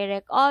ng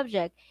direct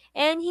object.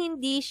 And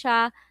hindi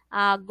siya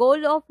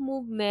goal of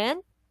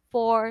movement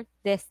for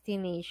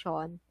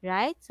destination,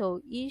 right? So,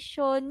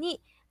 isho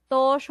ni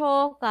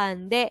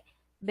toshokan de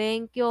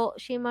benkyou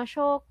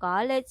shimashou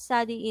ka? Let's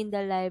study in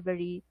the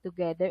library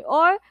together.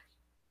 Or,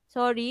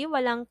 sorry,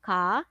 walang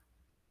ka.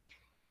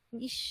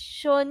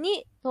 Isho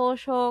ni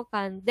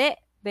toshokan de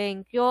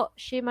benkyou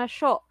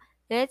shimashou.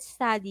 Let's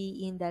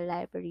study in the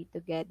library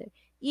together.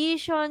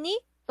 Isho ni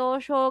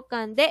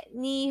toshokan de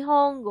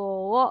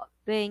Nihonggo wo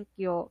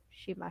benkyou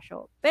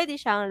shimashou. Pwede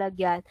siyang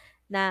lagyan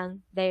ng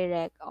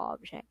direct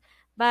object.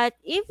 But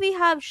if we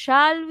have,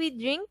 shall we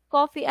drink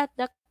coffee at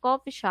the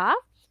coffee shop?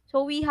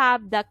 So we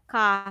have the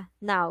ka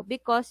now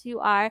because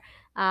you are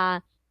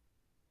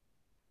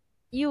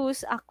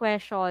use a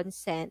question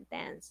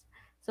sentence.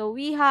 So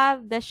we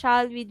have the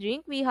shall we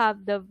drink, we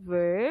have the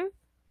verb,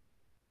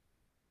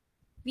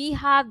 we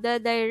have the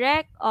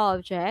direct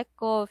object,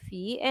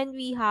 coffee, and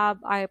we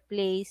have our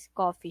place,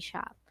 coffee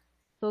shop.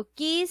 So,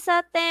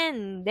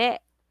 kisaten de,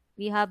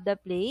 we have the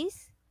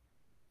place.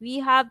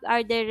 We have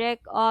our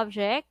direct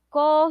object,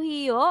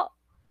 kohiyo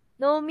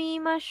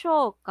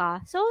nomimashou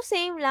ka. So,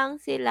 same lang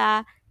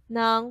sila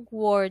ng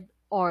word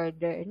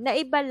order.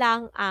 Naiba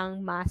lang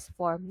ang mass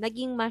form.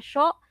 Naging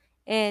masho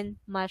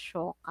and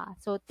mashoka.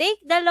 So,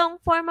 take the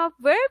long form of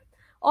verb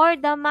or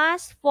the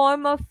mass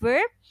form of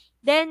verb,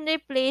 then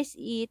replace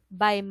it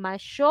by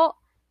masho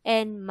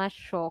and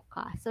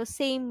mashoka. So,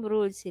 same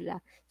rule sila.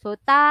 So,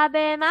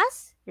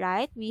 tabemas,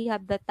 right? We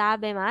have the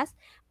tabemas.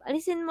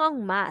 Alisin mo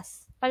ang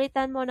mas.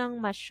 Palitan mo ng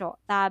masho.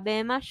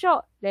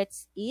 Tabemasho.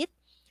 Let's eat.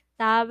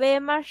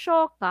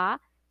 Tabemashou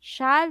ka?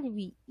 Shall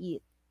we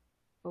eat?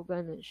 O,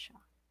 ganun siya.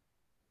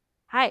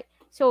 Hi.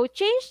 So,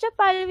 change the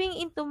following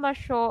into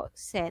masho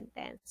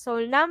sentence.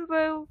 So,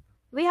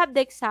 we have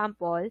the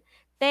example,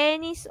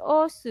 tennis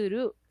o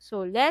suru.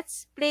 So,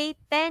 let's play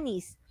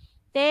tennis.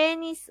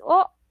 Tennis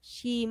o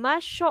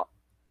shimashou.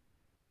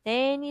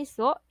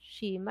 Tennis o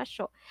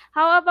shimashou.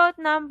 How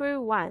about number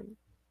 1?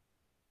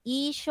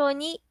 Isho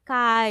ni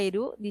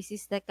kairu. This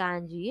is the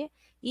kanji.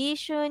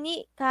 Isho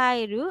ni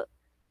kairu.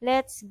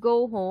 Let's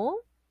go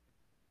home.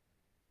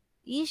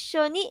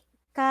 Isho ni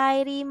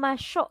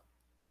kairimashou.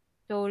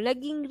 So,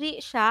 laging ri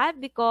siya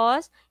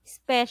because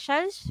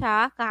special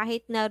siya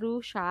kahit na ru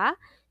siya.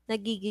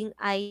 Nagiging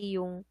I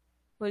yung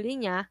huli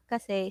niya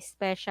kasi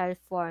special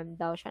form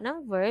daw siya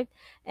ng verb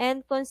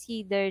and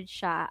considered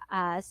siya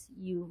as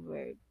U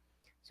verb.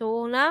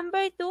 So,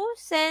 number 2,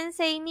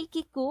 sensei ni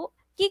kiku.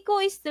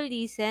 Kiku is to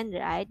listen,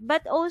 right?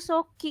 But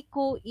also,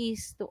 kiku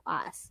is to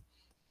ask.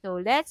 So,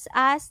 let's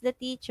ask the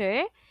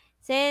teacher,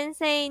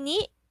 sensei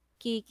ni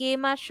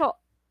kikimashou.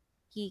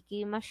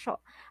 Kikimashou.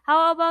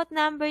 How about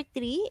number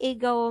 3,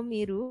 Ega o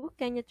miru?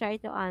 Can you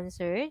try to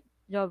answer,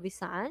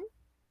 Jovi-san?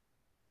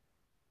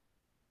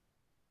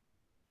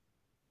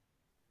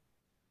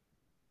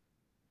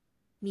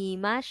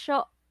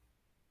 Mimashou.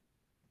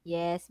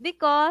 Yes,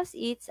 because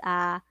it's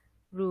a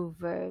ru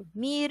verb.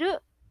 Miru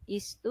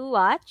is to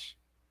watch.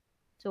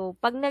 So,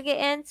 pag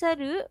nag-e-end sa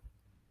ru,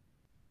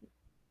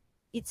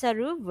 it's a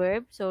ru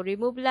verb. So,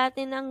 remove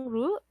natin ang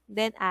ru,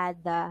 then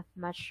add the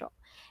masho.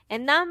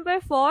 And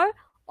number 4,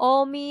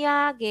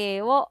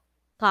 omiyage wo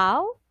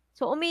kao.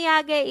 So,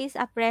 omiyage is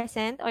a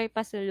present or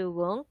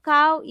pasalubong.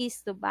 Kao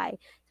is to buy.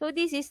 So,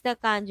 this is the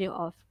kanji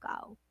of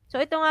kao.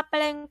 So, ito nga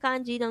pala yung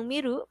kanji ng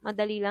miru.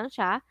 Madali lang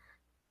siya.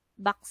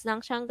 Box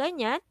lang siyang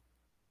ganyan.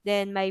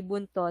 Then, may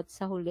buntot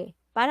sa huli.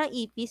 Parang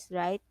ipis,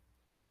 right?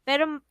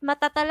 Pero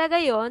mata talaga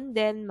yon,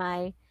 then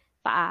may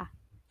paa.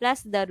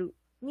 Plus daru.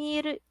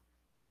 Miru.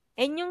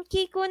 And yung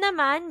kiko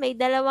naman, may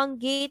dalawang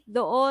gate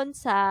doon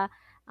sa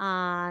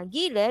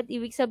gilid.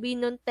 Ibig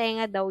sabihin nun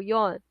tenga daw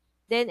yon.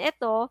 Then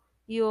ito,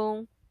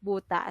 yung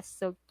butas.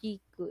 So,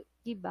 kiku.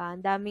 Diba?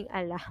 Ang daming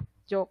alam.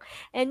 Joke.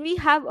 And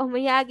we have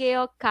omiyage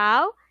o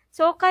cow.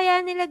 So, kaya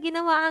nila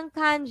ginawa ang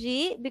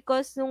kanji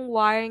because nung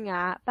war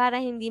nga, para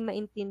hindi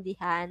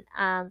maintindihan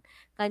ang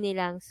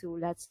kanilang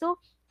sulat.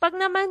 So, pag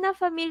naman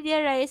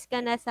na-familiarize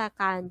ka na sa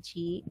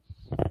kanji,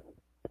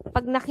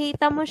 pag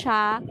nakita mo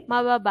siya,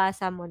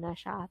 mababasa mo na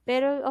siya.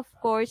 Pero of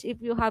course, if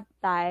you have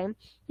time,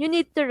 you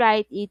need to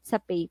write it sa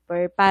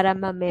paper para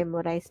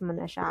ma-memorize mo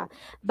na siya.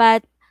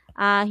 But,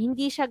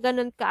 hindi siya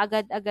ganun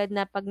kaagad-agad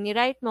na pag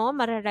ni-write mo,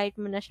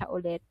 mara-write mo na siya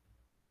ulit.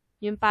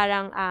 Yung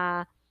parang,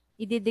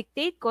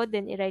 i-dictate ko,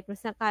 then i-write mo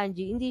sa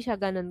kanji, hindi siya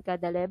ganun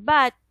kadali.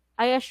 But,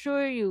 I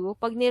assure you,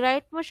 pag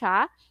ni-write mo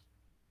siya,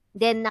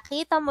 then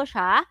nakita mo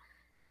siya,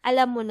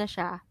 alam mo na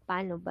siya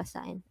paano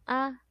basahin.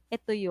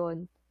 Ito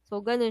yun. So,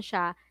 ganun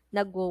siya,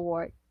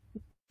 nag-work.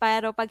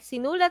 Pero pag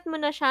sinulat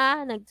mo na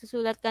siya,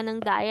 nagsusulat ka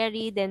ng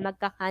diary, then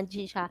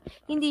magka-kanji siya,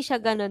 hindi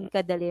siya ganun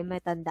kadali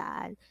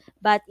matandaan.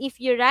 But if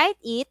you write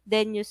it,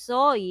 then you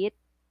saw it,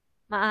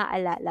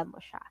 maaalala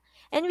mo siya.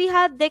 And we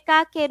have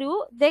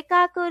dekakeru.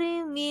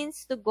 Dekakeru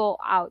means to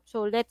go out.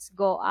 So, let's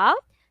go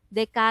out.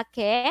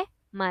 Dekake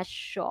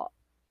masho.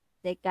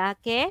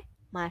 Dekake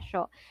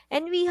masho.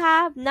 And we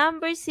have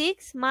number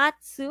 6,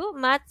 matsu.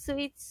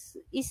 Matsu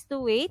is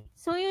to wait.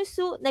 So, yung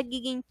su,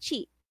 nagiging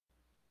chi.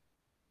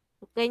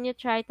 So, can you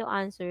try to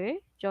answer,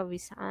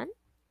 Jovi-san?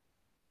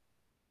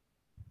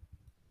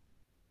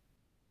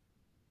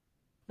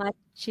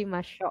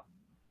 Machimasho.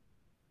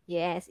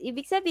 Yes.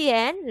 Ibig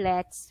sabihin,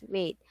 let's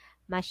wait.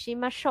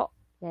 Mashimasho.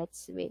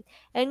 Let's wait.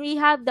 And we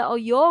have the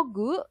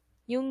oyogu.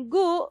 Yung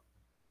gu,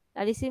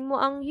 alisin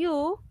mo ang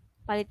yu,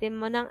 palitin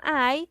mo ng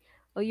I,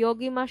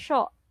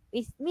 oyogimasho.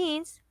 It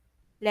means,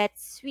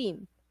 let's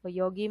swim.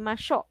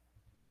 Oyogimasho.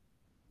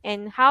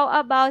 And how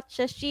about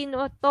shashin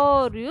o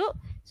toru?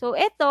 So,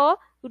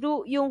 ito,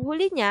 yung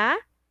huli niya,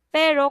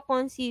 pero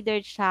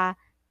considered siya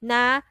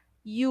na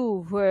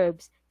U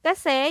verbs.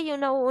 Kasi,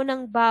 yung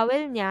nauunang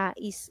vowel niya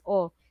is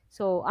O.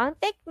 So, ang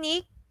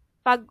technique,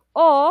 pag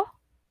O,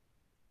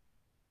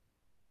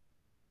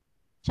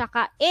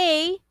 tsaka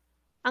A,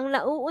 ang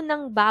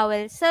nauunang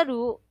vowel sa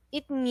ru,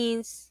 it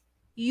means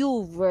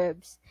U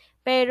verbs.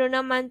 Pero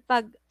naman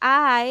pag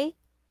I,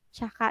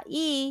 tsaka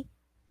E,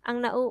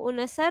 ang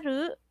nauuna sa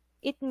ru,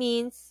 it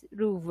means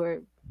ru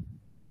verb.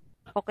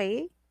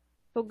 Okay?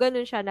 So,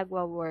 ganun siya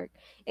nagwa-work.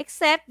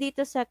 Except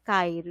dito sa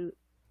Kairu,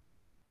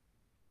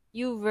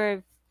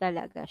 U-verb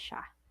talaga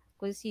siya.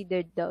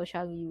 Considered daw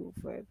siyang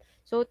U-verb.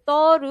 So,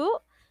 toru,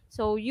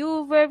 so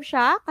U-verb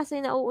siya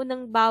kasi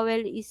nauunang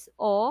vowel is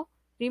O.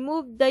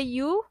 Remove the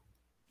U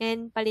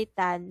and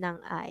palitan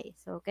ng I.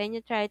 So, can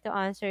you try to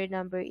answer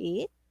number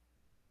 8?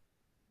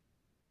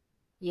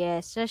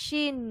 Yes,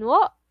 shashin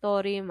wo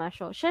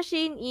torimasho.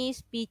 Shashin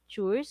is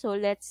picture. So,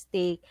 let's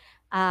take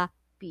a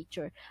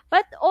picture.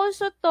 But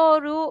also,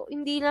 toru,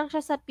 hindi lang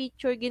siya sa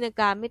picture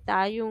ginagamit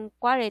Yung,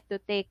 kware, to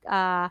take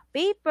a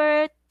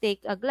paper, take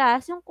a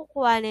glass, yung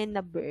kukuhanin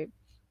na verb.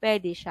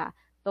 Pwede siya.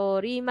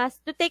 Torimas,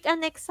 to take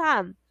an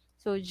exam.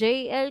 So,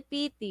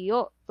 JLPT,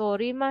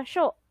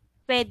 torimasho.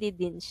 Pwede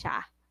din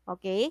siya.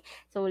 Okay?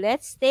 So,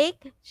 let's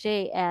take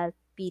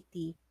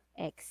JLPT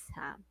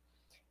exam.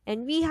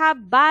 And we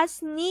have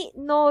bus ni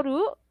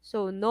noru.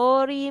 So,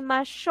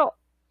 norimasho.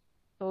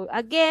 So,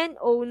 again,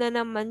 O na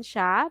naman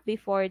siya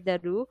before the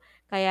ru.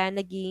 Kaya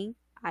naging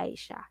I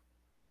siya.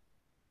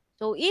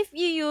 So, if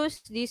you use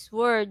this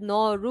word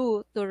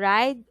noru to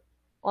ride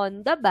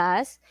on the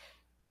bus,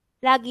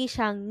 lagi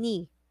siyang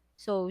ni.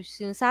 So,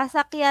 yung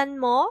sasakyan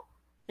mo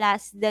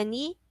plus the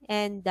ni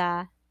and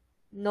the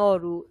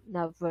noru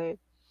na verb.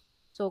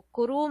 So,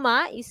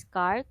 kuruma is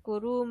car.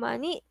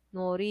 Kuruma ni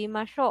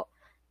norimasho.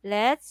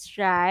 Let's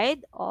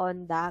ride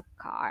on the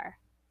car.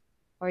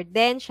 Or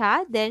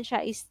densha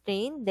is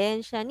train,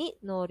 densha ni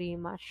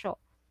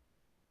norimasho.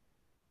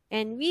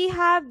 And we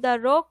have the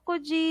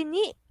rokuji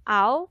ni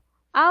ao.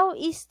 Ao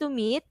is to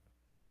meet.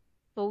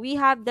 So, we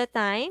have the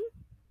time.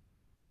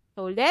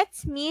 So,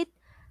 let's meet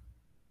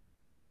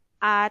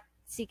at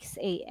 6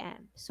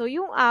 a.m. So,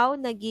 yung ao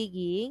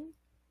nagiging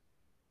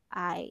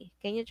I.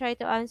 Can you try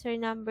to answer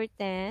number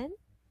 10?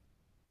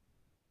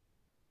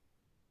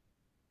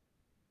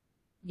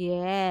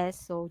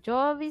 Yes. So,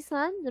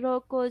 Jovi-san,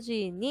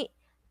 rokoji ni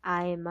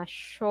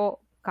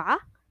aimashou ka?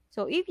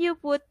 So, if you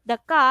put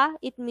the ka,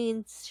 it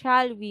means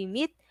shall we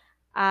meet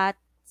at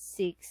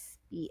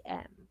 6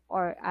 p.m.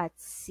 or at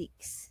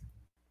 6.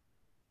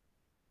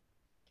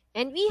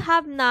 And we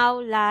have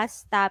now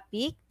last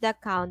topic, the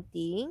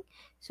counting.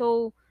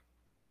 So,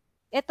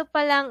 ito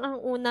pa lang ang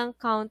unang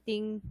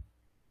counting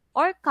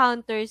or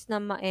counters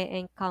na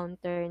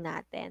ma-encounter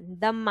natin.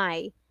 The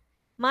may.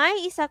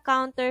 May is a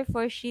counter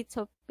for sheets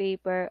of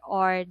paper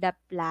or the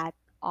flat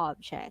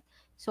object.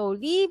 So,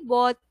 Lee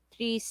bought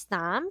 3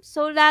 stamps.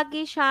 So,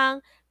 lagi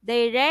siyang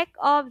direct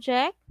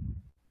object.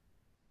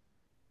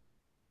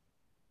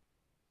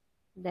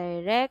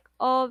 Direct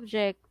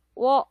object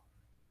wo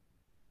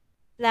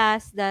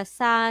plus the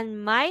san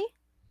may,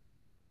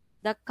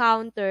 the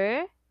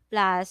counter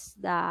plus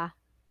the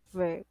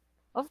verb.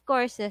 Of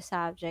course, the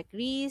subject.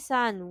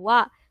 Risan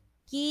wa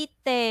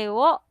kite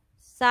wo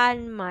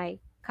sanmai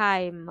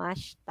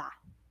kaimashita.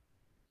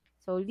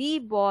 So,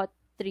 Lee bought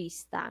 3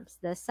 stamps.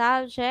 The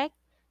subject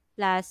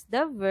plus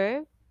the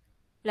verb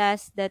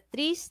plus the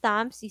 3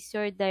 stamps is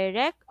your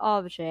direct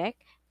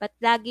object. But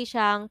lagi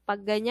siyang,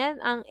 pag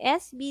ganyan ang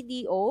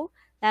SBDO,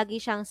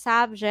 lagi siyang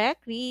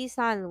subject,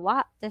 risan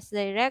wa, tas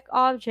direct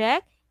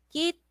object,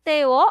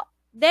 kite wo.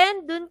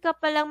 Then, dun ka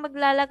palang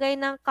maglalagay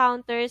ng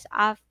counters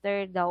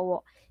after the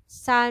wo.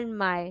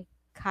 Sanmai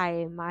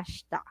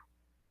kaimashita.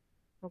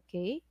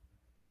 Okay?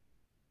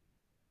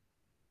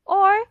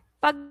 Or,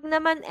 pag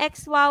naman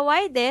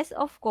XYY des,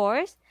 of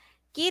course,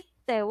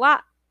 kite wa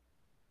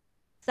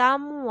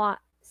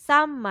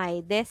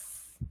sammai des.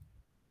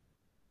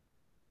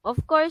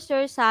 Of course,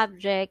 your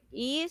subject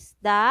is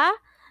the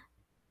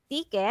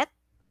ticket.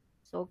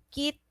 So,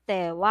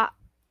 kite wa.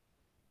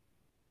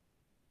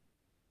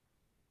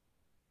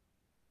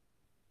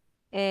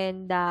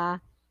 And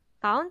the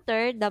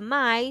counter, the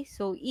mai.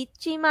 So,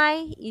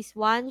 ichimai is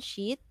 1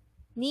 sheet.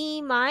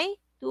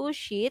 Nimai, 2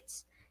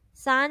 sheets.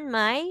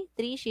 Sanmai,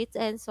 3 sheets,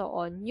 and so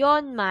on.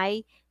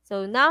 Yonmai,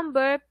 so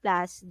number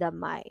plus the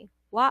mai.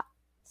 Wa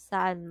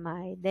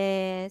sanmai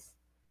des.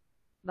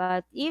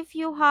 But if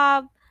you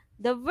have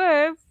the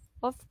verb,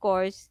 of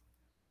course,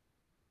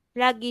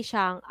 lagi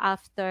siyang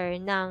after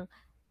ng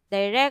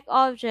direct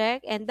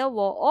object and the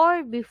wo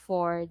or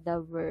before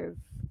the verb.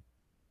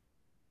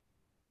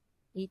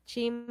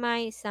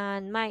 Ichimai,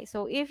 sanmai.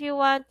 So, if you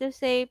want to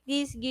say,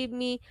 please give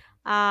me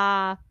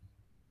 5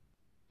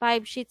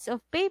 sheets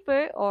of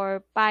paper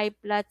or 5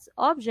 plots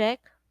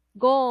object,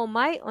 go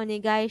my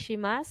onegai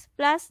shimasu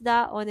plus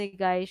the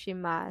onegai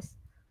shimasu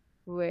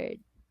word.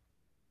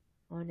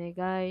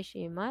 Onegai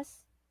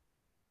shimasu.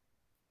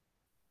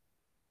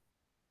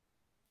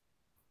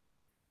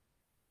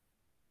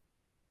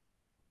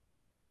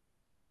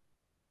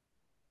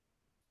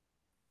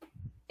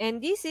 And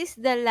this is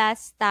the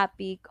last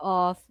topic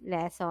of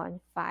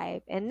lesson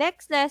 5. And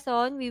next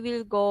lesson, we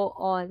will go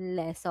on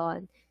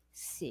lesson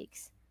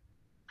 6.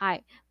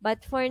 Hi.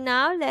 But for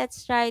now,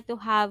 let's try to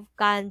have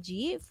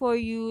kanji for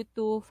you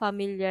to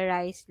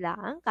familiarize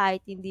lang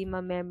kahit hindi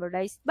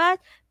ma-memorize. But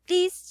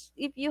please,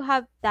 if you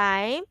have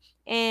time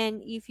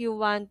and if you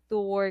want to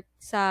work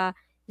sa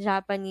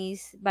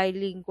Japanese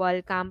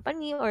bilingual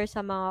company or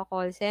sa mga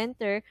call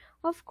center,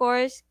 of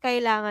course,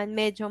 kailangan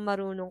medyo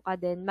marunong ka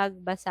din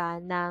magbasa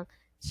ng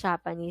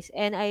Japanese.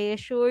 And I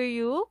assure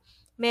you,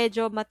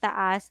 medyo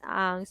mataas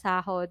ang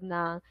sahod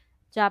ng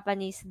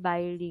Japanese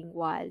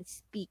bilingual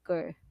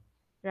speaker.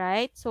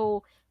 Right?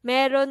 So,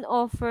 meron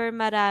offer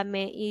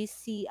marami is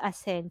si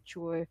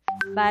Accenture.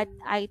 But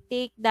I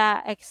take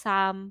the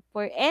exam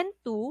for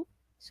N2.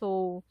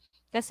 So,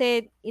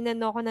 kasi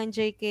inano ko ng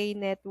JK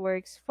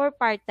Networks for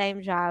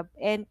part-time job,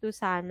 N2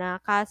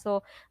 sana.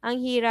 Kaso, ang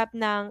hirap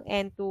ng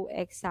N2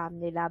 exam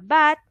nila.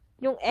 But,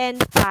 yung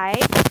N5,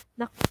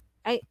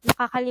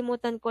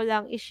 nakakalimutan ko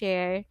lang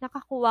i-share,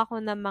 nakakuha ko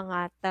ng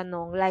mga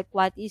tanong like,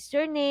 what is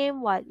your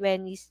name?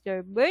 When is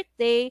your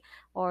birthday?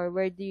 Or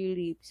where do you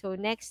live? So,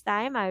 next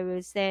time, I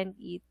will send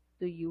it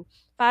to you.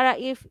 Para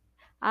if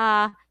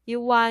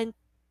you want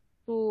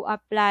to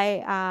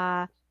apply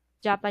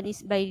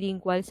Japanese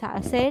bilingual sa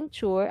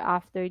Accenture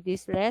after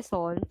this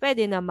lesson,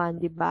 pwede naman,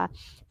 di ba?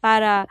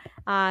 Para,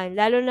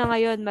 lalo na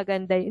ngayon,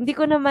 maganda. Hindi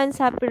ko naman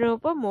sa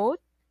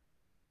promote.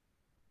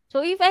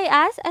 So, if I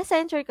ask,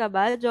 Accenture ka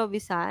ba,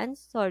 Jovi-san?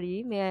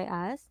 Sorry, may I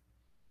ask?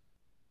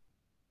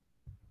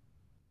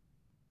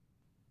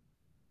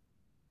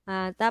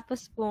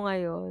 Tapos po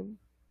ngayon,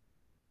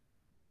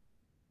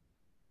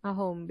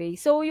 home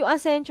base. So, yung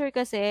Accenture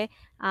kasi,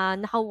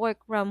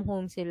 naka-work from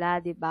home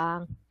sila, di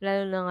ba?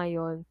 Lalo na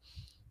ngayon.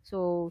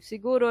 So,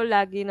 siguro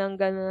lagi ng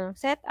ganun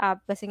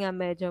setup kasi nga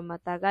medyo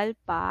matagal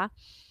pa.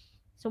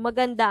 So,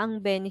 maganda ang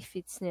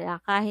benefits nila.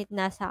 Kahit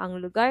nasa ang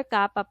lugar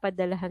ka,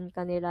 papadalahan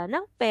ka nila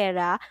ng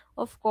pera.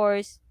 Of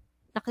course,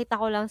 nakita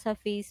ko lang sa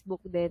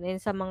Facebook din and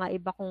sa mga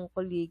iba kong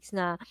colleagues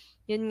na,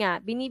 yun nga,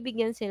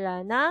 binibigyan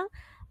sila ng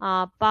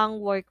pang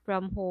work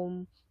from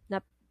home na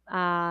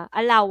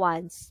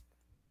allowance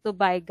to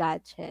buy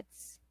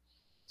gadgets.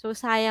 So,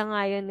 sayang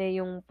nga yun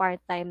yung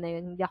part-time na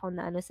yun. Hindi ako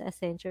naano sa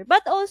Accenture.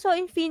 But also,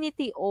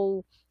 Infinity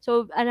O.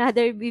 So,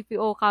 another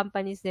BPO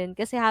companies din.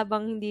 Kasi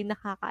habang hindi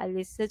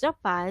nakakaalis sa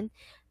Japan,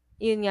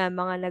 yun nga,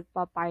 mga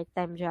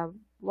nagpa-part-time job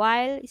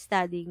while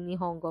studying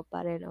Nihonggo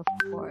pa rin, of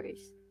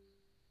course.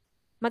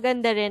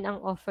 Maganda rin ang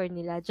offer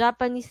nila.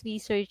 Japanese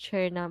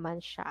researcher naman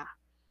siya.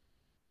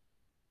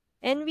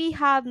 And we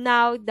have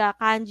now the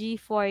kanji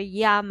for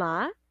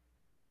Yama.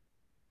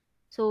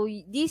 So,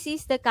 this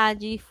is the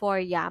kanji for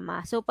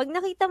Yama. So, pag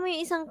nakita mo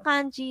yung isang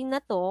kanji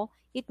na to,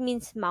 it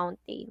means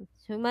mountain.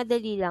 So,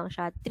 madali lang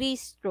siya. 3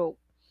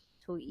 stroke.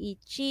 So,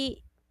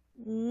 ichi,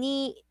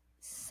 ni,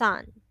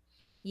 san.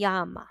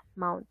 Yama,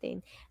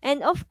 mountain.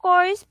 And of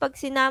course, pag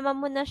sinama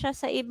mo na siya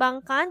sa ibang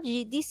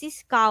kanji, this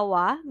is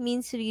kawa,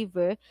 means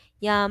river.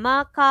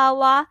 Yama,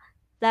 kawa,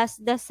 plus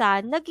the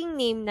sun, naging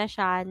name na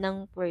siya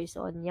ng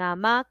person.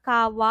 Yama,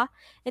 kawa.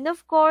 And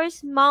of course,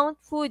 Mount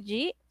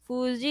Fuji,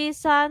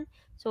 Fuji-san.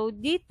 So,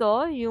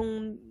 dito,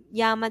 yung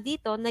Yama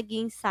dito,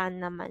 naging sun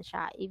naman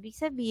siya. Ibig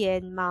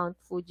sabihin, Mount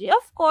Fuji.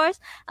 Of course,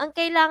 ang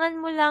kailangan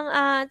mo lang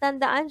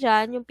tandaan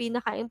dyan, yung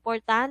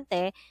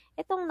pinaka-importante,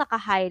 itong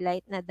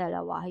naka-highlight na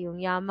dalawa,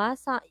 yung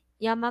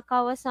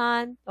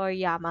Yamakawa-san or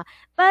Yama.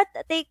 But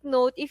take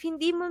note, if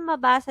hindi mo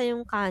mabasa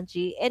yung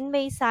kanji and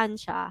may san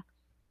siya,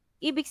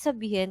 ibig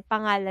sabihin,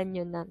 pangalan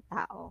yun ng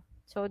tao.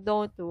 So,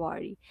 don't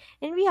worry.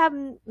 And we have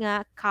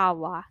nga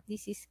Kawa.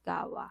 This is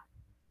Kawa.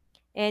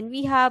 And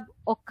we have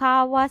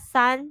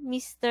Okawa-san,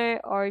 Mr.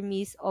 or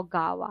Miss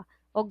Ogawa.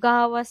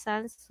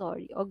 Ogawa-san,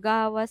 sorry.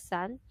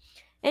 Ogawa-san.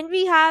 And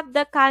we have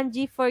the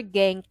kanji for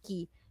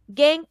Genki.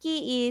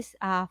 Genki is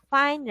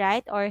fine,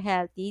 right? Or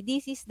healthy.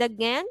 This is the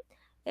gen,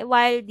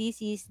 while this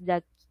is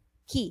the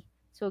ki.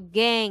 So,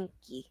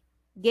 Genki.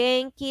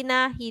 Genki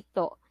na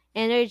hito.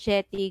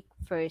 Energetic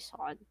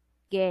person.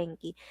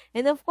 Genki.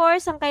 And of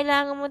course, ang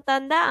kailangan mo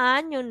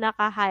tandaan, yung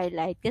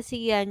naka-highlight.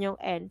 Kasi yan yung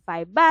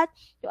N5. But,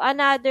 yung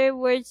another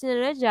words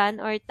nila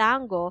dyan, or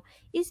tango,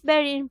 is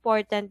very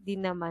important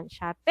din naman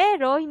siya.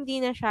 Pero,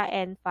 hindi na siya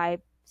N5.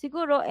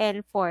 Siguro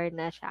N4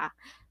 na siya.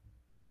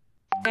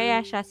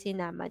 Kaya siya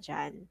sinama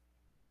dyan.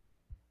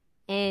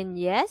 And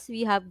yes,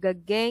 we have the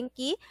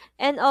Genki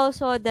and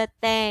also the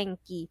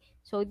Tenki.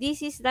 So,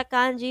 this is the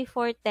kanji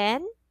for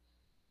 10,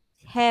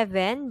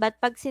 heaven. But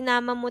pag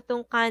sinama mo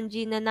tong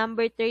kanji na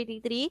number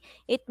 33,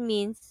 it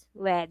means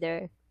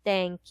weather.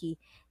 Tenki.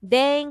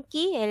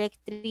 Denki,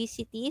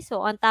 electricity.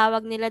 So, ang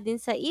tawag nila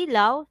din sa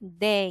ilaw,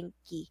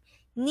 denki.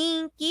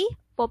 Ninki,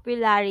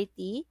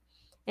 popularity.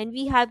 And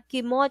we have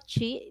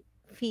kimochi,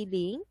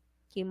 feeling.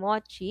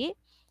 Kimochi.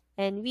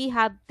 And we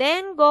have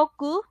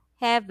Tengoku,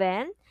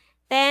 heaven.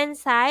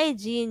 Tensai,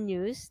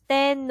 genius.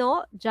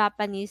 Tenno,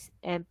 Japanese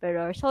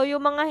emperor. So,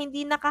 yung mga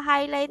hindi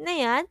naka-highlight na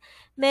yan,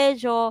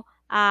 medyo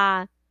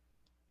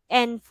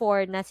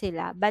N4 na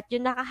sila. But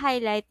yung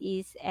naka-highlight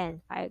is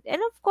N5.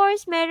 And of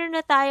course, meron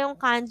na tayong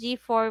kanji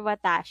for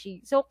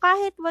watashi. So,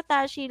 kahit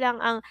watashi lang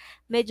ang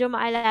medyo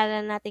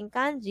maalala nating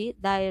kanji,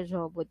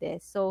 daijoubu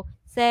desu. So,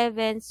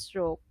 7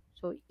 stroke.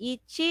 So,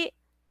 ichi,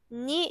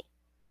 ni,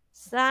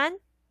 san,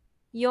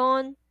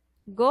 yon,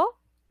 go,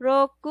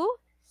 roku,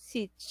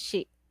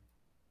 shichi.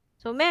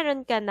 So,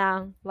 meron ka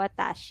ng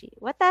watashi.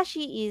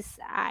 Watashi is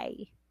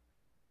I.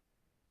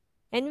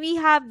 And we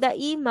have the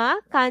ima,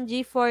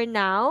 kanji for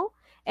now.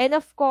 And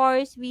of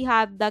course, we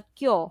have the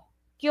kyo.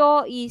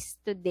 Kyo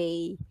is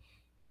today.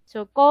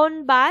 So,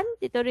 konban,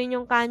 ito rin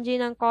yung kanji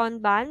ng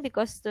konban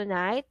because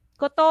tonight.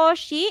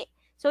 Kotoshi,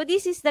 so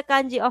this is the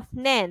kanji of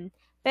nen.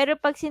 Pero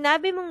pag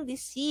sinabi mong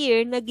this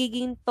year,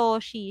 nagiging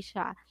toshi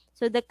siya.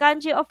 So, the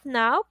kanji of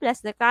now plus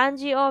the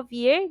kanji of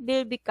year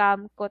will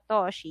become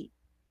kotoshi.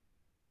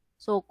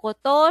 So,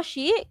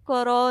 kotoshi,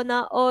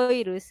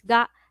 coronavirus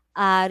ga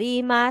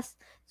arimasu.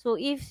 So,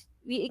 if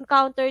we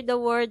encounter the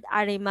word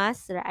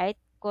arimasu, right?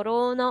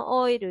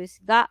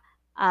 Coronavirus ga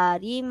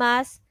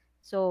arimasu.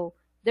 So,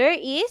 there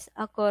is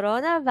a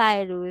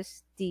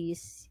coronavirus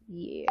this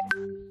year.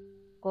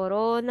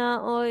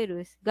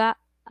 Coronavirus ga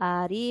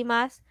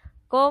arimasu.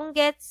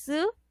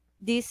 Kongetsu,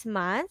 this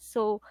month.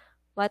 So,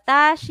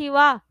 watashi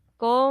wa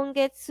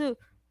kongetsu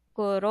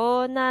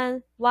corona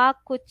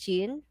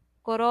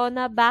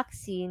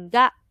vaccine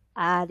ga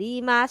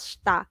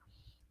arimashita.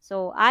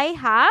 So, I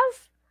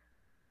have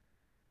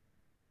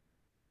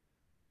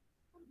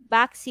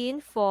vaccine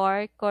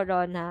for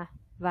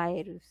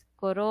coronavirus.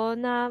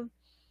 Coronavirus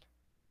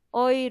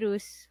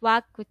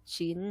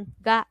vaccine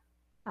ga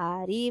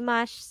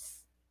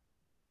arimasu.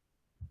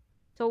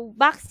 So,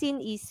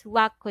 vaccine is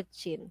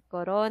vaccine.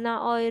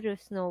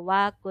 Coronavirus no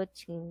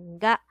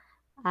vaccine ga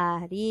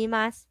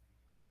arimasu.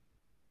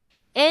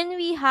 And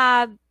we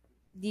have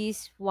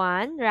this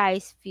one,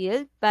 rice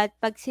field. But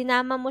pag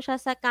sinama mo siya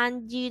sa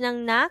kanji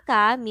ng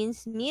naka,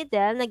 means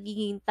middle,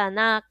 nagiging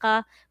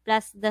tanaka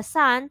plus the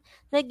san,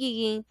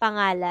 nagiging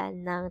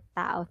pangalan ng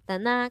tao.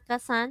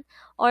 Tanaka-san.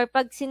 Or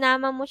pag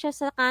sinama mo siya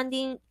sa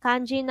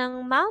kanji ng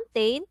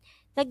mountain,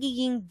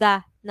 nagiging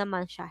ga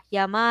naman siya.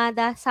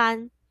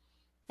 Yamada-san.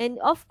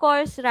 And of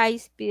course,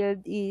 rice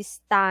field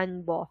is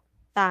tanbo.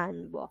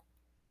 Tanbo.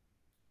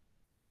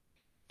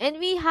 And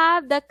we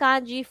have the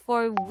kanji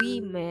for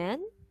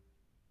women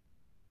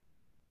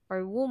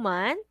or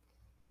woman.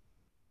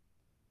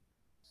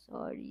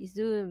 Sorry,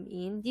 zoom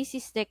in. This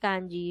is the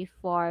kanji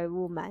for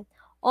woman.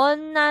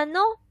 Onna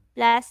no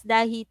plus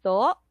the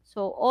hito.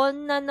 So,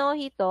 onna no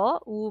hito,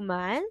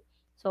 woman.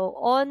 So,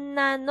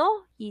 onna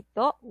no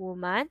hito,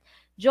 woman.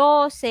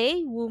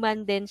 Josei,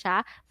 woman din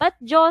siya. But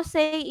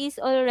josei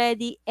is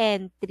already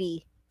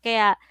entry.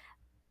 Kaya,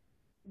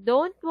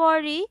 don't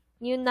worry.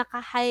 Yung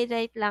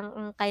naka-highlight lang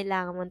ang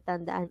kailangan mong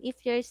tandaan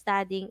if you're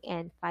studying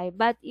N5.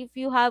 But if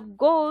you have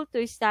goal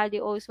to study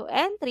also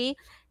entry,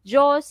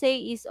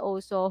 josei is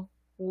also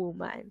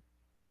woman.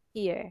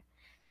 Here.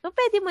 So,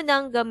 pwede mo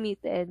nang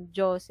gamitin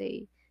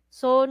josei.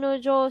 Sono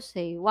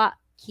josei wa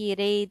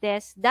kirei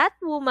desu. That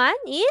woman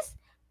is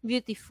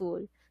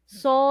beautiful.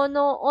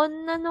 Sono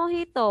onna no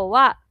hito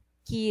wa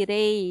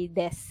kirei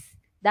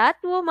desu. That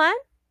woman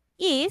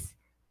is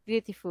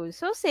beautiful.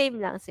 So,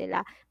 same lang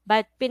sila.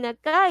 But,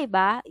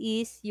 pinagkaiba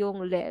is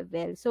yung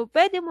level. So,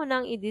 pwede mo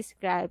nang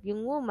i-describe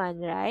yung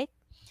woman, right?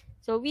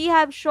 So, we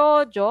have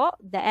shoujo,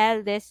 the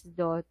eldest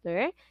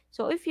daughter.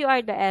 So, if you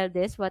are the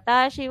eldest,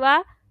 watashi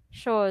wa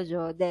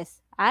shoujo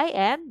desu. I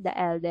am the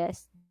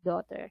eldest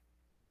daughter.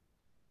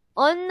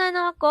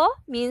 Onnanoko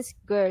means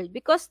girl.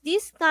 Because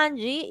this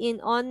kanji in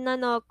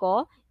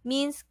onnanoko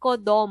means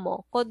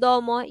kodomo.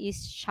 Kodomo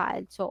is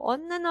child. So,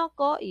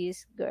 onnanoko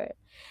is girl.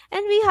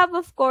 And we have,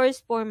 of course,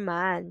 for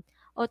man.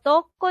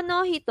 Otoko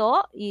no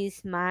hito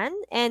is man.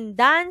 And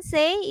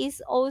dansei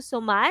is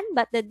also man.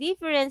 But the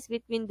difference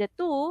between the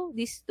two,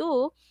 these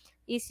two,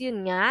 is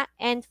yun nga,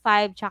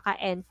 N5 tsaka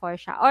N4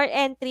 siya. Or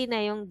N3 na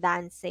yung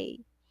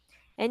dansei.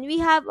 And we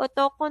have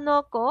otoko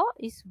no ko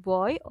is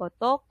boy.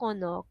 Otoko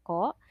no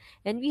ko.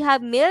 And we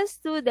have male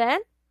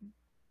student,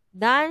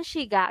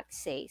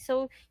 danshigakusei.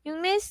 So,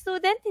 yung male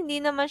student, hindi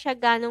naman siya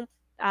ganong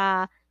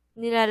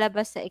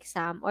nilalabas sa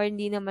exam or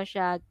hindi naman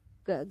siya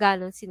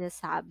ganong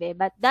sinasabi.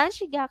 But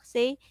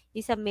danshigakusei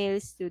is a male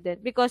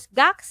student because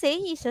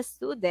gakusei is a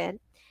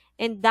student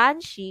and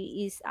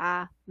danshi is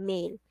a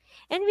male.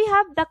 And we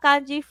have the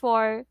kanji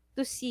for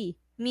to see,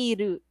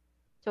 miru.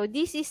 So,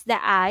 this is the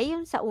eye,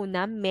 yung sa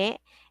una, me,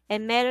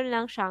 and meron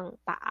lang siyang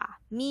paa.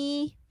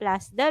 Mi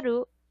plus the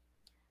ru,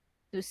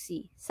 to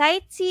see.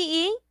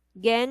 Sightseeing,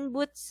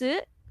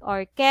 genbutsu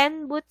or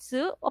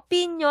kenbutsu.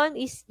 Opinion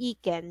is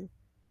iken.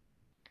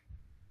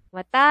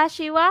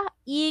 Watashi wa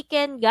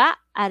iken ga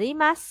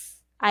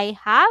arimasu. I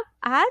have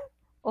an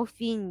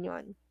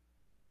opinion.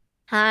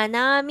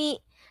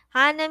 Hanami.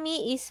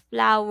 Hanami is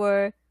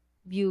flower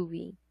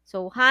viewing.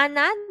 So,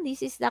 hanan,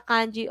 this is the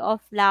kanji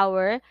of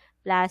flower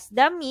plus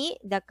the mi,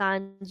 the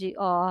kanji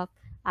of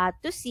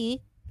to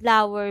see,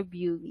 flower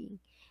viewing.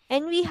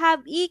 And we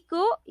have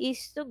iku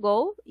is to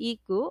go,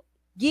 iku.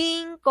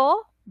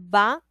 Ginko,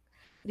 bank.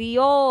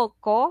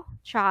 Ryoko,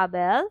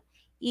 travel.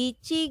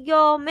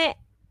 Ichigyome,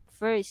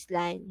 first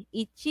line.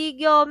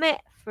 Ichigyome,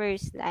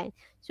 first line.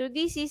 So,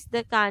 this is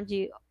the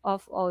kanji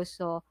of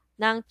also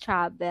ng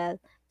travel.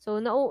 So,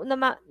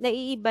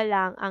 naiiba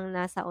lang ang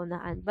nasa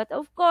unahan. But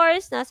of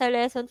course, nasa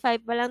lesson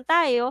 5 pa lang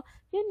tayo,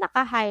 yung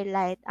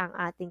naka-highlight ang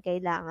ating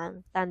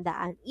kailangang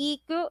tandaan.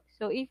 Iku.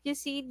 So, if you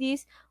see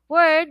this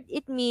word,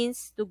 it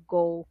means to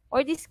go.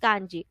 Or this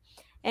kanji.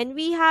 And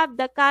we have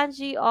the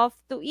kanji of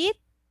to eat.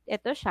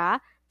 Ito siya.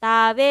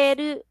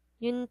 Taberu.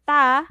 Yung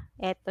ta,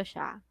 ito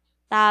siya.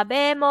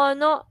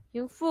 Tabemono.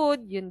 Yung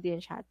food, yun din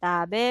siya.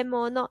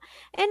 Tabemono.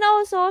 And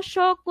also,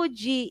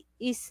 shokuji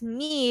is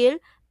meal.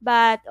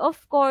 But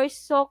of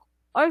course,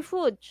 or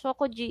food.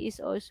 Shokuji is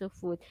also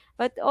food.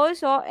 But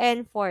also,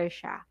 and for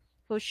siya.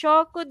 So,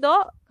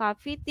 shokudo,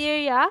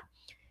 cafeteria.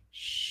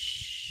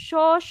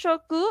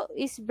 Shoshoku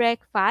is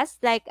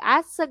breakfast, like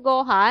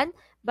asagohan.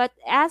 But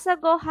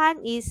asagohan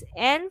is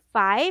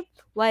N5,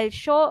 while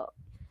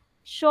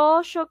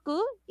shoshoku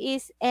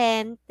is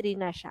N3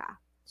 na siya.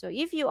 So,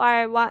 if you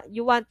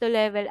want to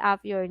level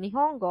up your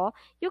Nihongo,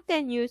 you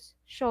can use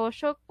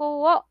shoshoku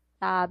wo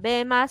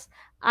tabemasu.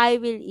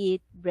 I will eat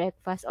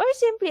breakfast. Or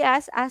simply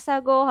as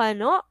asagohan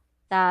no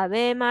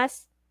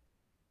tabemasu.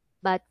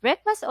 But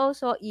breakfast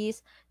also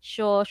is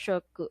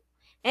shoshoku.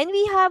 And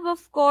we have,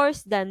 of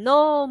course, the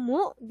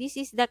nomu. This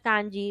is the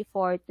kanji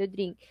for to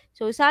drink.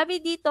 So, sabi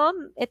dito,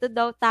 ito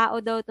daw,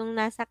 tao daw itong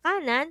nasa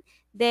kanan,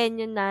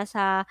 then yung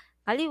nasa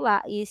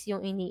kaliwa is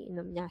yung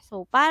iniinom niya.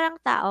 So, parang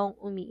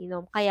taong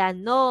umiinom. Kaya,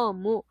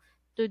 nomu,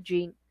 to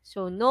drink.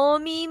 So,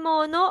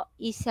 nomimono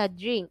is a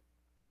drink.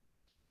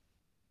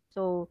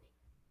 So,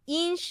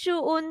 inshu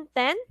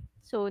unten,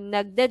 so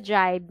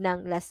nagda-drive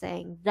ng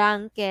laseng,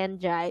 drunken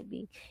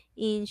driving.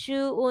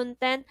 Inshu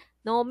unten,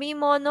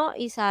 nomimono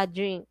is a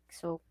drink.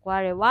 So,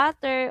 kuwari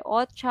water,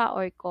 ocha,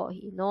 or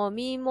kohi.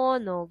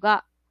 Nomimono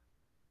ga.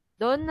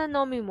 Donna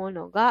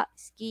nomimono ga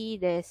suki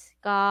desu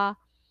ka?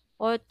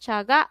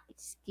 Ocha ga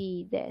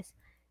suki desu.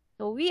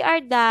 So, we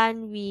are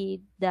done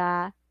with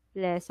the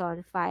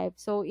lesson 5.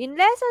 So, in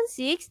lesson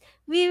 6,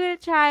 we will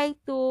try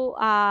to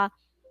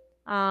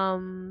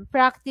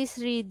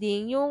practice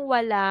reading yung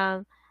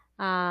walang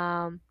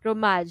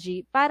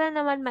romaji para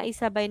naman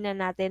maisabay na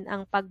natin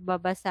ang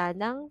pagbabasa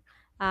ng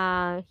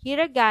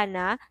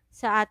hiragana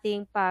sa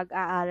ating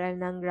pag-aaral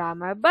ng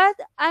grammar. But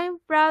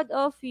I'm proud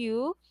of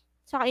you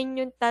sa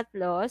inyong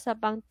tatlo sa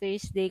pang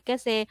Thursday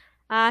kasi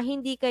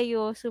hindi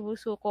kayo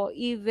sumusuko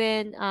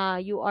even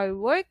you are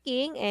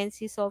working, and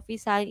si Sophie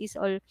San is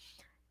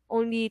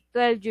only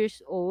 12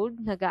 years old,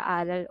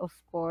 nag-aaral of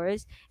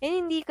course,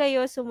 and hindi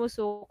kayo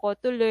sumusuko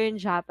to learn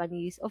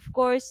Japanese. Of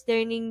course,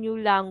 learning new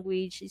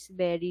language is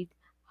very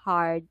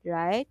hard,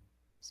 right?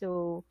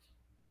 So,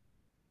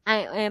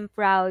 I am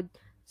proud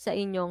sa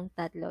inyong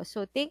tatlo.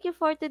 So, thank you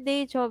for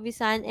today,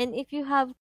 Jovi-san. And if you have